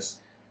word this.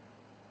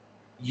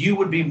 You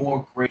would be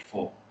more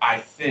grateful, I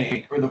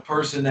think, or the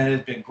person that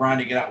has been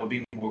grinding it out would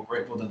be more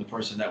grateful than the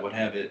person that would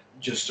have it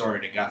just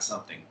started and got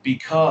something,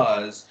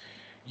 because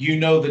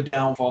the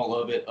downfall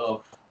of it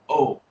of,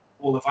 oh,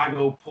 well, if I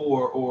go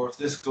poor or if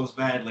this goes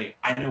badly,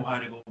 I know how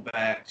to go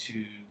back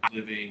to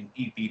living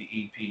EP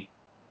to EP,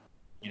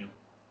 you know,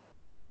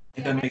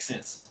 if that Yeah, makes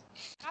sense.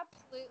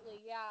 absolutely,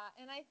 yeah.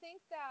 And I think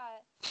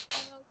that,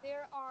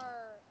 there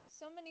are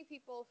so many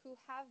people who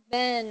have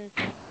been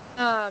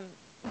um,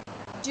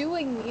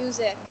 doing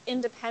music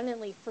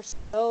independently for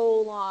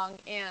so long,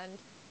 and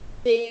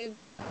they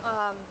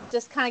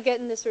just kind of get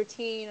in this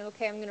routine.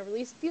 Okay, I'm going to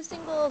release a few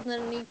singles and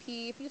then an EP,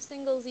 a few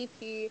singles,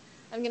 EP.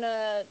 I'm going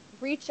to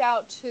reach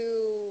out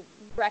to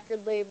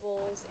record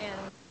labels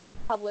and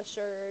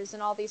publishers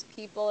and all these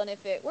people, and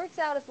if it works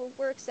out, if it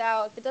works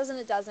out, if it doesn't,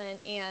 it doesn't.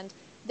 And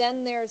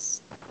then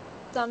there's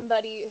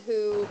somebody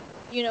who,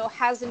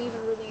 hasn't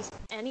even released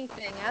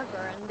anything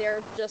ever, and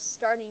they're just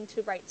starting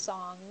to write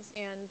songs,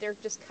 and they're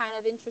just kind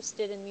of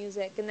interested in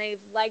music, and they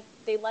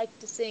like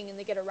to sing, and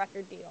they get a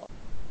record deal.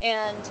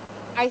 And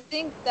I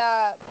think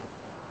that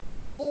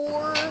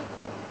for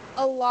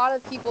a lot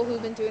of people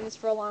who've been doing this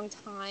for a long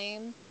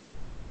time,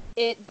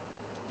 it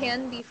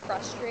can be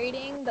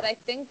frustrating, but I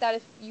think that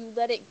if you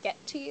let it get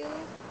to you,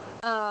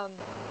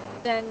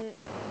 then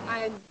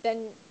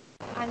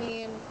I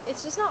mean,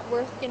 it's just not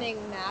worth getting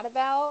mad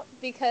about,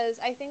 because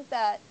I think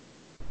that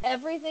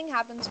everything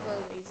happens for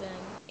a reason,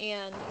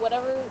 and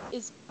whatever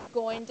is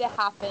going to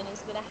happen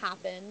is going to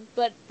happen.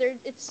 But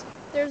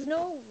there's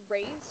no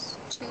race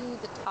to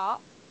the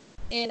top,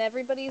 and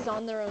everybody's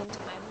on their own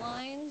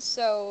timeline.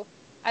 So,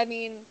 I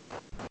mean,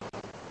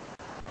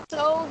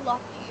 so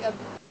lucky of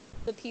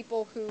the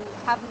people who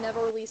have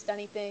never released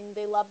anything.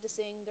 They love to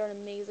sing. They're an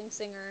amazing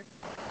singer.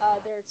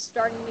 They're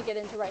starting to get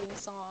into writing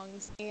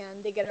songs,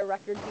 and they get a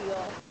record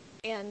deal,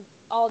 and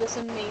all this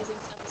amazing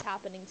stuff is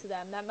happening to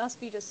them. That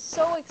must be just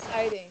so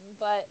exciting.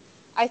 But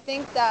I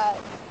think that,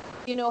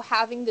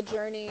 having the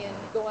journey and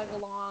going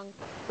along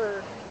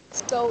for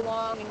so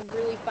long and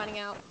really finding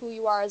out who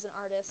you are as an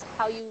artist,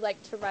 how you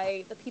like to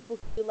write, the people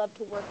who you love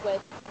to work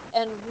with,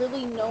 and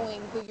really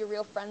knowing who your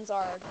real friends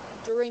are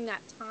during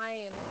that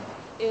time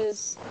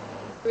is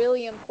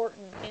really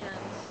important. And,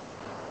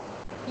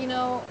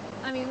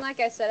 I mean, like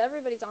I said,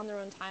 everybody's on their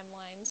own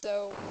timeline,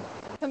 so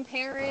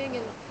comparing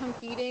and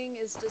competing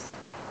is just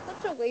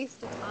such a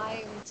waste of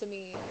time to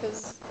me,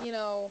 because,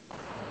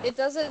 it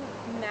doesn't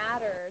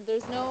matter.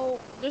 There's no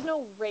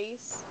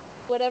race.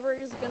 Whatever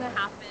is going to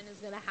happen,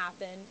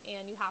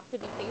 and you have to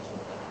be patient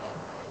with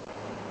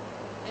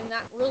it. And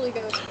that really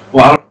goes.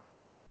 Well,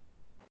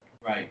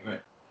 right.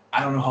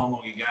 I don't know how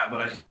long you got,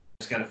 but I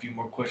just got a few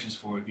more questions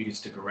for you if you can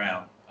stick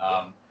around.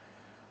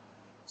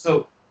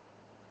 So,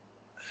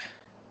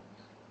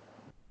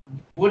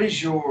 what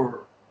is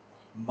your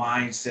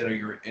mindset or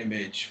your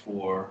image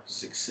for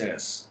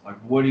success? Like,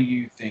 what do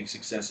you think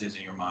success is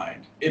in your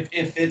mind? If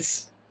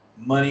it's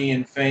money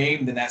and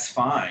fame, then that's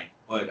fine.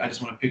 But I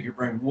just want to pick your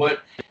brain.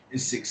 What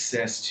is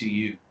success to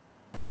you?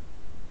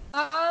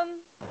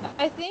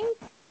 I think,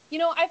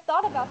 I've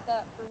thought about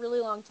that for a really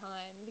long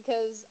time,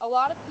 because a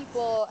lot of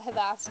people have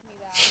asked me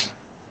that,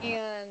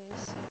 and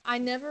I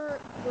never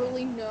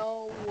really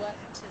know what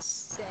to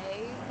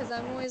say, because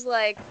I'm always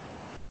like,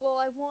 well,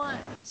 I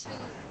want to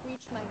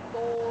reach my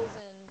goals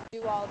and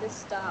do all this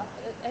stuff.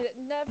 It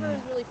never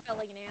has really felt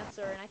like an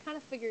answer, and I kind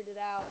of figured it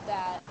out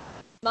that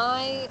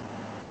my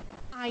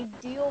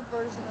ideal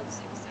version of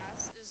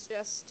success is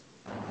just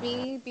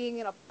me being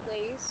in a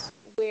place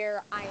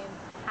where I am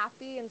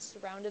happy and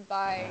surrounded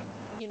by,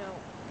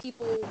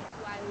 people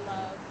who I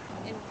love,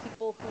 and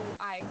people who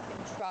I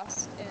can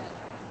trust, and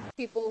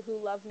people who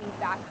love me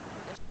back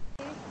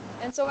unconditionally.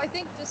 And so I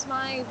think just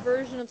my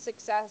version of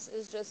success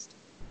is just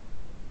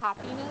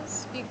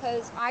happiness,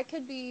 because I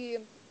could be,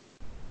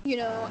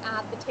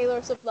 at the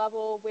Taylor Swift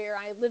level where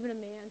I live in a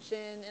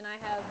mansion and I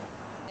have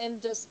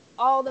and just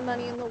all the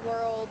money in the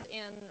world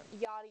and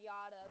yada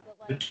yada, but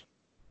like, But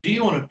do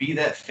you want to be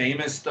that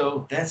famous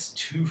though? That's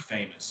too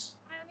famous.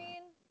 I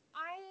mean,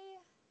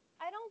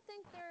 I don't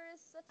think there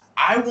is such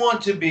I thing.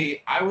 want to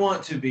be. I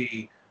want to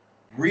be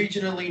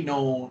regionally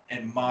known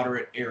in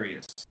moderate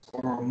areas,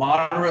 or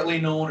moderately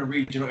known in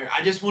regional areas.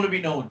 I just want to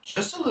be known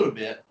just a little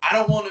bit. I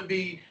don't want to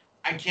be.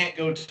 I can't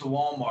go to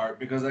Walmart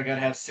because I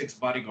gotta have 6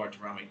 bodyguards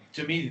around me.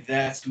 To me,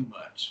 that's too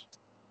much.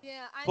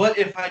 Yeah, I But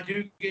mean, if I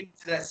do get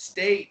into that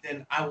state,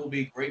 then I will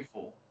be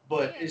grateful.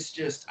 But yeah. it's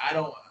just I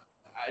don't.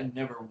 I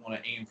never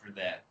want to aim for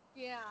that.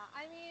 Yeah,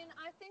 I mean,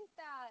 I think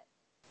that,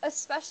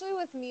 especially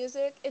with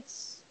music,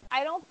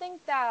 I don't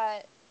think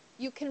that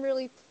you can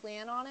really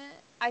plan on it.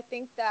 I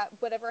think that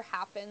whatever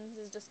happens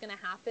is just going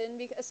to happen,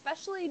 because,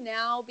 especially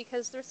now,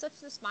 because there's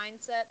such this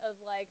mindset of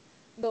like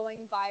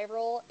going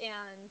viral.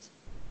 And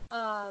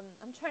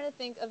I'm trying to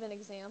think of an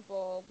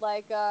example,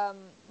 like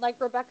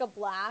Rebecca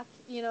Black,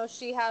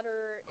 she had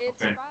her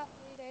It's Okay.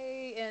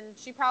 Friday, and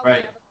she probably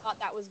Right. never thought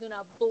that was going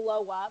to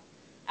blow up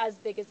as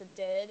big as it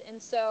did.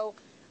 And so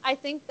I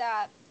think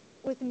that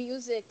with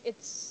music,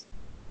 it's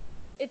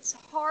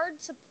hard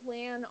to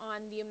plan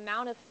on the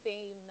amount of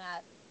fame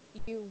that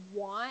you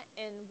want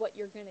and what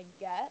you're gonna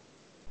get.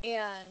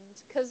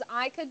 And because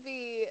I could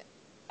be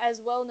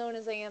as well known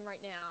as I am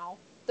right now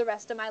the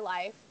rest of my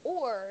life,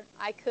 or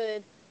I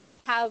could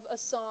have a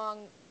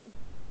song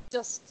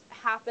just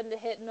happen to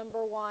hit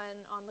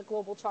 #1 on the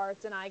global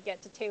charts, and I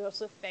get to Taylor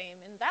Swift fame,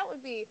 and that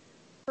would be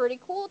pretty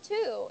cool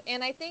too.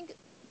 And I think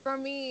for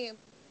me,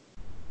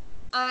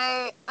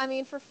 I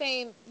mean, for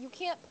fame, you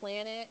can't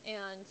plan it,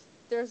 and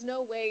there's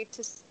no way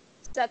to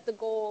set the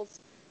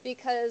goals,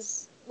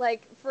 because,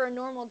 like, for a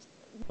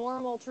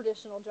normal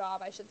traditional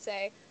job, I should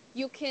say,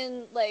 you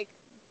can, like,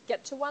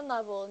 get to one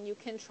level and you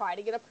can try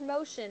to get a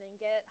promotion and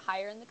get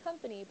higher in the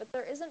company, but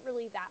there isn't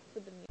really that for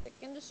the music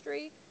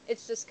industry.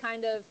 It's just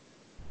kind of,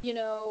 you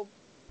know,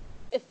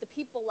 if the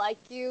people like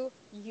you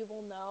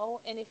will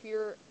know. And if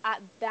you're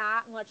at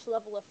that much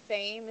level of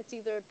fame, it's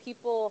either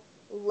people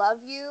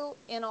love you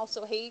and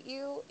also hate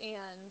you.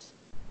 And,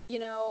 you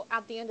know,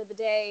 at the end of the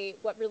day,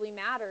 what really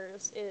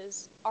matters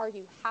is, are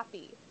you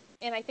happy?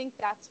 And I think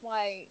that's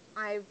why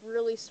I've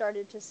really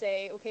started to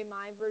say, okay,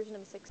 my version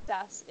of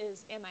success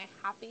is, am I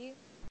happy?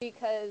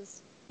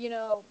 Because, you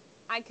know,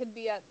 I could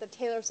be at the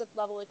Taylor Swift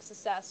level of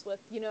success with,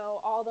 you know,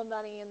 all the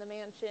money and the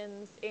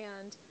mansions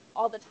and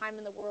all the time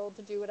in the world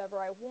to do whatever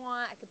I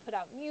want. I could put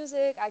out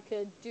music. I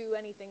could do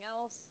anything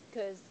else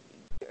because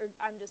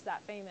I'm just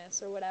that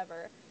famous or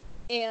whatever.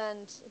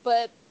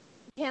 But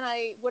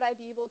would I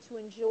be able to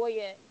enjoy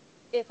it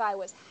if I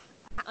was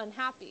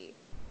unhappy?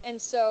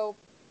 And so,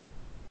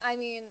 I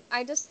mean,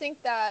 I just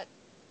think that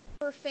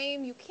for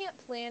fame, you can't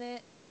plan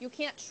it. You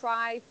can't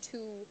try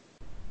to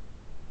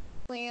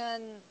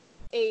plan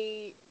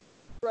a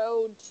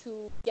road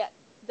to get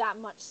that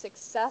much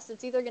success.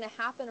 It's either going to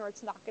happen or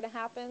it's not going to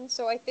happen.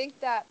 So I think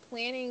that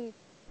planning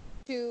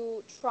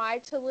to try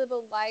to live a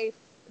life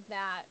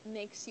that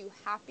makes you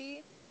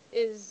happy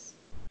is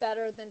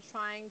better than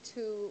trying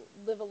to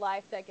live a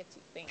life that gets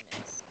you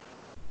famous.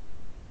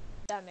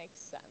 That makes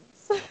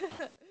sense.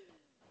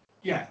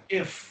 Yeah,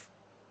 if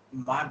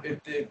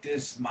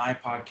this my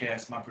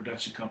podcast, my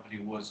production company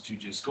was to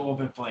just go up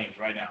in flames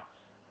right now,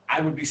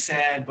 I would be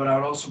sad, but I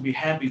would also be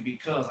happy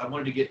because I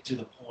wanted to get to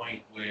the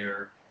point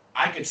where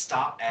I could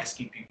stop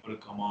asking people to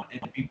come on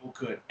and people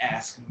could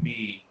ask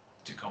me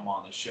to come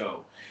on the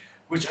show,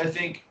 which I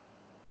think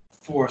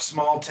for a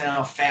small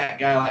town fat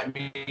guy like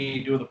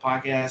me doing the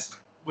podcast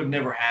would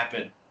never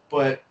happen.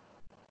 But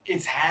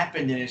it's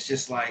happened, and it's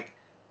just like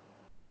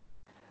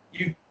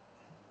you.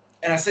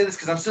 And I say this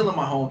because I'm still in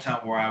my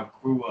hometown where I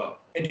grew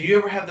up. And do you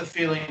ever have the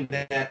feeling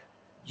that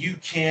you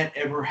can't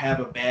ever have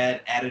a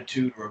bad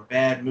attitude or a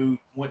bad mood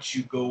once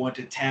you go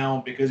into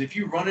town? Because if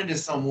you run into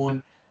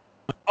someone,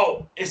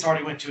 oh, it's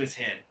already went to his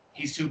head.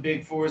 He's too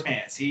big for his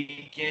pants.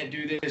 He can't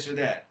do this or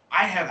that.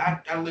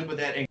 I live with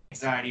that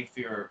anxiety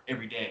fear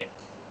every day.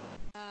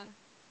 Uh,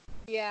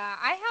 yeah,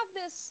 I have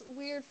this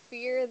weird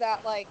fear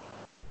that, like,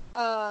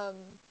 um,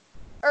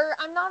 or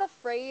I'm not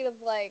afraid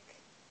of, like,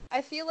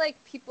 I feel like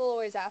people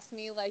always ask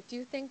me, like, do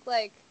you think,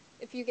 like,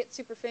 if you get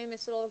super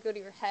famous, it'll go to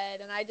your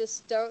head? And I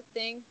just don't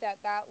think that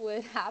that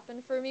would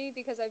happen for me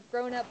because I've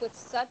grown up with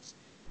such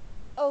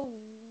a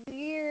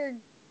weird,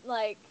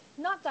 like,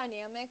 not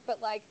dynamic,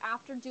 but, like,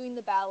 after doing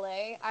the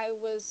ballet, I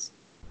was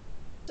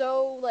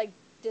so, like,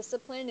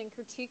 disciplined and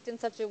critiqued in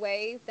such a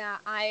way that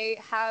I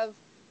have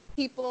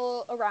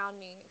people around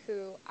me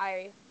who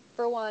I,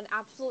 for one,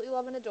 absolutely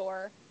love and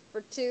adore,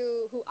 for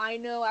two, who I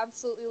know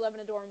absolutely love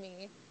and adore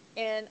me,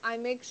 and I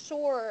make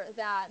sure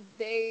that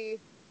they,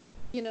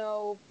 you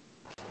know,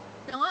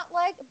 not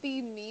like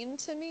be mean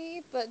to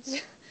me,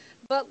 but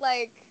but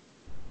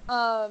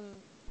um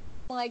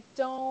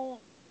don't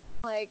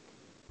like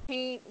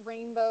paint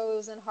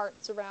rainbows and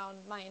hearts around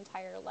my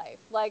entire life.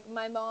 Like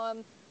my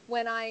mom,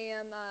 when I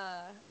am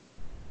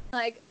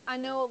like, I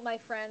know my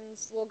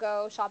friends will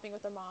go shopping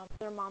with their moms.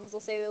 Their moms will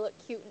say they look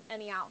cute in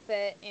any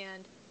outfit,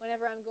 and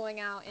whenever I'm going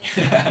out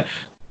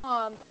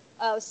and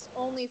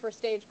only for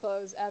stage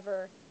clothes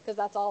ever, because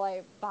that's all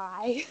I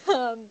buy.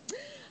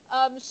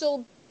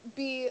 She'll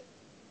be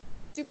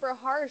super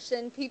harsh,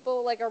 and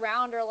people like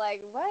around are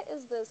like, "What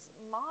is this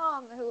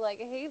mom who like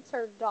hates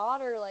her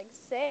daughter like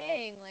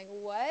saying? Like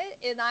what?"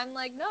 And I'm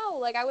like, "No,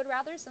 like I would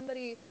rather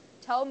somebody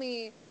tell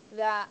me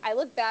that I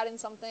look bad in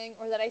something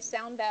or that I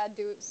sound bad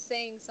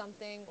saying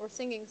something or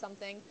singing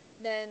something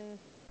than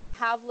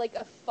have like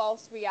a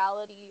false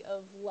reality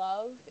of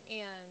love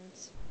and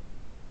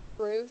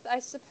truth, I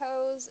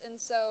suppose." And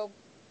so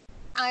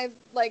I've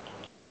like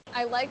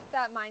I like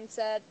that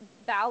mindset.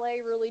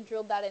 Ballet really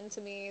drilled that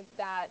into me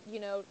that, you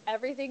know,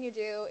 everything you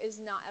do is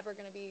not ever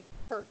going to be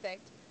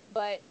perfect,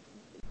 but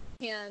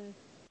can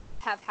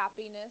have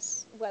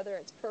happiness whether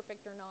it's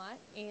perfect or not.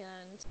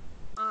 And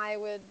I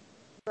would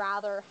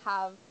rather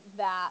have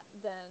that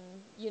than,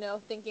 you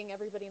know, thinking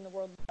everybody in the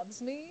world loves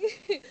me.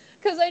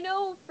 Because I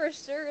know for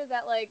sure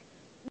that, like,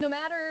 no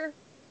matter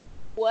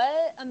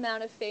what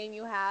amount of fame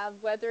you have,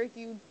 whether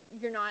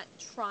you're not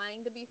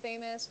trying to be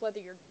famous, whether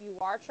you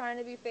are trying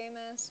to be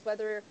famous,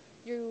 whether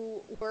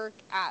you work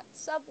at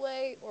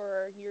Subway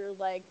or you're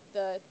like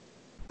the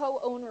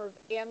co-owner of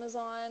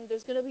Amazon,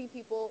 there's going to be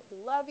people who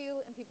love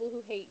you and people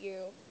who hate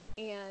you,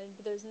 and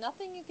there's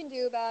nothing you can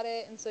do about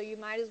it. And so you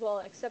might as well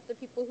accept the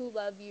people who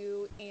love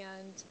you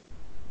and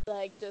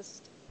like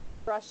just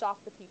brush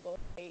off the people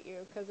who hate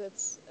you, because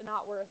it's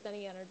not worth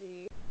any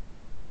energy.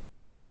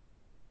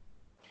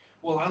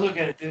 Well, I look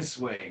at it this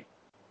way.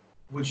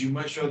 Would you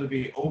much rather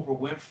be Oprah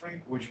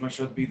Winfrey or would you much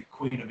rather be the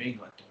Queen of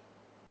England?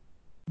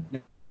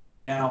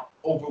 Now,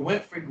 Oprah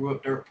Winfrey grew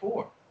up dirt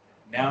poor.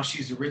 Now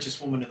she's the richest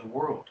woman in the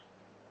world.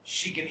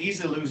 She can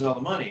easily lose all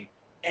the money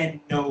and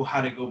know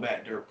how to go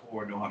back dirt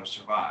poor and know how to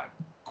survive.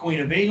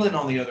 Queen of England,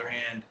 on the other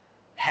hand,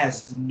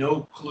 has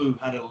no clue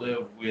how to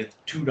live with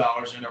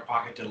 $2 in her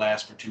pocket to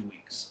last for 2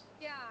 weeks.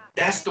 Yeah,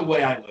 That's the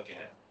way I look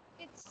at it.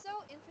 it's so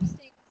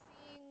interesting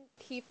seeing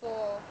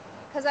people,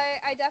 because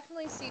I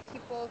definitely see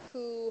people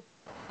who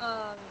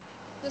um,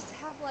 just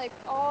have like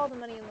all the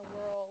money in the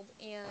world,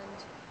 and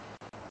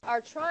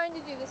are trying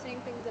to do the same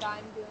things that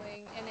I'm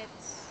doing, and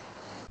it's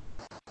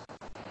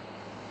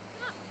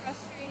not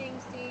frustrating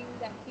seeing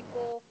that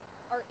people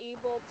are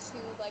able to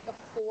like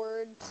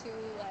afford to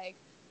like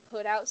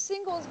put out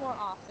singles more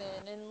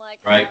often and like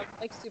Right. have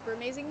like super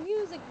amazing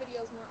music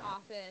videos more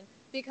often,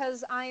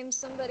 because I'm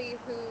somebody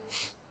who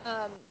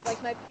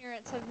like my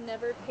parents have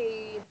never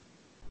paid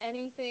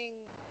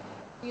anything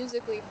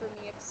musically for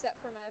me except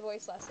for my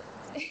voice lessons.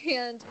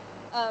 And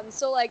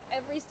so like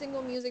every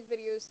single music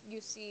videos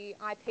you see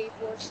I pay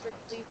for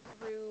strictly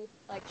through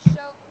like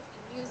shows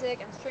and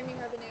music and streaming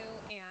revenue,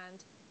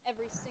 and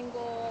every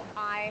single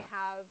I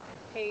have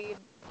paid,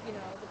 you know,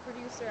 the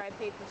producer, I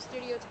paid for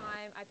studio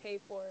time, I pay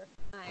for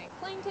my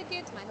plane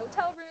tickets, my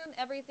hotel room,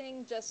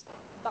 everything just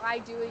by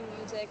doing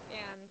music.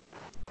 And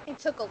it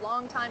took a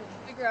long time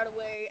to figure out a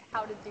way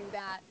how to do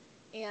that,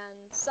 and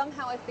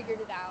somehow I figured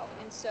it out.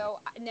 And so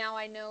now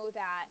I know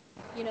that,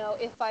 you know,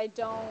 if I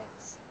don't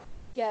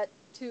get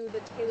to the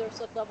Taylor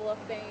Swift level of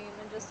fame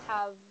and just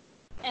have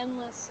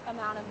endless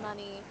amount of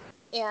money,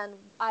 and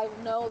I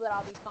know that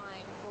I'll be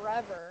fine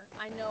forever,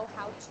 I know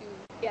how to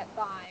get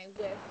by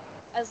with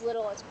as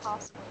little as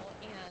possible.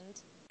 And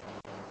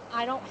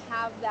I don't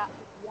have that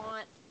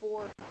want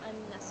for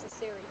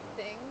unnecessary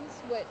things,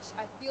 which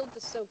I feel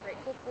just so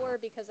grateful for,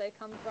 because I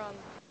come from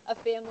a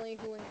family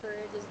who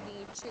encourages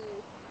me to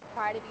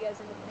try to be as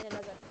independent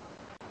as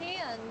I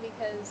can,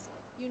 because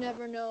you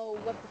never know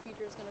what the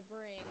future is going to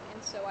bring.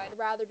 And so I'd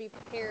rather be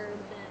prepared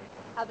than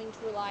having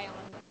to rely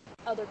on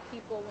other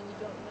people when you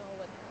don't know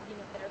what, you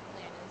know, their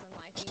plan is in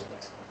life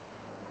either.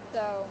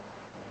 So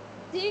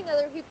seeing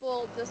other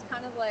people just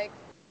kind of like,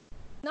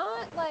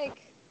 not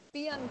like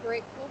be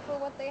ungrateful for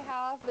what they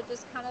have, but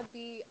just kind of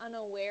be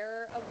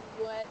unaware of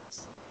what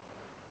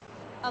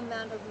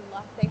amount of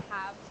luck they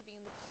have to be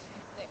in the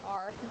positions they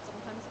are, can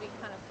sometimes be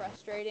kind of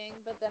frustrating.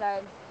 But then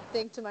I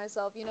think to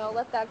myself, you know,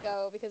 let that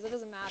go, because it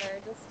doesn't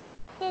matter. Just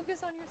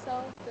focus on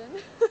yourself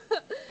and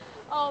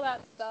all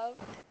that stuff.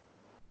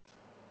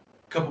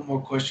 Couple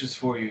more questions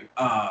for you.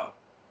 I'm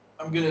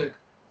gonna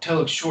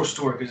tell a short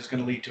story because it's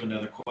gonna lead to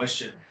another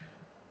question.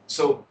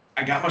 So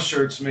I got my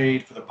shirts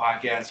made for the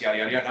podcast, yada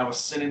yada yada. And I was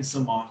sending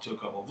some off to a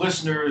couple of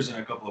listeners and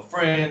a couple of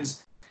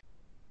friends,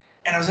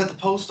 and I was at the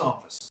post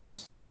office,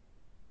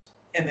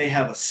 and they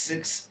have a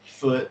 6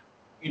 foot.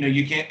 You know,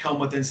 you can't come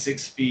within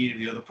 6 feet of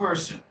the other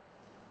person.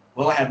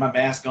 Well, I had my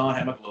mask on,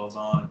 had my gloves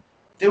on.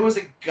 There was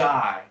a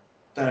guy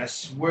that I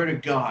swear to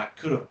God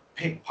could have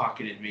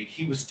pickpocketed me.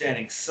 He was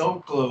standing so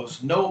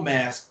close, no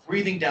mask,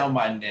 breathing down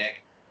my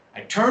neck.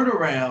 I turned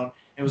around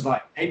and was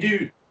like, "Hey,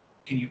 dude,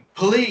 can you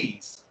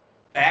please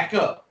back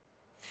up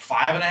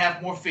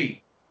 5.5 more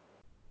feet?"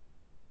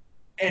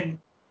 And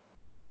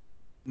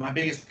my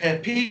biggest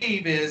pet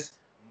peeve is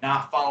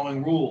not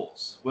following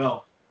rules.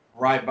 Well,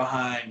 right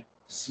behind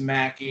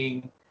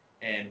smacking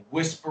and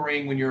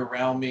whispering when you're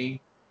around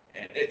me.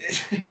 And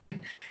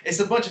it's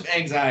a bunch of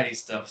anxiety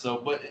stuff. So,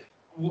 but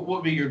what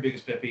would be your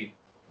biggest pet peeve?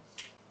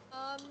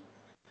 Um,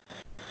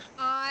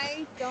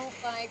 I don't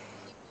like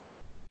people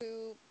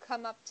who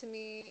come up to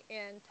me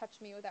and touch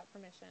me without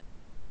permission.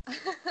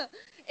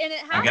 And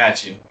I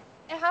got you.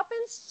 it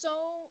happens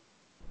so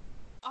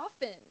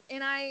often,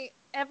 and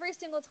every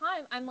single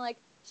time I'm like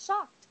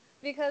shocked,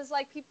 because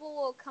like people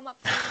will come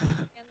up to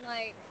me and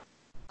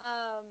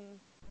um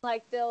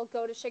like they'll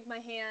go to shake my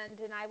hand,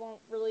 and I won't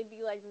really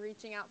be like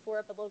reaching out for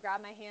it, but they'll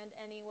grab my hand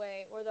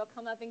anyway, or they'll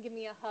come up and give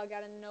me a hug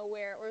out of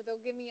nowhere, or they'll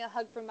give me a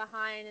hug from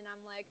behind, and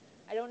I'm like,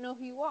 I don't know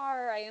who you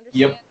are, I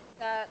understand Yep.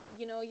 that,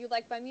 you know, you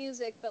like my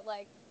music, but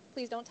like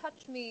please don't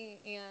touch me.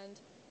 And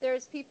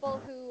there's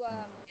people who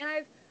and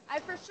I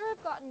for sure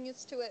have gotten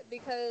used to it,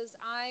 because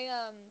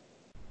I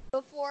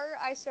before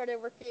I started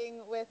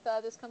working with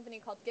this company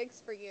called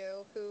Gigs for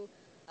You, who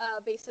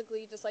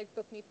basically just like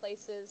book me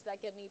places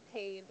that get me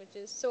paid, which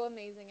is so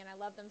amazing, and I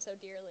love them so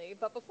dearly.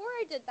 But before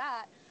I did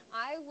that,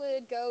 I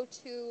would go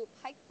to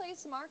Pike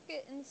Place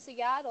Market in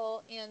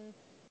Seattle and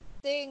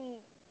sing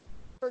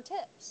for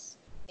tips.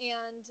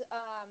 And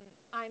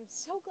I'm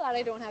so glad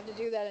I don't have to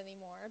do that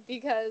anymore,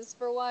 because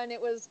for one, it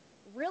was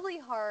really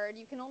hard.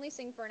 You can only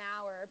sing for an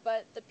hour,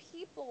 but the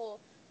people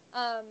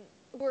um,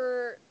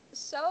 were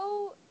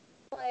so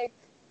like,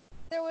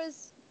 there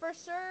was for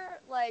sure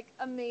like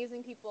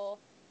amazing people,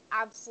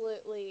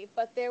 absolutely,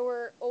 but there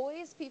were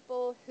always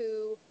people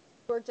who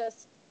were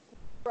just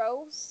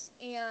gross,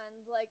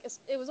 and like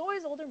it was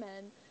always older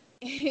men.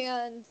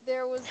 And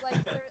there was like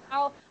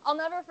I'll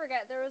never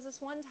forget, there was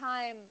this one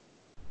time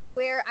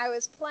where I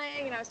was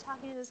playing and I was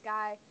talking to this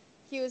guy.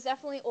 He was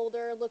definitely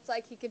older, looked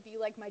like he could be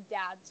like my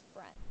dad's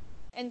friend.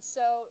 And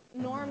so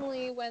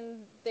normally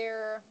when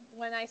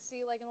I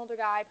see like an older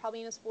guy,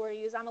 probably in his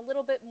 40s, I'm a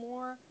little bit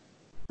more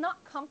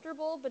not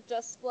comfortable, but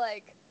just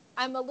like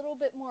I'm a little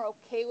bit more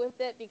okay with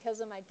it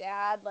because of my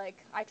dad.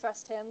 Like I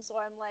trust him, so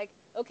I'm like,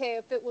 okay,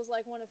 if it was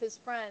like one of his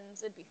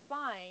friends, it'd be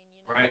fine,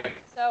 you know. Right.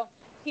 So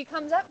he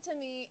comes up to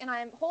me and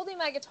I'm holding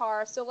my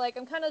guitar, so like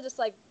I'm kind of just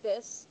like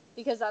this,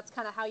 because that's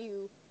kind of how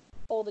you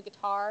hold a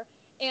guitar.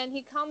 And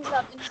he comes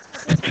up and he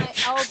touches my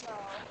elbow,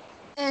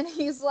 and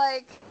he's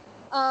like,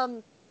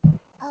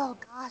 oh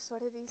gosh,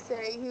 what did he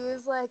say? He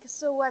was like,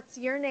 so what's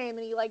your name?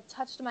 And he like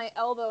touched my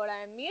elbow, and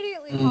I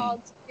immediately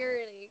called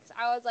security, because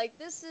I was like,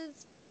 this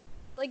is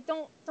like,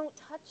 don't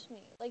touch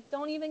me, like,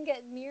 don't even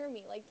get near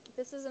me, like,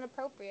 this isn't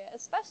appropriate,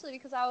 especially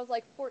because I was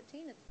like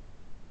 14.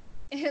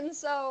 And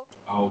so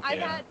I've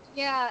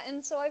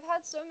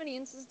had so many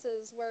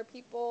instances where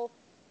people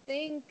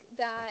think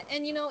that,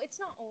 and it's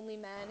not only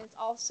men, it's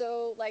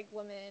also like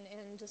women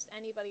and just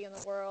anybody in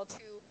the world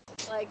who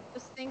like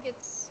just think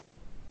it's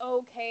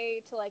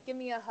okay to like give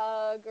me a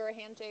hug or a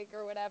handshake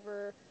or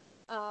whatever,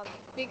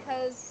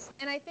 because,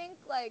 and I think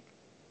like,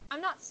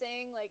 I'm not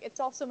saying like it's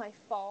also my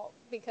fault,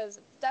 because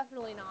it's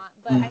definitely not,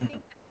 but I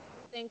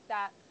think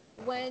that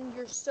when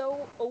you're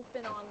so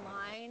open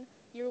online,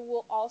 you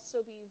will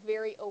also be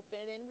very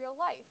open in real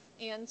life.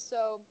 And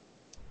so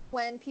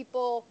when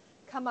people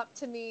come up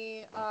to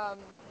me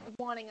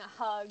wanting a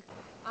hug,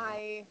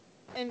 I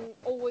am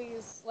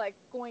always like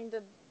going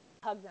to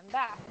hug them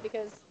back,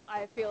 because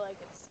I feel like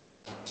it's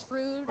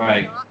rude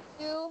not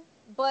to.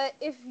 But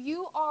if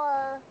you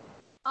are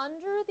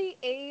under the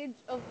age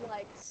of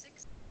like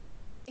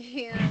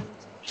 16,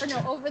 or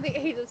no, over the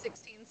age of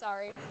 16,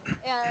 sorry,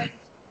 and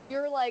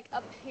you're like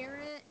a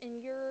parent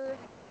and you're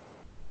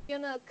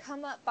gonna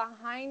come up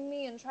behind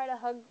me and try to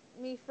hug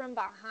me from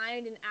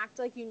behind and act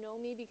like you know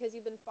me because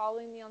you've been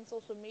following me on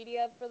social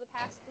media for the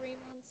past 3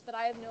 months, but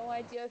I have no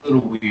idea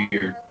who you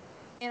are,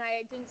 and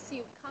I didn't see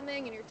you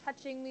coming, and you're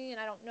touching me, and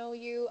I don't know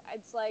you.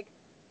 It's like,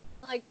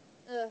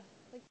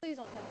 please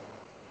don't touch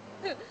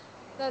me.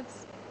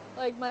 That's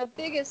like my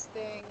biggest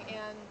thing.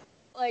 And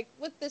like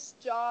with this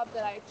job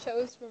that I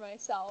chose for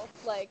myself,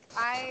 like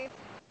I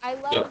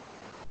love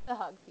to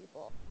hug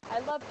people. I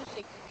love to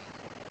shake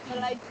hands, but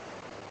I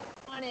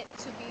want it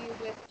to be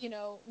with,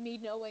 me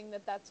knowing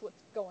that that's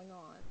what's going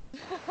on.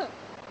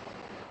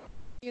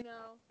 you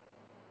know?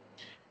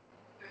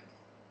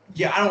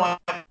 Yeah, I don't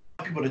want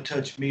people to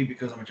touch me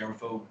because I'm a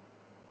germaphobe.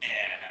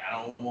 And I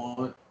don't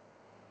want,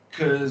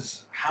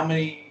 because how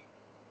many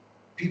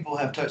people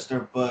have touched their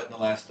butt in the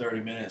last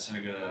 30 minutes and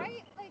are going to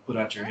put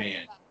out your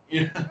hand?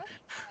 Yeah.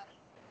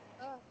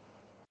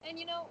 And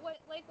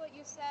what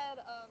you said,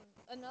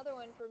 another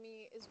one for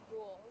me is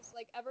rules.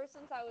 Like, ever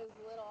since I was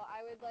little,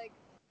 I would, like,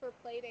 for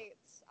play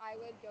dates, I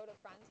would go to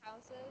friends'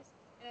 houses,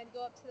 and I'd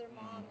go up to their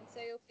mom and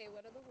say, okay,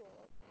 what are the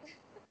rules?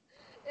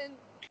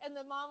 and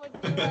the mom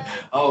would be like,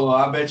 Oh,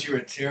 I bet you're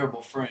a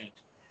terrible friend.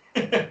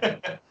 see,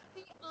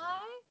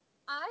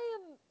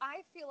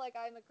 I feel like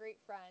I'm a great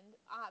friend,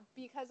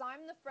 because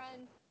I'm the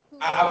friend who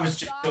I was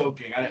just stop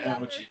joking. I the don't other.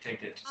 want you to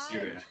take that too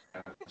serious.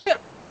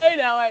 I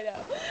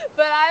know.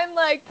 But I'm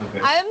like, Okay.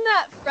 I'm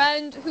that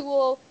friend who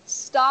will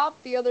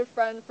stop the other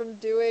friend from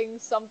doing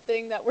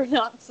something that we're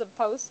not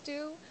supposed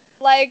to.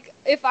 Like,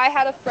 if I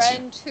had a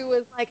friend who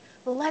was like,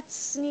 let's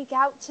sneak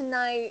out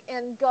tonight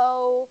and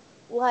go,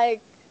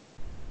 like,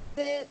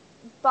 sit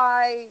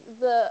by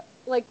the,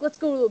 like, let's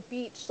go to the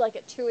beach, like,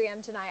 at 2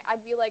 a.m. tonight,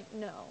 I'd be like,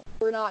 no,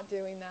 we're not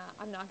doing that.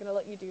 I'm not going to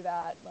let you do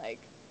that. Like,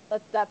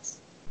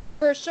 that's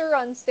for sure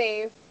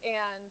unsafe,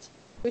 and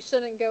we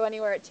shouldn't go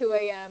anywhere at 2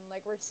 a.m.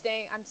 Like, I'm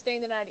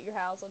staying the night at your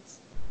house.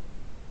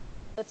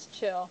 Let's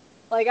chill.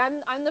 Like,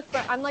 I'm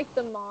like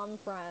the mom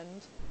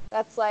friend.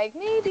 That's like,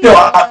 maybe. No,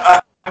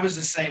 I was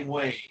the same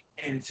way.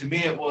 And to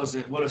me, it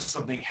wasn't, what if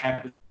something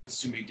happens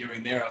to me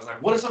during there? I was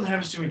like, what if something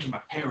happens to me to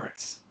my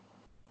parents?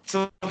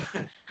 So,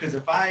 because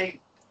if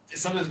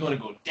something's going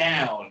to go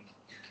down,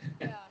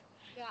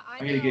 I'm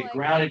going to get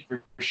grounded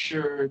for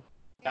sure.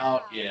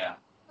 Yeah.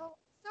 So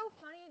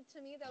funny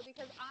to me, though,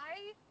 because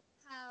I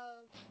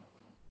have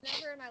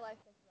never in my life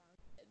been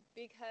grounded,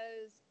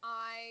 because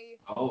I'm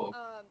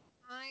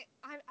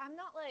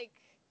not like,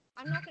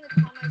 I'm not going to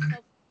call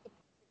myself the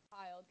perfect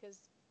child, because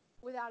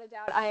without a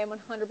doubt I am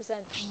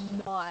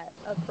 100% not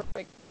a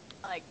perfect,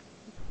 like,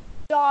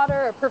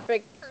 daughter, a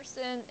perfect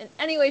person in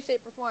any way,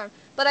 shape, or form.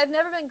 But I've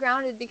never been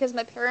grounded because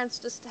my parents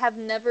just have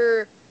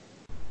never,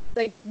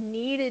 like,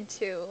 needed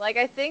to. Like,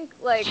 I think,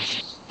 like,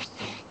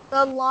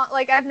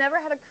 I've never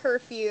had a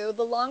curfew.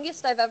 The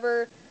longest I've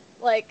ever,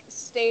 like,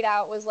 stayed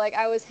out was, like,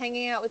 I was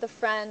hanging out with a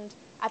friend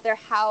at their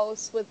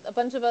house with a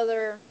bunch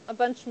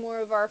more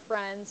of our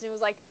friends, and it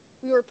was like,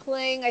 we were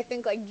playing, I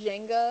think, like,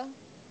 Jenga,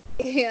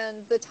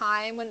 and the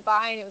time went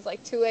by, and it was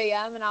like 2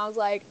 a.m., and I was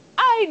like,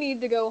 I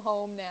need to go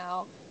home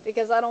now,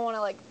 because I don't want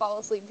to, like, fall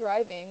asleep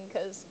driving,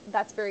 because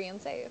that's very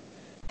unsafe.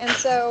 And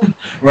so,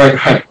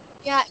 Right.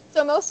 yeah,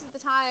 so most of the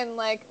time,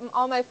 like,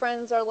 all my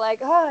friends are like,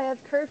 oh, I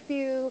have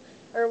curfew,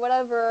 or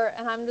whatever,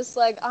 and I'm just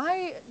like,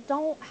 I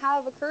don't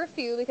have a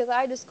curfew, because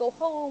I just go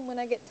home when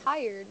I get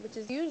tired, which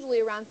is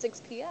usually around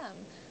 6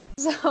 p.m.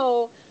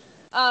 So,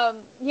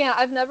 yeah,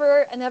 I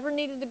never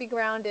needed to be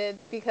grounded,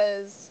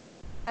 because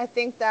I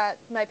think that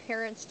my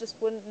parents just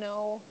wouldn't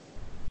know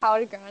how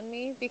to ground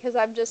me, because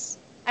I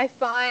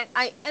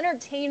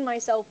entertain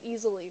myself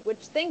easily, which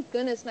thank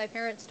goodness my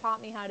parents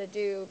taught me how to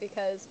do,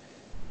 because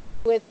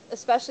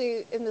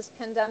especially in this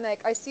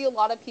pandemic, I see a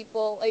lot of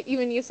people, like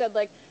even you said,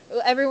 like,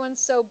 everyone's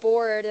so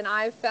bored, and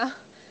I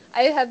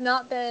have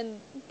not been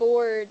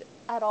bored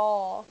at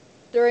all.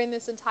 during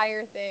this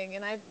entire thing,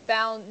 and I've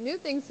found new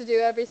things to do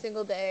every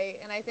single day,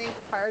 and I think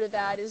part of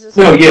that is just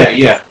No,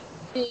 yeah.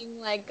 being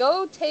like,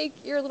 go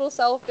take your little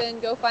self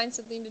and go find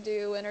something to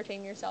do,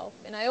 entertain yourself.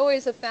 And I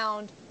always have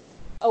found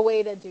a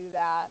way to do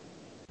that.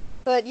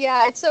 But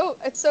yeah, it's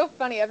so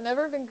funny. I've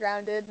never been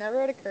grounded, never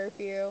had a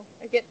curfew.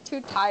 I get too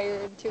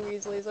tired too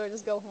easily, so I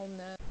just go home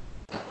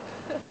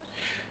then.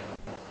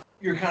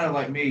 You're kind of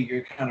like me.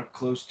 You're kind of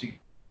close to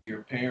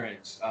your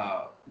parents,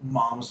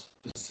 moms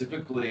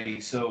specifically.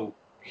 So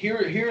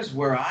here's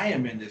where I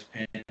am in this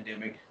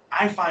pandemic.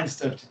 I find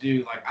stuff to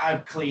do. Like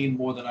I've cleaned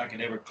more than I can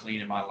ever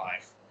clean in my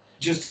life,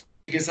 just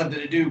to get something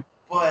to do.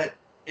 But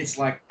it's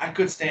like I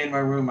could stay in my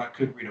room. I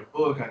could read a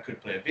book. I could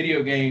play a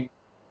video game.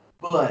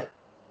 But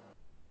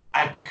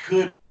I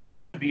could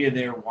be in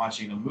there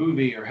watching a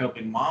movie or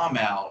helping mom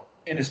out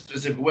in a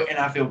specific way, and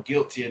I feel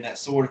guilty in that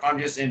sort if I'm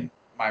just in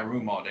my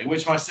room all day,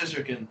 which my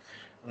sister can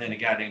lay in a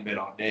goddamn bed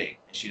all day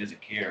and she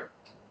doesn't care.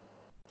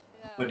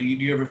 Yeah. But do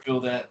you ever feel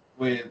that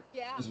way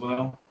Yeah, as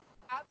well?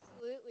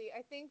 absolutely.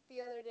 I think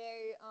the other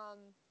day,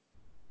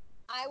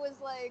 I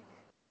was like,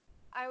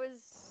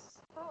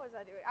 what was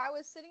I doing? I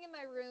was sitting in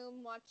my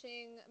room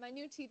watching my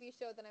new TV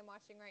show that I'm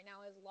watching right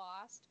now is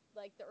Lost,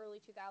 like the early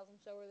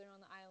 2000s show where they're on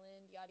the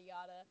island, yada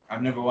yada.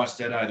 I've never watched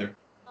that either.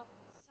 Oh,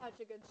 such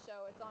a good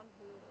show. It's on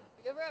Hulu.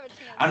 If you ever have a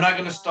chance, I'm not check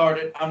gonna it out. start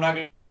it. I'm not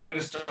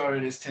gonna start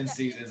it. It's 10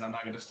 seasons. I'm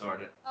not gonna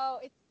start it. Oh,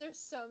 there's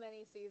so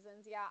many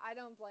seasons. Yeah, I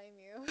don't blame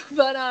you.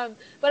 But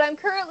I'm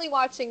currently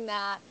watching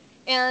that.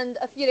 And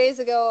a few days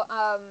ago,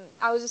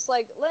 I was just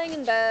like laying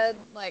in bed,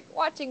 like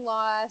watching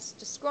Lost,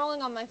 just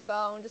scrolling on my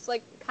phone, just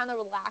like kind of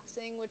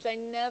relaxing, which I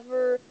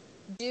never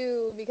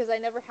do because I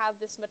never have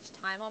this much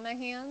time on my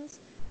hands.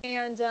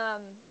 And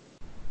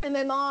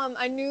my mom,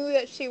 I knew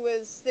that she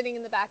was sitting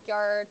in the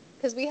backyard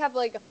because we have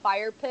like a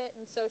fire pit,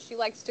 and so she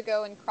likes to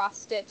go and cross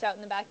stitch out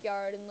in the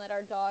backyard and let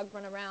our dog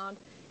run around.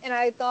 And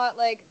I thought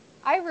like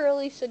I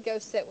really should go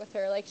sit with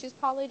her. Like she's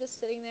probably just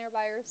sitting there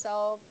by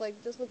herself,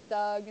 like just with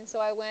Doug. And so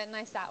I went and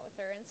I sat with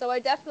her. And so I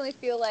definitely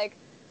feel like,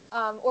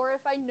 or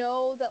if I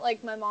know that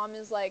like my mom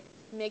is like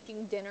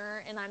making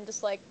dinner and I'm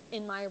just like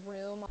in my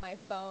room on my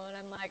phone,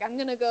 I'm like I'm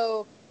gonna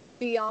go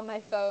be on my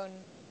phone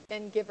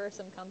and give her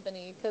some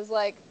company because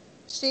like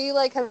she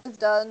like has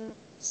done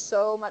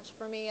so much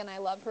for me and I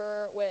love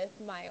her with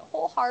my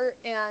whole heart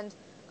and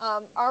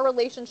our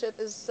relationship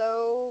is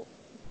so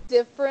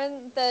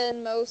different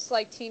than most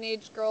like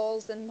teenage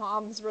girls and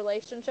moms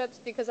relationships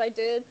because I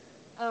did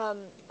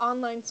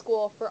online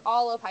school for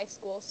all of high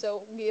school,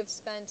 so we have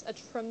spent a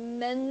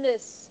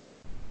tremendous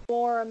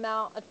more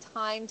amount of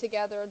time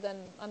together than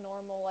a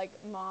normal like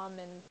mom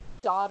and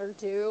daughter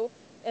do.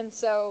 And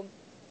so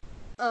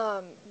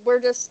we're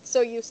just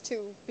so used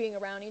to being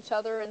around each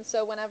other, and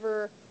so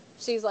whenever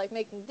she's like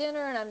making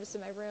dinner and I'm just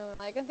in my room,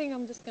 like I think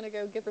I'm just gonna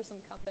go give her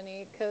some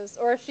company,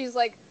 or if she's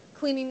like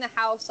cleaning the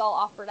house, I'll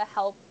offer to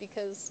help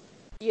because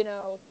you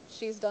know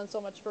she's done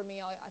so much for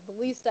me. The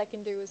least I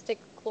can do is take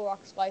a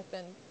Clorox wipe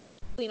and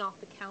clean off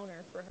the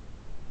counter for her.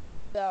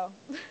 So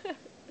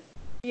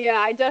yeah,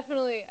 I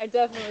definitely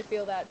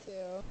feel that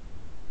too.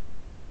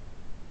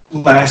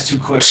 Last two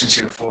questions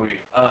here for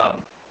you.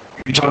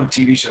 You're talking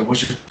TV show.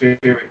 What's your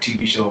favorite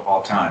TV show of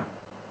all time?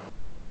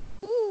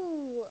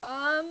 Ooh,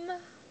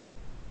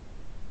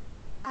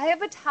 I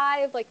have a tie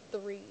of like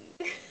 3.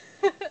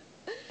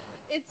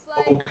 It's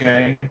like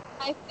Okay,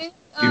 I think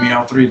give me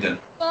all three then.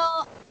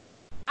 well,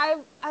 I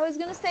was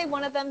gonna say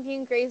one of them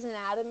being Grey's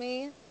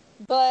Anatomy,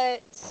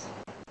 but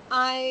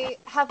I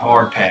have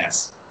Hard not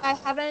pass. I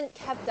haven't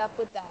kept up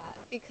with that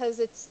because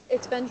it's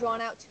been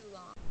drawn out too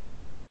long.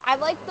 I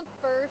like the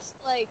first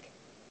like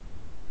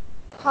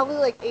probably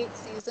like 8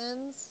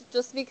 seasons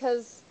just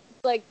because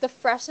like the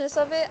freshness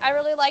of it. I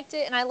really liked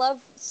it and I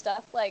love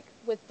stuff like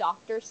with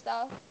doctor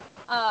stuff.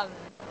 Um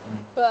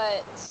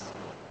but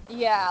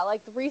yeah,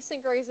 like the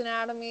recent Grey's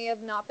Anatomy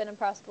I've not been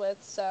impressed with,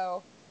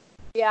 so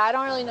yeah, I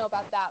don't really know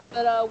about that.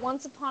 But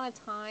Once Upon a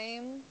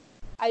Time,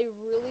 I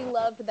really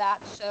loved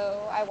that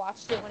show. I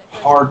watched it when it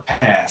first Hard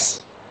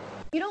pass.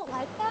 You don't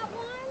like that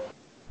one?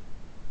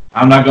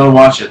 I'm not gonna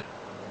watch it.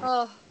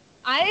 Oh,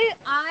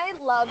 I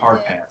loved Hard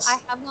it. I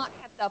pass. have not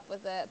kept up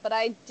with it, but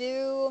I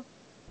do.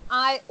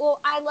 I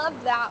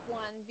love that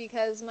one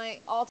because my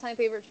all-time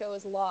favorite show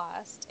is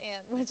Lost,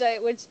 and which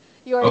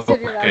you already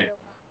said you're not Okay. gonna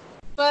watch.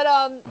 But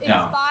it's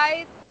No.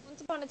 by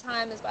Once Upon a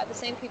Time is by the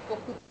same people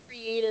who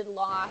created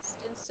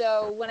Lost, and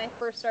so when I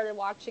first started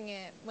watching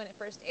it when it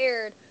first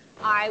aired,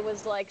 I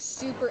was like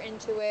super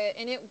into it,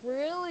 and it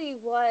really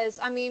was.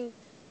 I mean,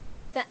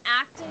 the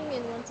acting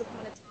in Once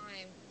Upon a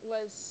Time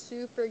was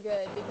super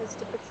good because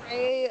to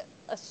portray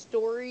a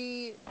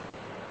story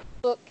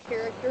book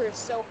character is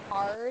so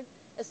hard,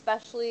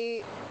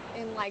 especially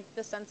in like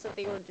the sense that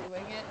they were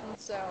doing it. And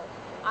so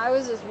I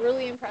was just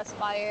really impressed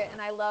by it,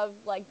 and I love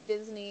like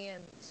Disney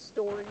and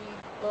story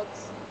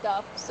books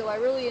stuff, so I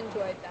really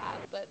enjoyed that.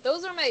 But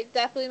those are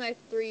definitely my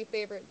 3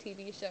 favorite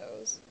TV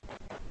shows.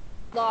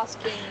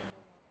 Lost being number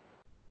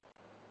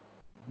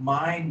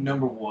My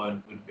number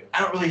one would be, I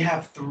don't really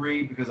have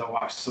three because I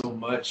watch so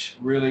much,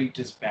 really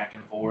just back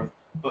and forth.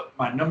 but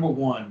my number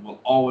one will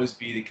always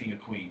be the King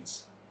of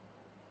Queens.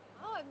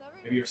 Oh, I've never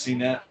Have you even ever seen seen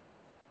that? that.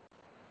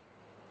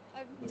 I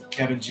have With no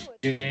Kevin idea what.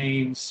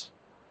 James.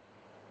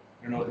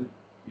 You don't know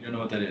you don't know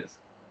what that is.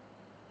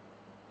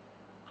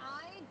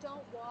 I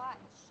don't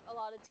watch a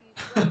lot of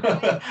TV.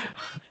 Like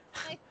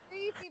my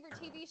three favorite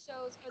TV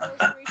shows are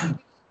those three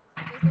TV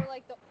shows. Those are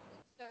like the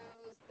only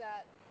shows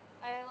that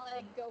I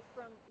like go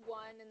from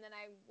one and then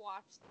I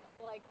watch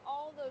like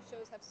all those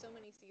shows have so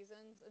many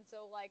seasons and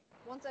so like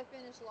once I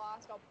finish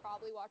Lost I'll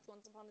probably watch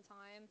Once Upon a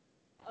Time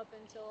up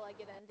until like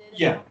it ended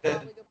and then Yeah, I'll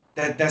probably go.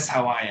 that's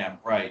how I am,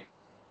 right?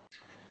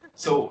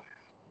 So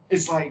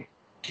it's like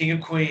King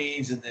of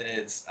Queens, and then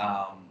it's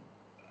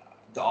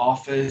The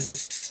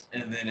Office,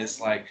 and then Oh it's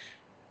yeah. like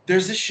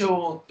there's a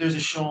show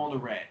on the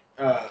ranch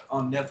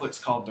on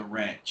Netflix called The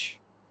Ranch.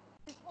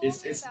 You told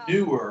It's me it's about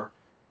it. newer.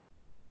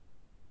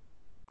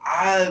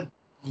 I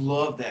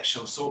love that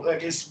show. So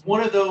like it's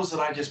one of those that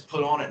I just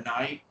put on at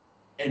night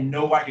and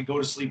know I could go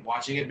to sleep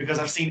watching it because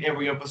I've seen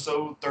every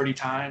episode 30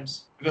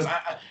 times. Because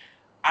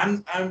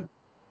I'm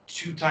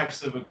two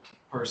types of a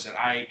person.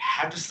 I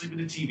have to sleep with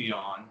the TV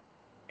on,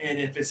 and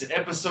if it's an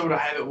episode I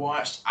haven't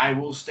watched, I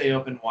will stay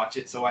up and watch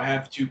it. So I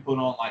have to put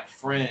on like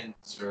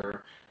Friends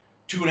or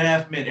Two and a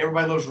Half Men.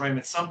 Everybody Loves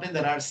Raymond. Something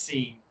that I've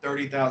seen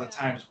 30,000 Yeah.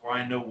 times where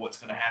I know what's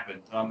going to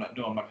happen. So I'm not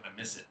going to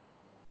miss it.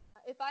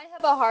 If I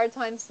have a hard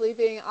time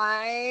sleeping,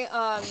 I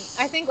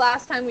think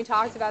last time we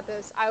talked about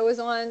this, I was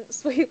on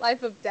Sweet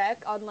Life of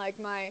Deck on like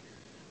my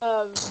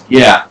like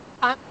Yeah.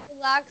 time to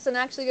relax and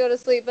actually go to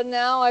sleep, but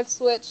now I've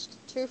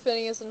switched to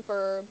Phineas and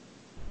Ferb,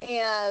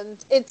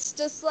 and it's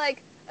just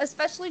like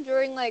especially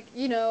during like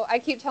I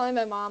keep telling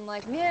my mom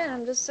like man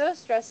I'm just so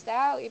stressed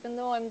out even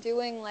though I'm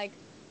doing like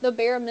the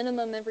bare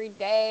minimum every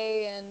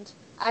day and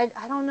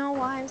I don't know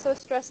why I'm so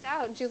stressed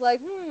out and she's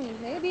like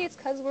maybe it's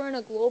because we're in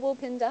a global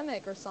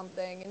pandemic or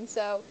something and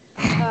so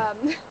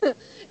um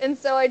and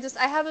so I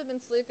haven't been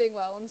sleeping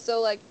well and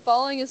so like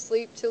falling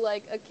asleep to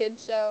like a kid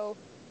show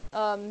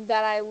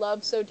that I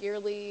love so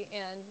dearly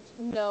and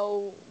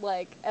know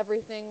like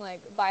everything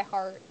like by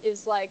heart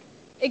is like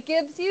it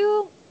gives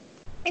you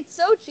it's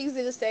so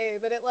cheesy to say,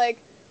 but it like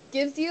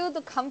gives you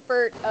the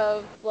comfort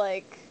of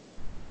like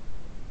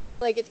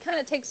it kind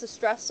of takes the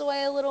stress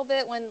away a little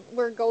bit when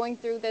we're going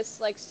through this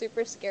like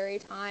super scary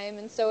time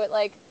and so it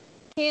like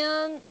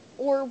can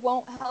or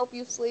won't help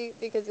you sleep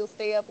because you'll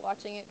stay up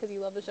watching it because you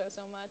love the show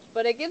so much,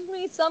 but it gives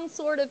me some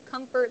sort of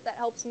comfort that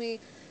helps me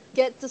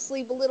get to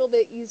sleep a little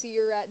bit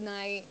easier at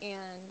night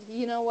and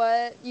you know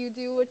what? You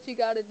do what you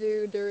got to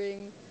do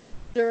during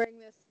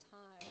this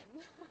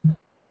time.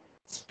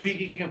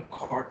 Speaking of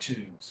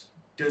cartoons,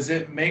 does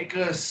it make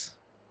us,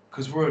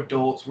 because we're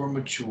adults, we're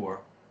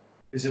mature,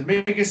 does it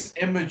make us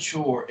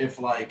immature if,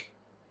 like,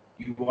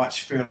 you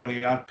watch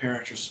Fairly Odd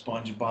Parents or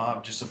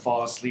SpongeBob just to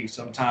fall asleep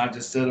sometimes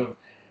instead of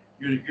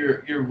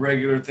your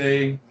regular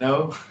thing?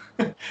 No?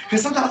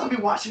 Because sometimes I'll be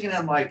watching it and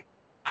I'm like,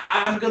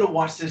 I'm going to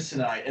watch this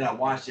tonight, and I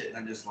watch it and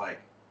I'm just like,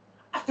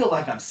 I feel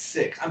like I'm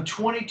 6. I'm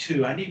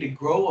 22. I need to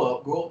grow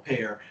up, grow a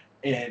pair,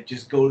 and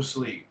just go to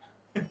sleep.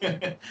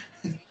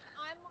 See,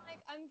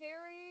 I'm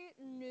very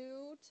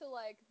new to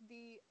like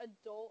the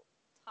adult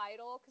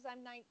title because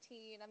I'm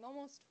 19. I'm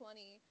almost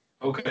 20,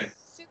 which is Okay.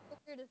 super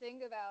weird to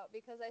think about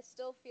because I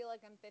still feel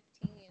like I'm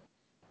 15.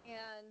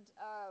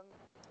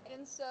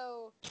 And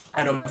so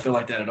I don't for feel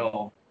like that at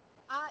all.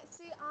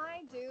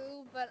 I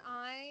do, but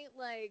I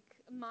like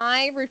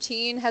my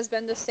routine has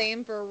been the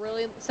same for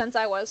really since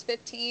I was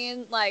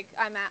 15. Like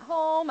I'm at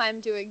home, I'm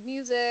doing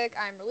music,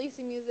 I'm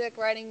releasing music,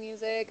 writing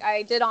music.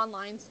 I did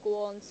online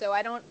school, and so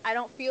I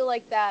don't feel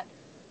like that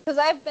because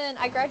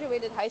I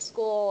graduated high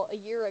school a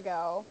year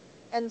ago,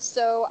 and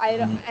so I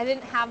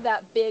didn't have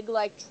that big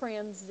like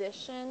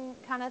transition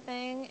kind of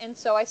thing, and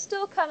so I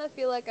still kind of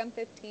feel like I'm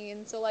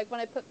 15. So like when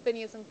I put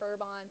Phineas and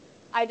Ferb on,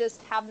 I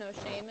just have no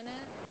shame in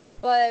it.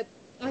 But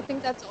I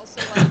think that's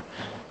also like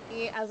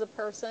me as a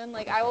person.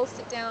 Like I will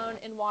sit down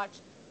and watch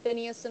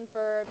Phineas and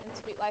Ferb and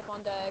Sweet Life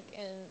on Deck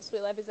and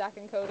Sweet Life of Zack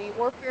and Cody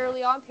or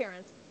Fairly Odd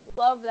Parents.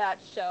 Love that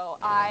show.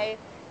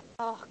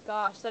 Oh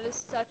gosh, that is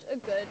such a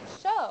good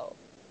show.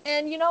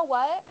 And you know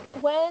what?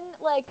 When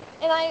like,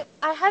 and I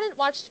hadn't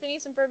watched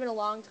Phineas and Ferb in a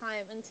long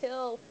time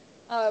until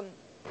um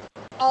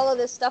all of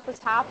this stuff was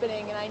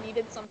happening and I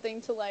needed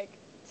something to like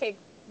take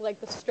like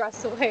the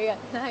stress away at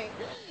night.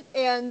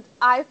 And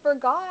I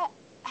forgot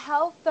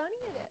how funny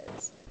it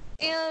is.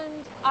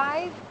 And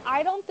I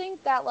don't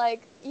think that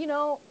like,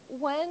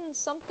 when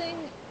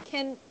something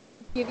can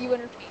give you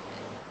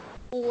entertainment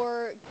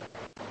or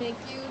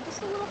make you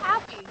just a little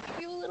happy, give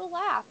you a little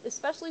laugh,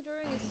 especially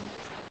during a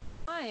stressful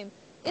time,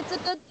 it's a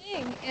good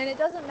thing. And it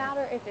doesn't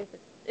matter if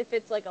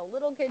it's like a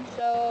little kid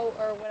show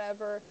or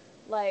whatever.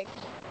 Like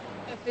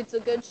if it's a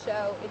good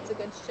show, it's a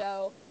good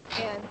show.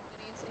 And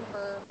Phineas and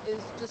Ferb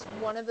is just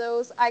one of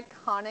those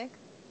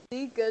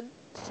iconically good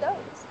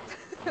shows.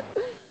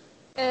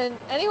 And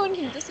anyone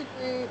can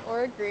disagree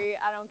or agree,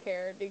 I don't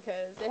care,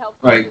 because it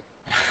helps me Right. sleep,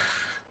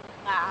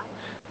 laugh,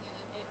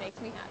 and it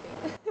makes me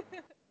happy.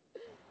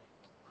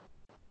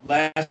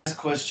 Last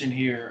question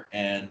here,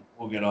 and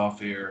we'll get off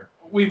here.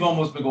 we've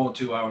almost been going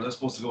 2 hours. That's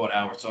supposed to go an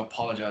hour, so I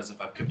apologize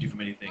if I've kept you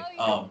from anything. Oh,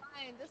 you're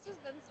fine. This has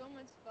been so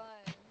much fun.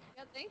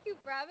 Yeah, thank you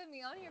for having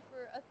me on here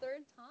for a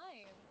third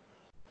time.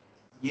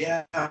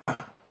 Yeah.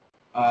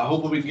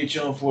 Hopefully we can get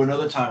you on for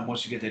another time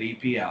once you get that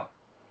EP out.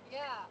 Yeah.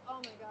 Oh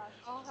my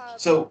gosh.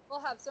 So, We'll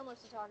have so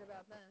much to talk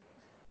about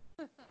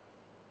then.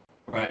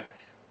 right.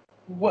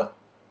 What,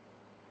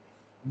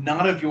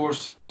 not of your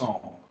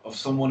song, of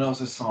someone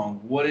else's song,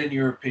 what in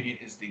your opinion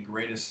is the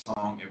greatest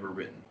song ever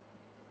written?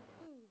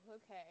 Ooh,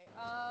 okay.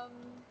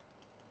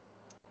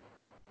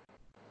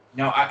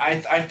 Now,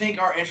 I think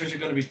our answers are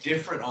going to be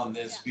different on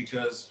this Yeah.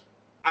 because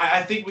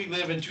I think we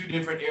live in two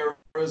different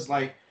eras.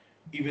 Like,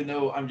 even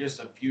though I'm just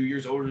a few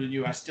years older than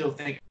you, I still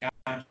think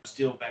I'm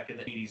still back in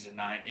the 80s and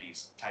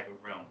 90s type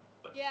of realm.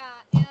 But Yeah,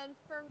 and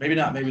for maybe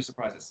me, not. Maybe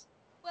surprise us.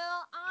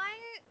 well,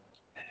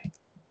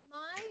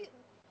 my,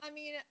 I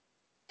mean,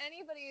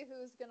 anybody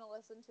who's gonna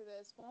listen to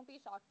this won't be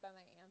shocked by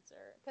my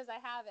answer because I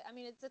have it. I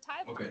mean, it's a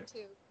tie Okay.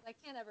 between two. I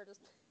can't ever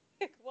just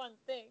pick one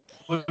thing.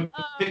 Well, Um,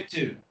 pick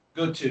two.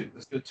 Go two.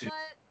 Let's go two.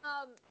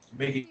 but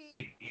Make see,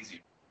 it easier.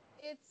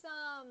 it's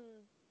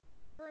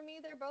for me,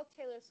 they're both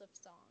Taylor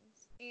Swift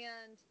songs,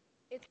 and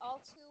it's all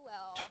too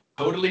well.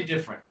 Totally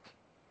different.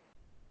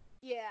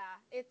 Yeah,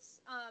 it's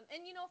and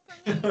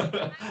for me,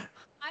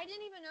 I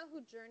didn't even know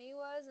who Journey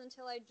was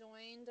until I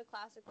joined a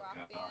classic rock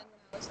band when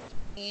I was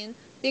 15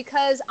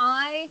 because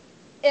I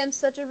am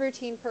such a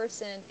routine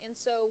person. And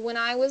so when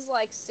I was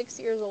like 6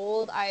 years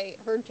old, I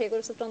heard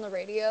Taylor Swift on the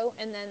radio,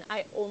 and then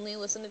I only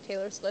listened to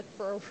Taylor Swift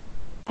for.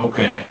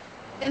 Okay.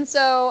 And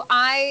so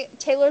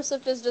Taylor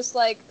Swift is just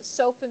like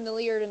so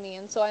familiar to me,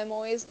 and so I'm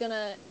always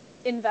gonna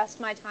invest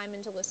my time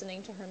into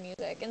listening to her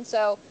music. And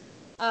so,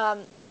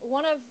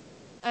 one of,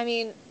 I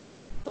mean,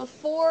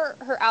 before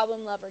her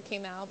album Lover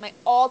came out, my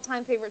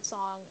all-time favorite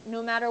song,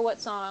 no matter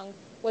what song,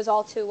 was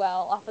All Too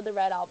Well off of the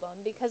Red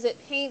album because it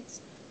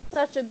paints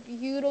such a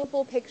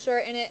beautiful picture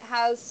and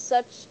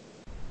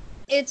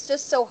it's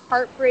just so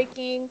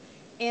heartbreaking,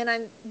 and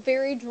I'm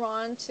very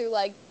drawn to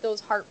like those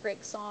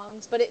heartbreak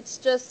songs, but it's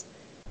just,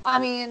 I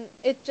mean,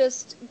 it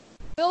just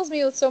fills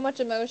me with so much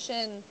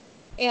emotion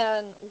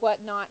and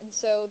whatnot, and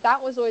so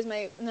that was always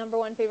my number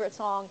one favorite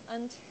song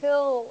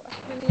until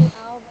her new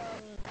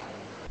album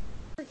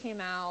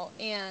came out,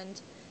 and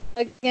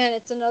again,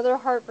 it's another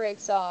heartbreak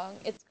song.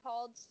 It's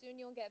called Soon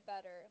You'll Get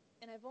Better,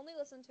 and I've only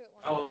listened to it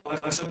one time. Oh,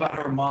 that's about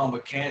her mom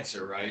with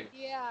cancer, right?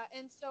 Yeah,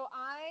 and so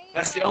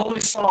That's the only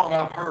song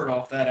I've heard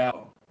off that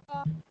album.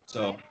 uh,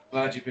 So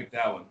glad you picked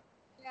that one.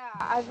 yeah,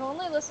 I've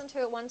only listened to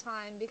it one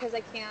time because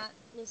I can't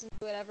listen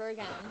to it ever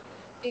again.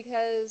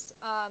 Because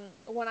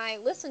when I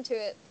listened to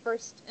it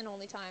first and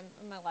only time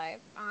in my life,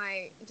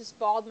 I just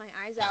bawled my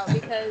eyes out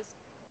because,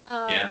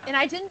 and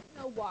I didn't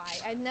know why.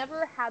 I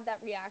never had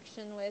that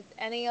reaction with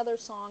any other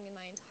song in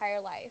my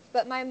entire life.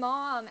 But my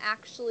mom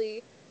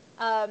actually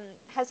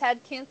has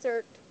had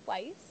cancer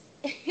twice,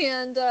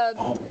 and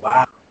Oh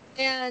wow.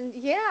 and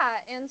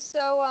yeah, and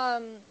so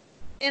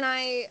and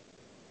I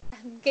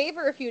gave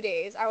her a few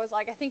days. I was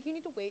like, I think you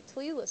need to wait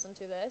till you listen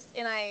to this.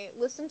 And I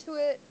listened to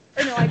it.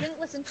 Or no, I didn't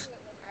listen to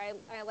it with her.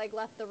 I like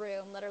left the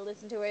room, let her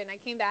listen to it, and I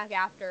came back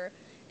after.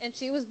 And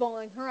she was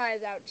bawling her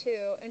eyes out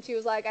too. And she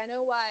was like, I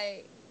know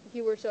why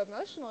you were so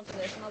emotional to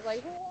this. And I was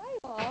like, well,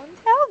 why, Mom?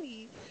 Tell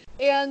me.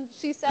 And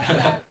she said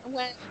that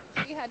when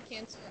she had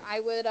cancer,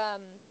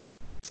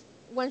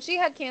 when she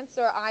had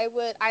cancer,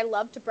 I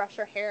loved to brush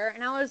her hair.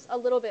 And I was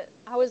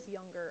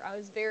younger. I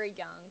was very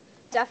young.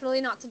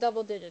 Definitely not to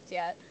double digits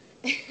yet.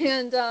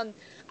 And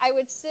I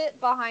would sit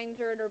behind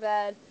her in her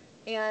bed,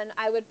 and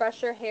I would brush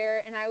her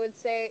hair, and I would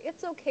say,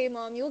 "It's okay,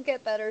 Mom, you'll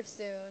get better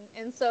soon."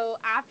 And so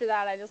after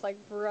that, I just like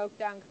broke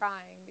down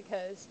crying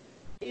because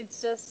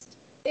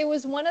it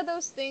was one of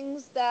those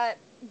things that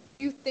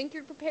you think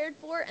you're prepared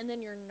for, and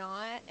then you're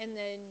not, and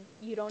then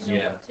you don't know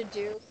what to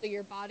do, so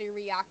your body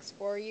reacts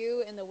for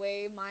you. And the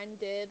way mine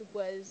did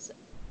was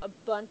a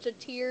bunch of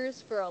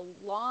tears for a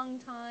long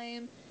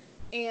time,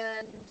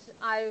 and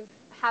I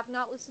have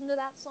not listened to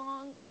that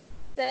song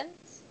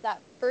since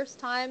that first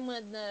time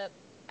when the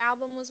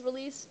album was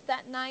released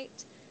that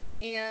night,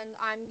 and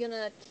I'm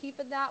gonna keep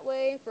it that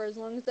way for as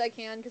long as I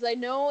can because I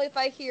know if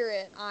I hear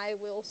it I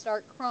will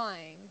start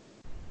crying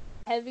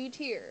heavy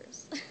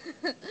tears.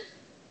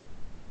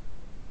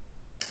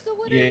 So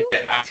what are you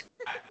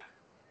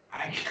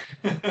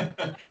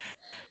I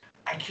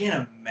I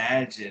can't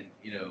imagine,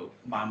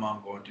 my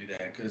mom going through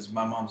that because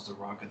my mom's the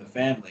rock of the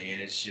family,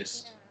 and it's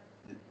just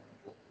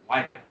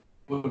like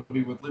would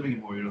be with living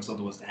anymore.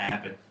 Something was to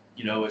happen.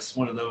 It's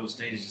one of those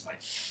days. It's just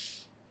like,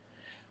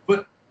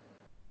 but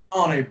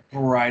on a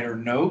brighter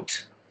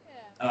note,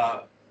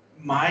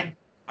 my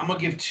I'm gonna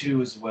give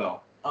two as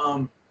well.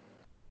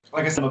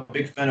 Like I said, I'm a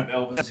big fan of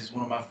Elvis. He's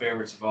one of my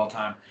favorites of all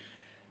time.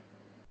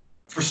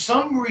 For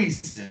some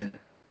reason,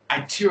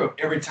 I tear up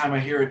every time I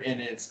hear it,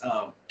 and it's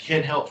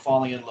 "Can't Help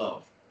Falling in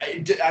Love."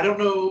 I don't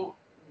know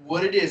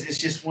what it is. It's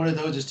just one of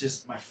those. It's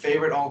just my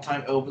favorite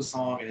all-time Elvis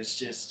song, and it's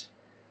just,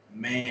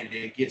 man,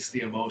 it gets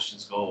the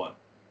emotions going.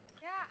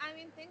 Yeah, I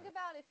mean, think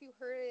about if you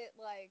heard it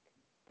like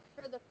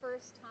for the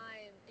first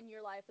time in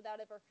your life without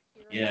ever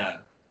hearing it. Yeah.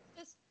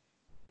 Just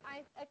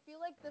I feel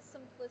like the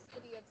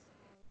simplicity of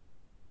song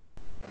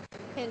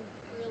can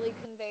really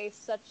convey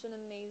such an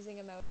amazing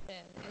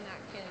emotion, and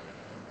that can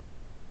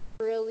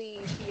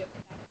really be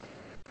effective.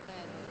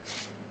 And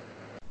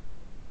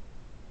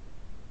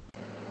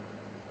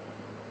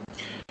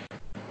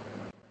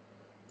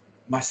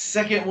My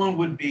second one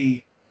would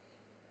be,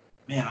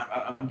 man,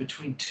 I'm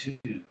between two.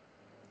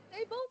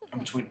 say both of I'm them.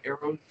 between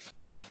Arrow.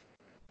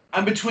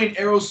 I'm between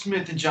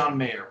Aerosmith and John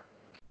Mayer.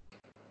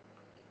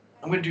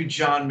 I'm gonna do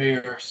John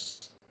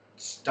Mayer's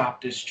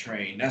 "Stop This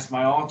Train." That's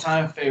my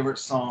all-time favorite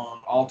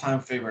song, all-time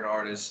favorite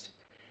artist.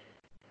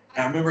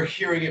 And I remember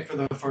hearing it for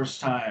the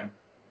first time.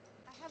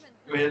 I haven't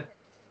Go heard ahead. it.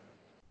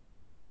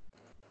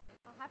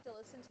 I'll have to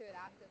listen to it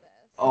after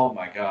this. Oh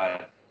my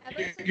God.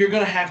 Ever since You're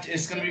gonna have to.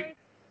 It's gonna be. Taylor,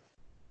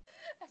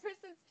 ever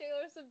since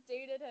Taylor Swift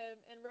dated him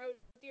and wrote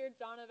 "Dear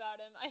John" about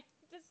him, I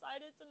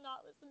decided to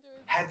not listen to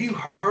his. Have you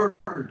heard?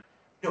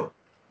 No,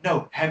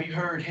 no. Have you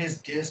heard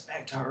his diss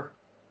back to her?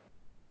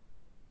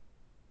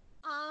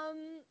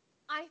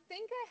 I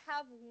think I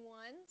have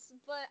once,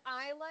 but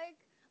I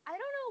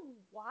don't know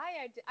why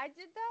I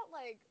did that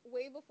like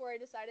way before I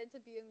decided to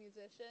be a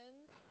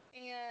musician,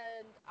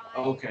 and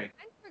I Okay.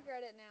 kind of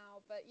regret it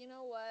now. But you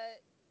know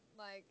what?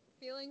 Like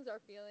feelings are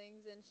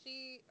feelings, and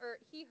he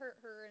hurt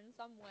her in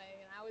some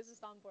way, and I was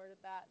just on board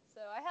with that.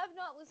 So I have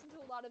not listened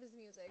to a lot of his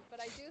music,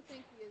 but I do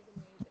think he is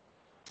amazing.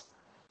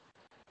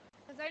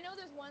 Because I know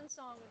there's one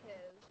song of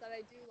his that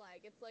I do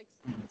like. It's like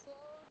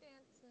slow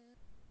dancing.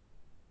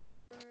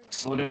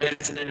 Slow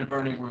dancing in a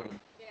burning room.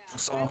 Yeah,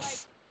 So, I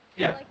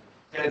yeah, like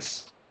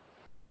that's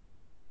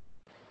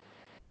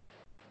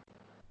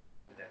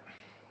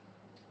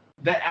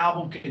that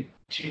album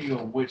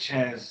Continuum, which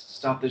has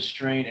 "Stop This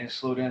Train" and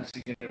 "Slow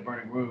Dancing in a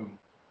Burning Room."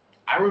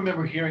 I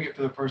remember hearing it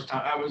for the first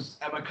time. I was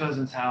at my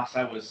cousin's house.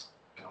 I was,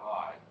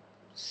 God,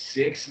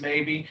 6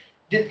 maybe.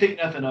 Didn't think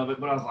nothing of it,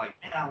 but I was like,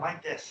 man, I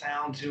like that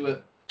sound to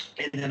it.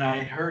 And then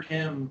I heard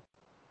him,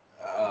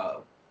 uh,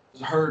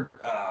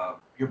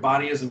 "Your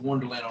Body Is a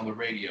Wonderland" on the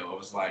radio. I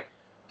was like,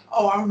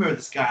 oh, I remember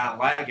this guy. I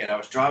like it. I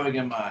was driving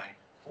in my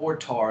Ford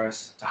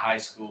Taurus to high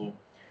school,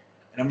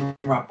 and I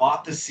remember I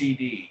bought the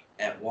CD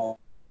at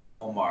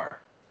Walmart,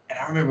 and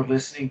I remember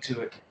listening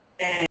to it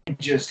and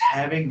just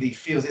having the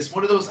feels. It's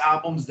one of those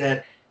albums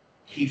that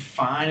he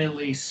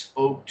finally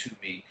spoke to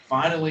me.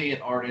 Finally,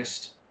 an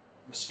artist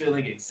was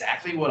feeling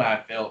exactly what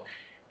I felt.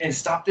 And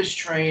 "Stop This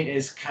Train"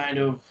 is kind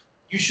of,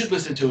 you should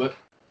listen to it.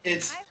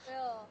 It's I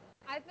will.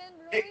 I've been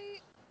it,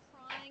 really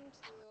trying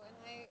to,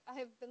 and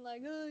I've been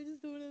like, oh, I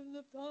just don't have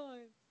enough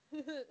time.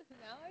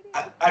 Now I do.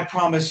 I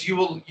promise you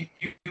will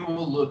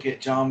look at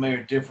John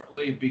Mayer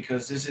differently,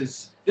 because this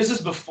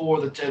is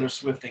before the Taylor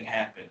Swift thing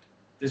happened.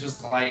 This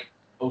was like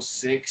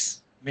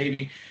 '06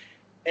 maybe,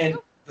 and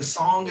Nope. the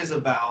song is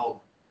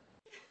about.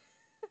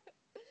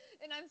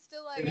 And I'm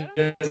still like, I It don't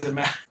know. doesn't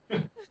matter.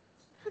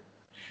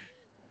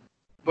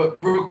 But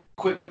real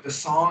quick, the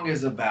song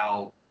is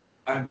about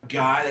a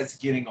guy that's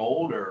getting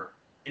older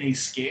and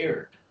he's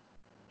scared.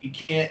 He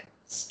can't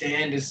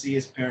stand to see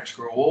his parents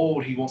grow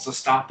old. He wants to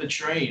stop the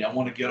train. I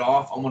want to get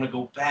off. I want to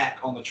go back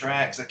on the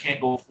tracks. I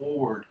can't go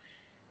forward.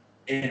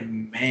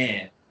 And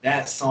man,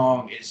 that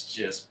song is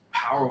just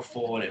Sounds like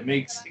powerful, and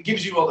something that it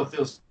gives you all the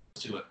feels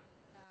to it.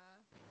 uh,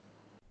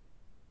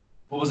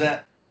 What was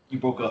that? You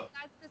broke up.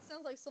 that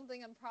sounds like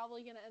something I'm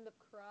probably gonna end up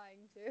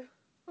crying to.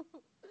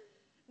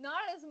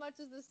 Not as much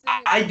as the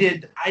I, singing. I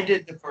did I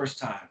did the first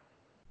time.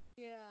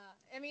 Yeah,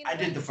 I mean, I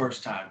did the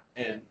first time,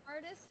 when and an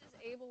artist is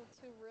able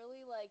to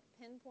really like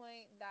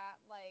pinpoint that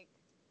like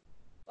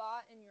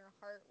spot in your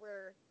heart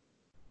where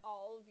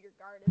all of your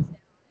guard is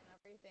down and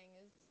everything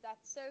is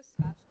that's so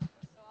special.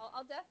 So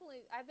I'll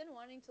definitely I've been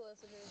wanting to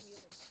listen to his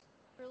music.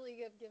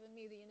 Really given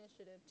me the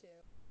initiative to.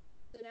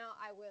 So now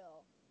I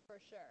will for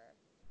sure.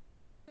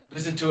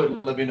 listen to it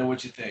and let me know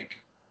what you think.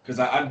 Because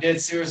I'm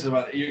dead serious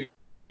about it.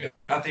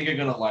 I think you're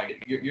gonna like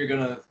it. You're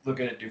gonna look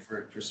at a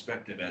different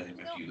perspective as him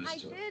You if know, you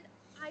listen to it.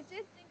 I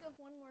did think of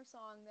one more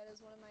song that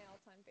is one of my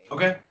all-time favorites.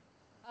 Okay,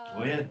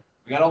 go Um, ahead.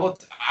 We got all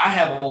the. I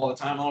have all the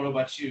time. I don't know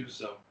about you,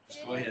 so just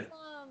it go is ahead.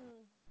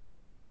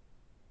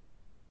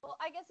 well,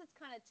 I guess it's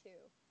kind of two.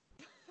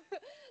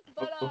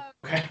 but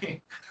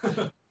Okay.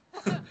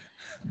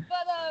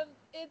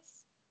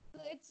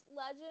 it's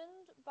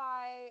Legend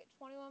by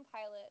 21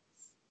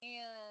 Pilots,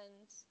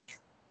 and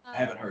I um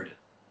haven't heard it.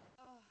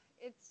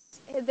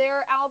 it's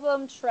their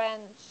album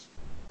Trench.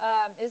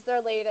 Is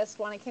their latest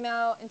one. It came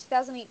out in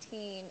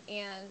 2018,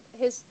 and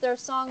their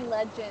song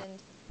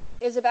Legend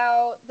is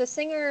about the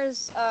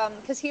singer's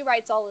because he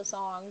writes all the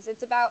songs.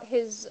 It's about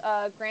his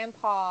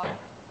grandpa.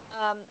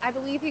 I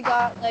believe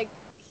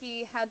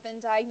he had been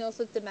diagnosed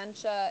with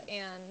dementia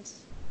and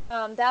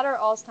that or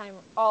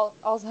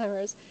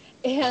Alzheimer's,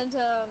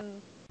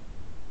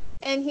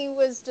 and he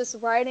was just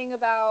writing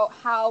about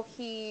how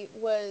he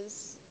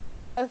was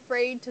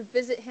afraid to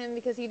visit him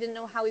because he didn't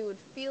know how he would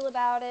feel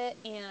about it,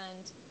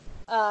 and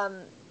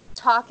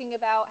talking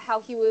about how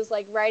he was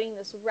like writing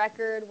this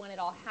record when it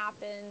all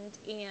happened,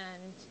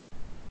 and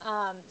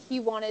he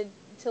wanted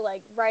to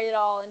like write it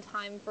all in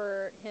time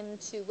for him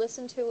to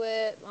listen to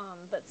it,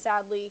 but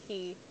sadly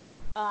he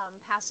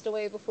passed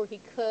away before he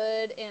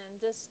could. And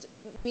just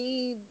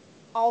me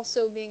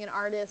also being an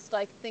artist,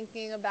 like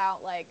thinking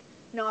about like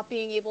not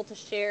being able to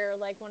share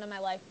like one of my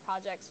life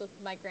projects with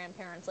my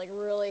grandparents, like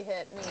really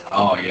hit me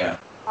Oh yeah.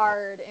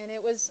 hard. And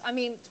it was, I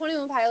mean,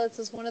 21 Pilots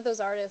is one of those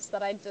artists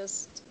that I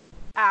just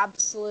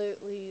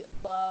absolutely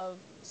love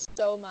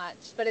so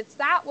much. But it's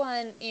that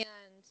one, and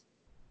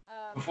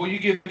Before you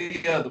give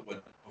the other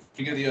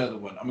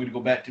one, I'm going to go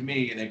back to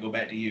me and then go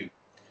back to you.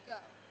 go.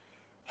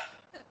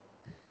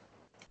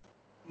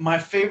 My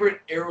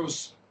favorite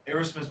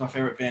Aerosmith's my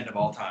favorite band of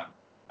all time.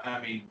 I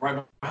mean,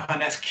 right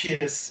behind that's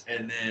Kiss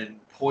and then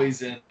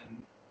Poison.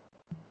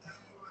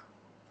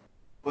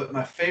 But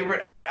my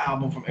favorite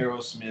album from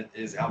Aerosmith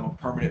is album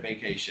Permanent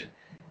Vacation.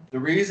 The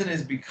reason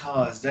is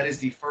because that is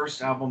the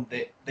first album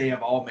that they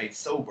have all made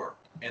sober,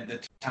 and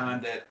the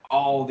time that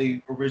all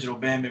the original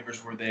band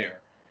members were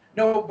there.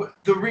 No, but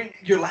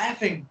you're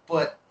laughing,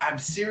 but I'm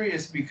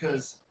serious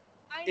because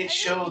it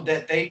showed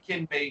that they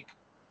can make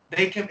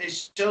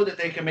it showed that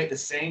they can make the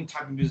same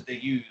type of music they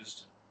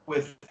used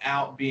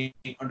without being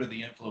under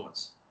the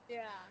influence.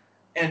 Yeah.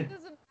 And It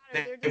doesn't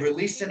matter. they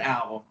released an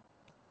album,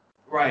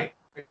 right?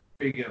 There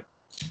you go.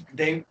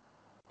 They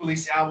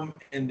released the album,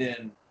 and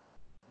then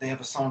they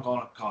have a song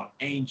called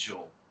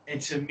Angel. And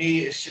to me,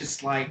 it's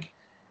just like,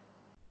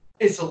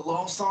 it's a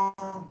love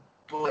song,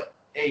 but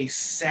a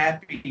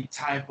sappy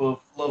type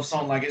of love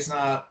song. Like, it's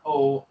not,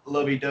 oh,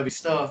 lovey-dovey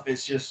stuff.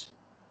 It's just,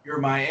 you're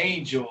my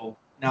angel.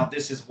 Now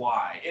this is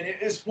why. And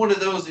it's one of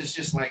those, it's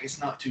just like, it's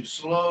not too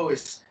slow.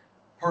 It's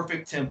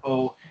perfect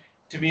tempo.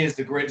 To me, it's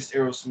the greatest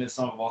Aerosmith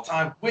song of all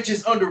time, which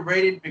is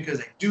underrated because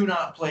they do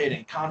not play it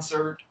in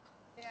concert.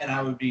 Yeah. And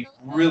I would be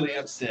really those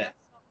upset.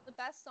 The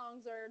best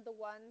songs are the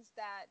ones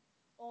that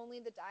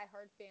only the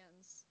diehard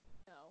fans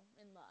know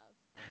and love.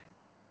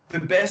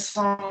 The best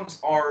songs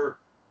are,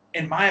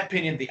 in my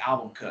opinion, the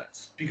album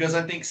cuts, because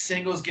I think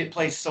singles get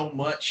played so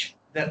much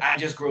that I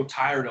just grow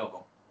tired of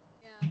them.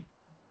 Yeah.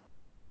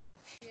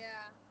 Yeah.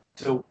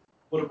 So,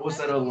 what's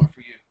that other one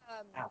for you?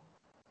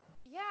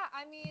 Yeah,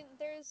 I mean,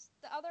 there's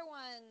the other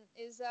one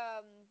is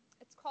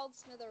it's called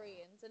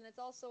Smithereens, and it's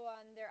also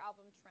on their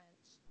album Trench,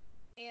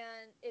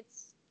 and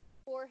it's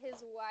for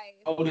his wife.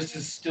 Oh, this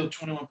is still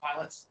 21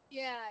 Pilots?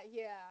 Yeah,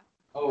 yeah.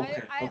 Oh,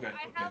 okay, okay.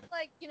 I have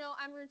like,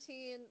 I'm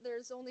routine.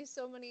 There's only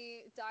so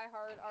many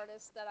diehard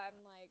artists that I'm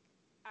like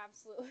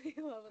absolutely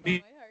love with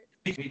all my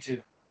heart. Me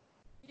too.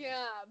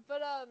 Yeah,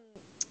 but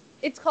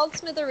it's called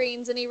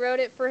Smithereens, and he wrote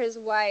it for his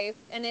wife,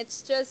 and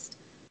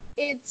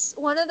it's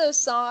one of those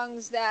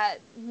songs that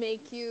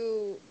make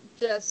you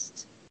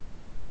just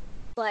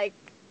like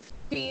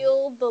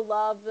feel the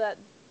love that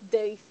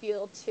they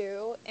feel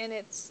too. And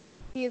it's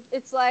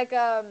like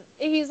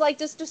he's like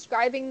just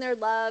describing their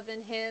love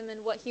and him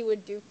and what he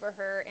would do for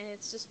her, and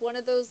it's just one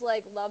of those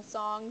like love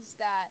songs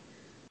that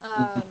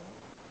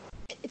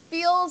it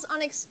feels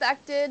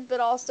unexpected but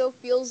also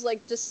feels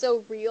like just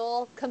so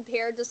real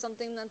compared to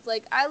something that's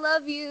like, I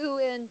love you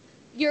and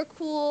you're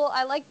cool,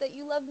 I like that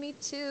you love me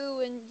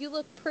too, and you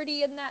look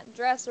pretty in that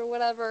dress or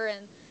whatever.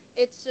 And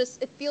it's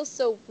just, it feels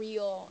so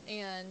real,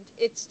 and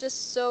it's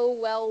just so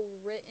well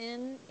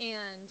written.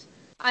 And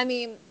I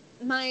mean,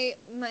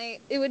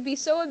 it would be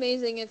so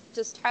amazing if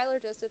just Tyler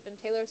Joseph and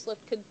Taylor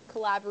Swift could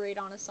collaborate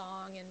on a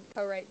song and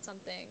co-write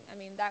something. I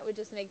mean, that would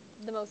just make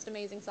the most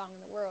amazing song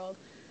in the world.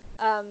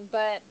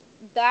 But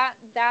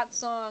that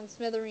song,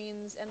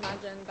 Smithereens and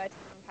Legend by 21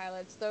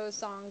 Pilots, those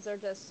songs are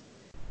just,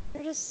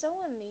 they're just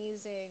so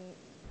amazing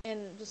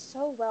and just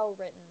so well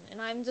written.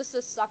 And I'm just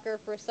a sucker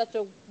for such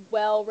a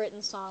well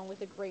written song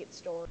with a great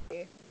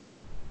story.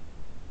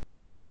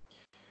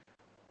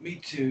 Me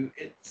too.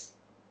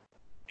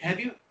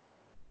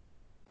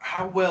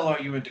 How well are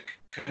you into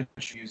country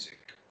music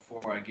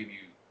before I give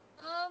you?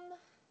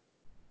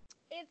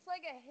 It's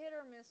like a hit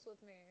or miss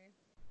with me.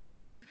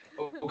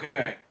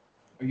 Okay.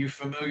 Are you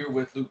familiar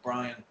with Luke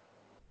Bryan?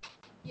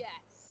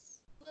 Yes.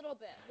 Little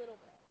bit.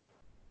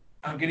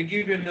 I'm going to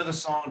give you another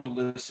song to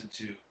listen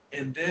to.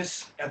 And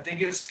this, I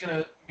think it's going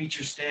to meet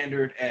your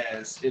standard,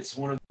 as it's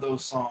one of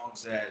those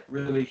songs that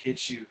really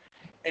hits you.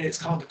 And it's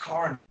called The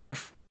Car in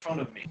Front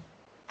of Me.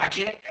 I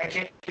can't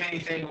give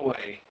anything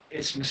away.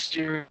 It's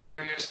mysterious.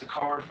 The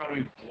car in front of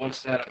me.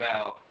 What's that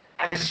about?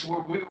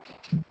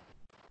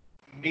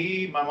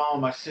 Me, my mom,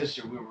 and my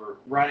sister, we were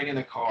riding in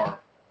the car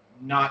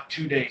not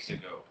 2 days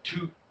ago,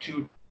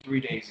 3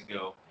 days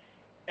ago,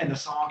 and the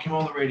song came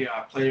on the radio.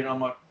 I played it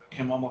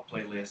came on my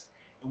playlist,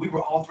 and we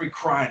were all three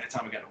crying the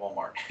time we got to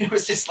Walmart. It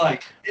was just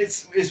like,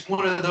 it's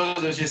one of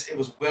those. It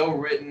was well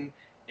written.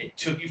 It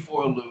took you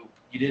for a loop.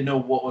 You didn't know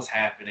what was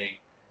happening.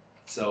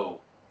 So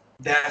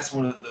that's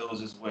one of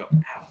those as well.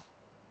 Ow.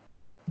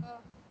 Oh,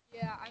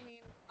 yeah, I mean,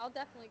 I'll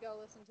definitely go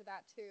listen to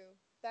that too.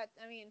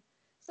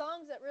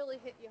 Songs that really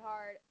hit you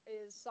hard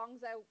is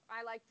songs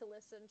I like to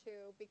listen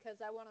to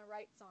because I want to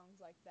write songs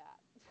like that.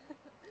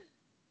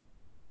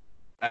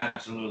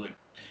 Absolutely.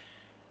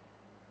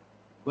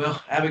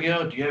 Well,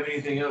 Abigail, do you have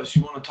anything else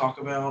you want to talk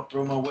about?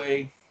 Throw my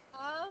way.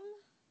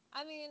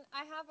 I mean,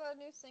 I have a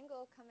new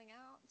single coming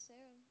out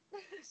soon.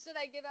 Should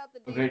I give out the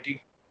Okay.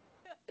 date?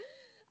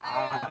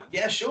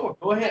 Yeah, sure.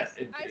 Go I,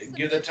 ahead. I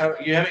Give the submitted title.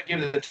 it. You haven't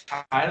given the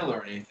title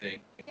or anything.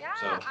 Yeah,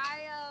 So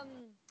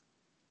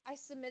I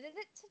submitted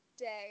it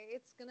today.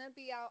 It's gonna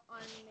be out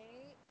on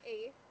May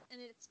 8th, and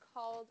it's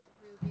called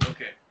Ruby,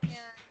 okay. and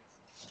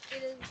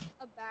it is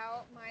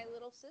about my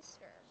little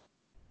sister.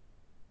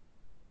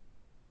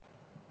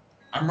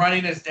 I'm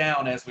writing this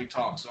down as we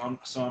talk, so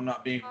I'm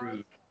not being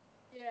rude.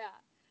 Yeah.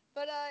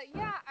 But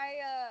yeah,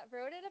 I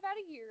wrote it about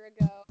a year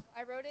ago.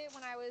 I wrote it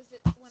when I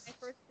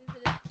first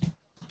visited.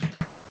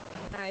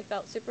 I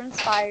felt super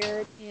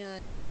inspired,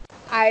 and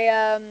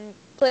I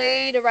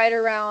played a right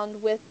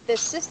around with this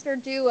sister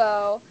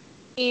duo,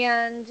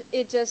 and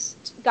it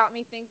just got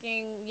me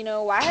thinking,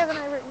 why haven't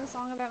I written a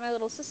song about my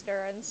little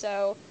sister? And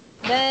so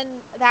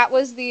then that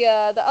was the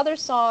other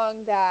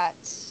song that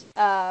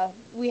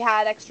we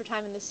had extra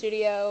time in the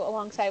studio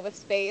alongside with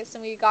Space,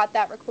 and we got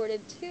that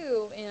recorded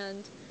too.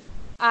 And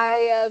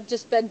I have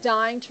just been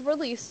dying to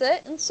release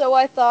it, and so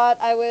I thought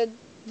I would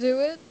do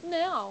it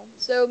now.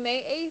 So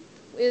May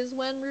 8th is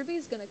when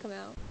Ruby's gonna come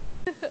out.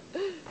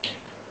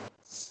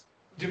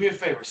 Do me a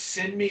favor.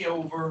 Send me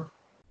over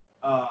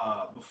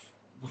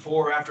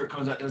before or after it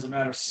comes out. Doesn't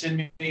matter. Send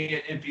me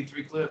an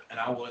MP3 clip, and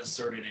I will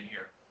insert it in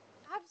here.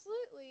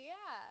 Absolutely,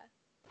 yeah.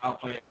 I'll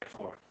play it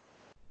for it.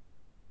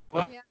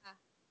 Well, Yeah.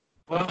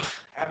 well,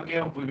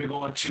 Abigail, we've been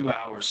going 2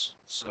 hours,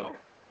 so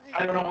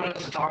I don't know what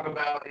else to talk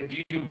about. If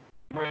you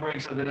bring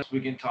something else, we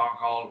can talk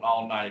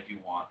all night if you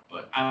want.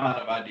 But I'm out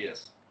of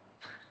ideas.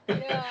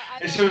 Yeah,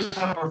 It shows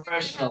how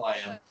professional I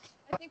am.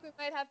 I think we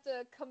might have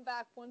to come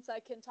back once I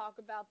can talk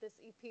about this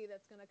EP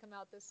that's going to come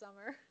out this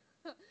summer.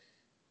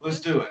 Let's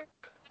I'm do sure, it.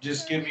 I'm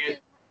Just sure give we me can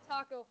it.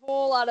 talk a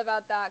whole lot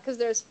about that because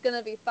there's going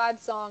to be 5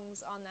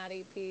 songs on that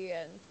EP,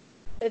 and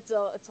it's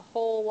a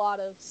whole lot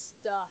of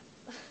stuff.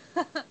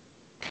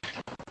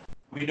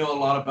 We know a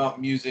lot about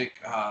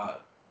music,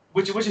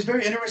 which is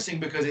very interesting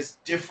because it's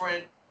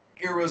different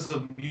eras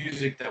of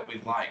music that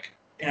we like,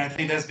 and I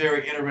think that's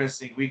very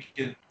interesting. We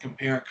can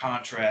compare and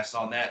contrast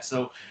on that.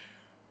 So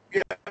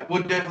yeah,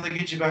 we'll definitely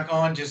get you back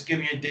on. Just give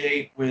me a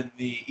date when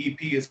the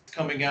EP is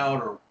coming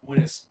out or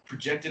when it's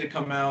projected to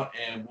come out,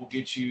 and we'll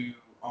get you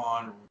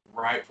on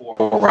right for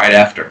or right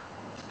after.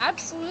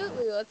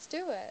 Absolutely, let's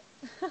do it.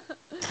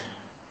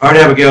 All right,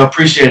 Abigail,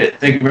 appreciate it.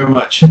 Thank you very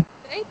much.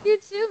 Thank you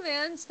too,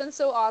 man. It's been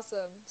so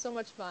awesome. So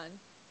much fun.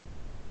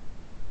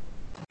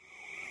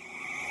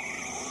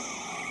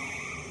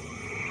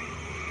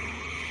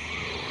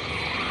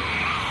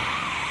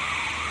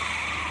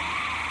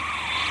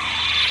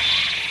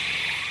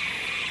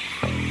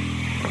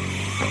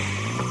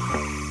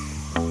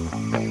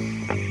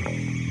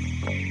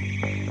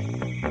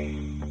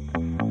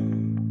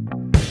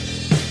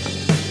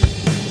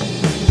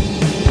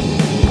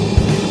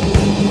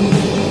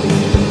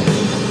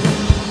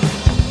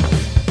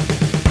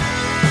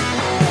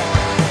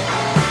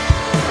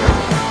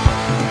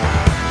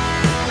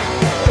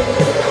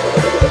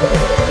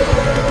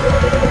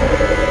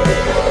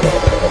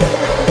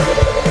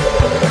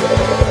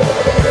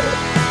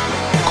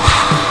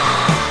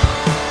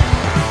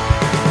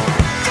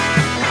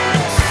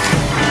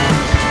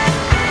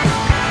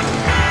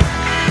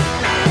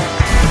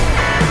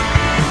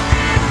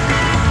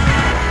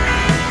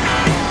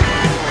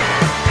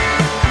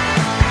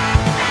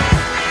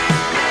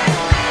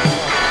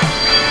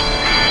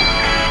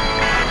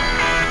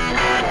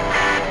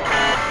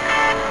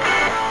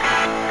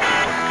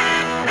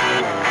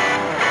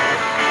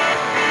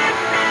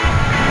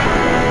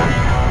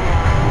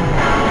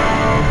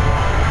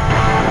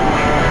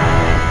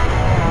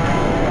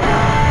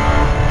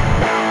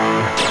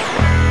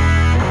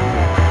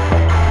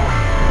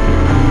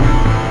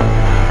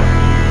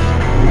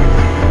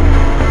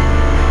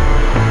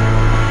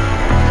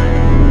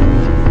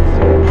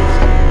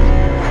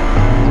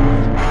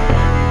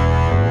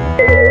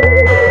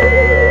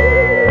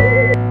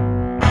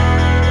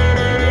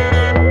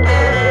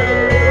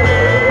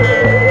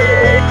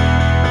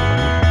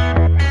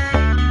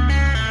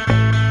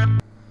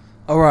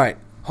 All right.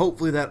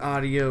 Hopefully that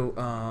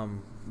audio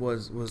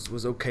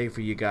was okay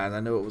for you guys. I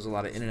know it was a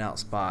lot of in and out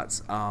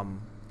spots,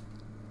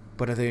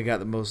 but I think I got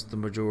the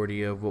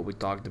majority of what we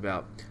talked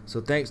about.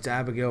 So thanks to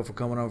Abigail for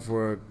coming on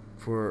for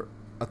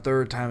a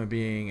third time and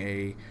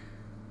being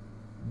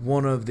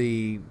one of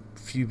the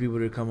few people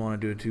to come on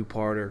and do a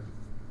 2-parter.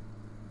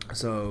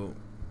 So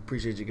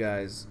appreciate you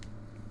guys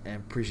and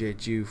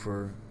appreciate you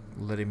for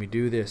letting me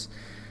do this.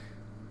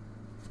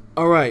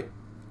 All right.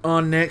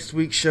 On next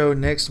week's show,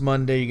 next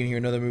Monday, you can hear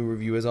another movie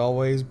review as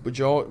always, but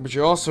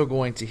you're also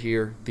going to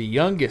hear the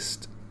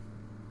youngest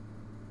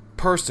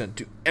person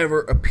to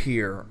ever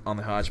appear on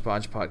the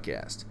Hodgepodge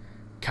podcast.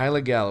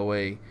 Kyla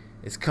Galloway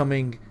is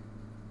coming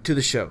to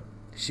the show.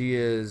 She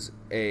is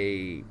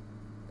a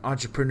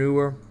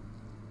entrepreneur,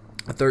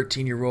 a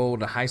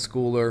 13-year-old, a high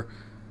schooler,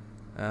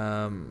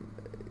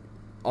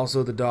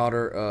 also the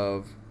daughter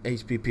of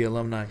HPP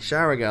alumni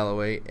Shira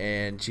Galloway,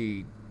 and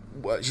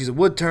she's a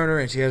wood turner,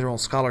 and she has her own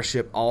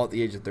scholarship all at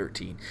the age of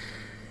 13.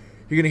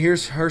 You're going to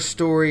hear her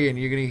story, and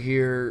you're going to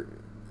hear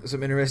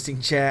some interesting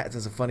chats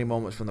and some funny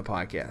moments from the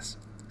podcast.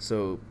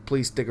 So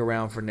please stick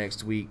around for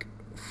next week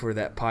for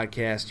that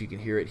podcast. You can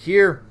hear it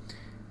here,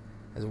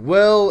 as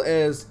well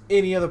as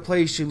any other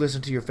place you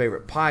listen to your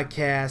favorite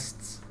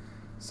podcasts.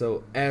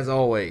 So, as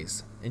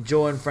always,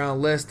 enjoy and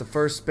frown less. The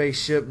first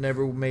spaceship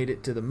never made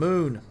it to the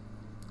moon,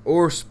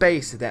 or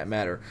space, for that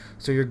matter.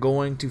 So you're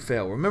going to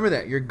fail. Remember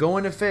that. You're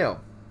going to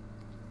fail.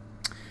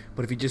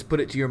 But if you just put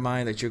it to your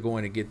mind that you're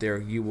going to get there,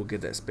 you will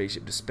get that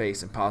spaceship to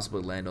space and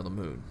possibly land on the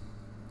moon.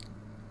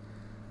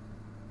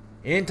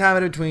 In time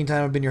and between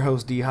time, I've been your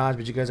host, D. Hodge,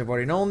 but you guys have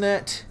already known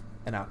that.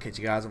 And I'll catch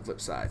you guys on the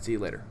flip side. See you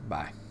later.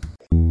 Bye.